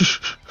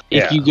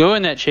 If you go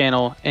in that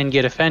channel and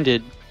get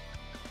offended,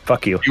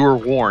 fuck you. You were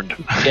warned.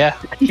 Yeah.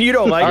 You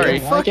don't like Sorry.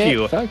 it. Fuck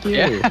you. Fuck you.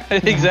 Yeah.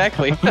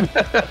 Exactly.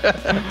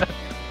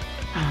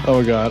 Oh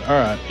my god. All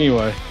right.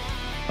 Anyway,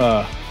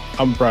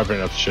 I'm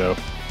wrapping up the show.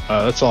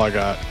 That's all I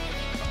got.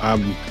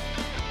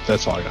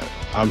 That's all I got.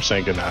 I'm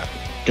saying good night.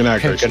 Good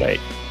night, Grace. Good night.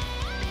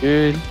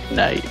 Good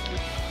night.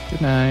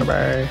 Good night.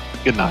 Bye.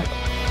 Good night.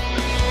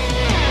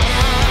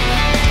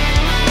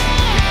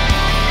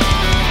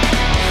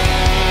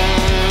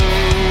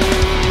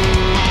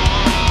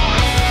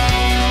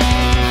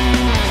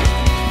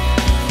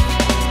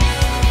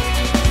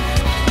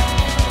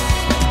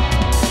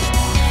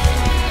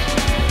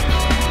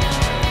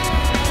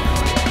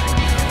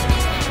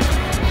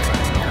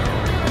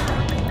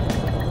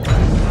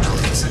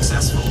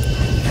 Successful.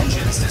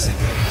 Engines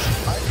disengaged.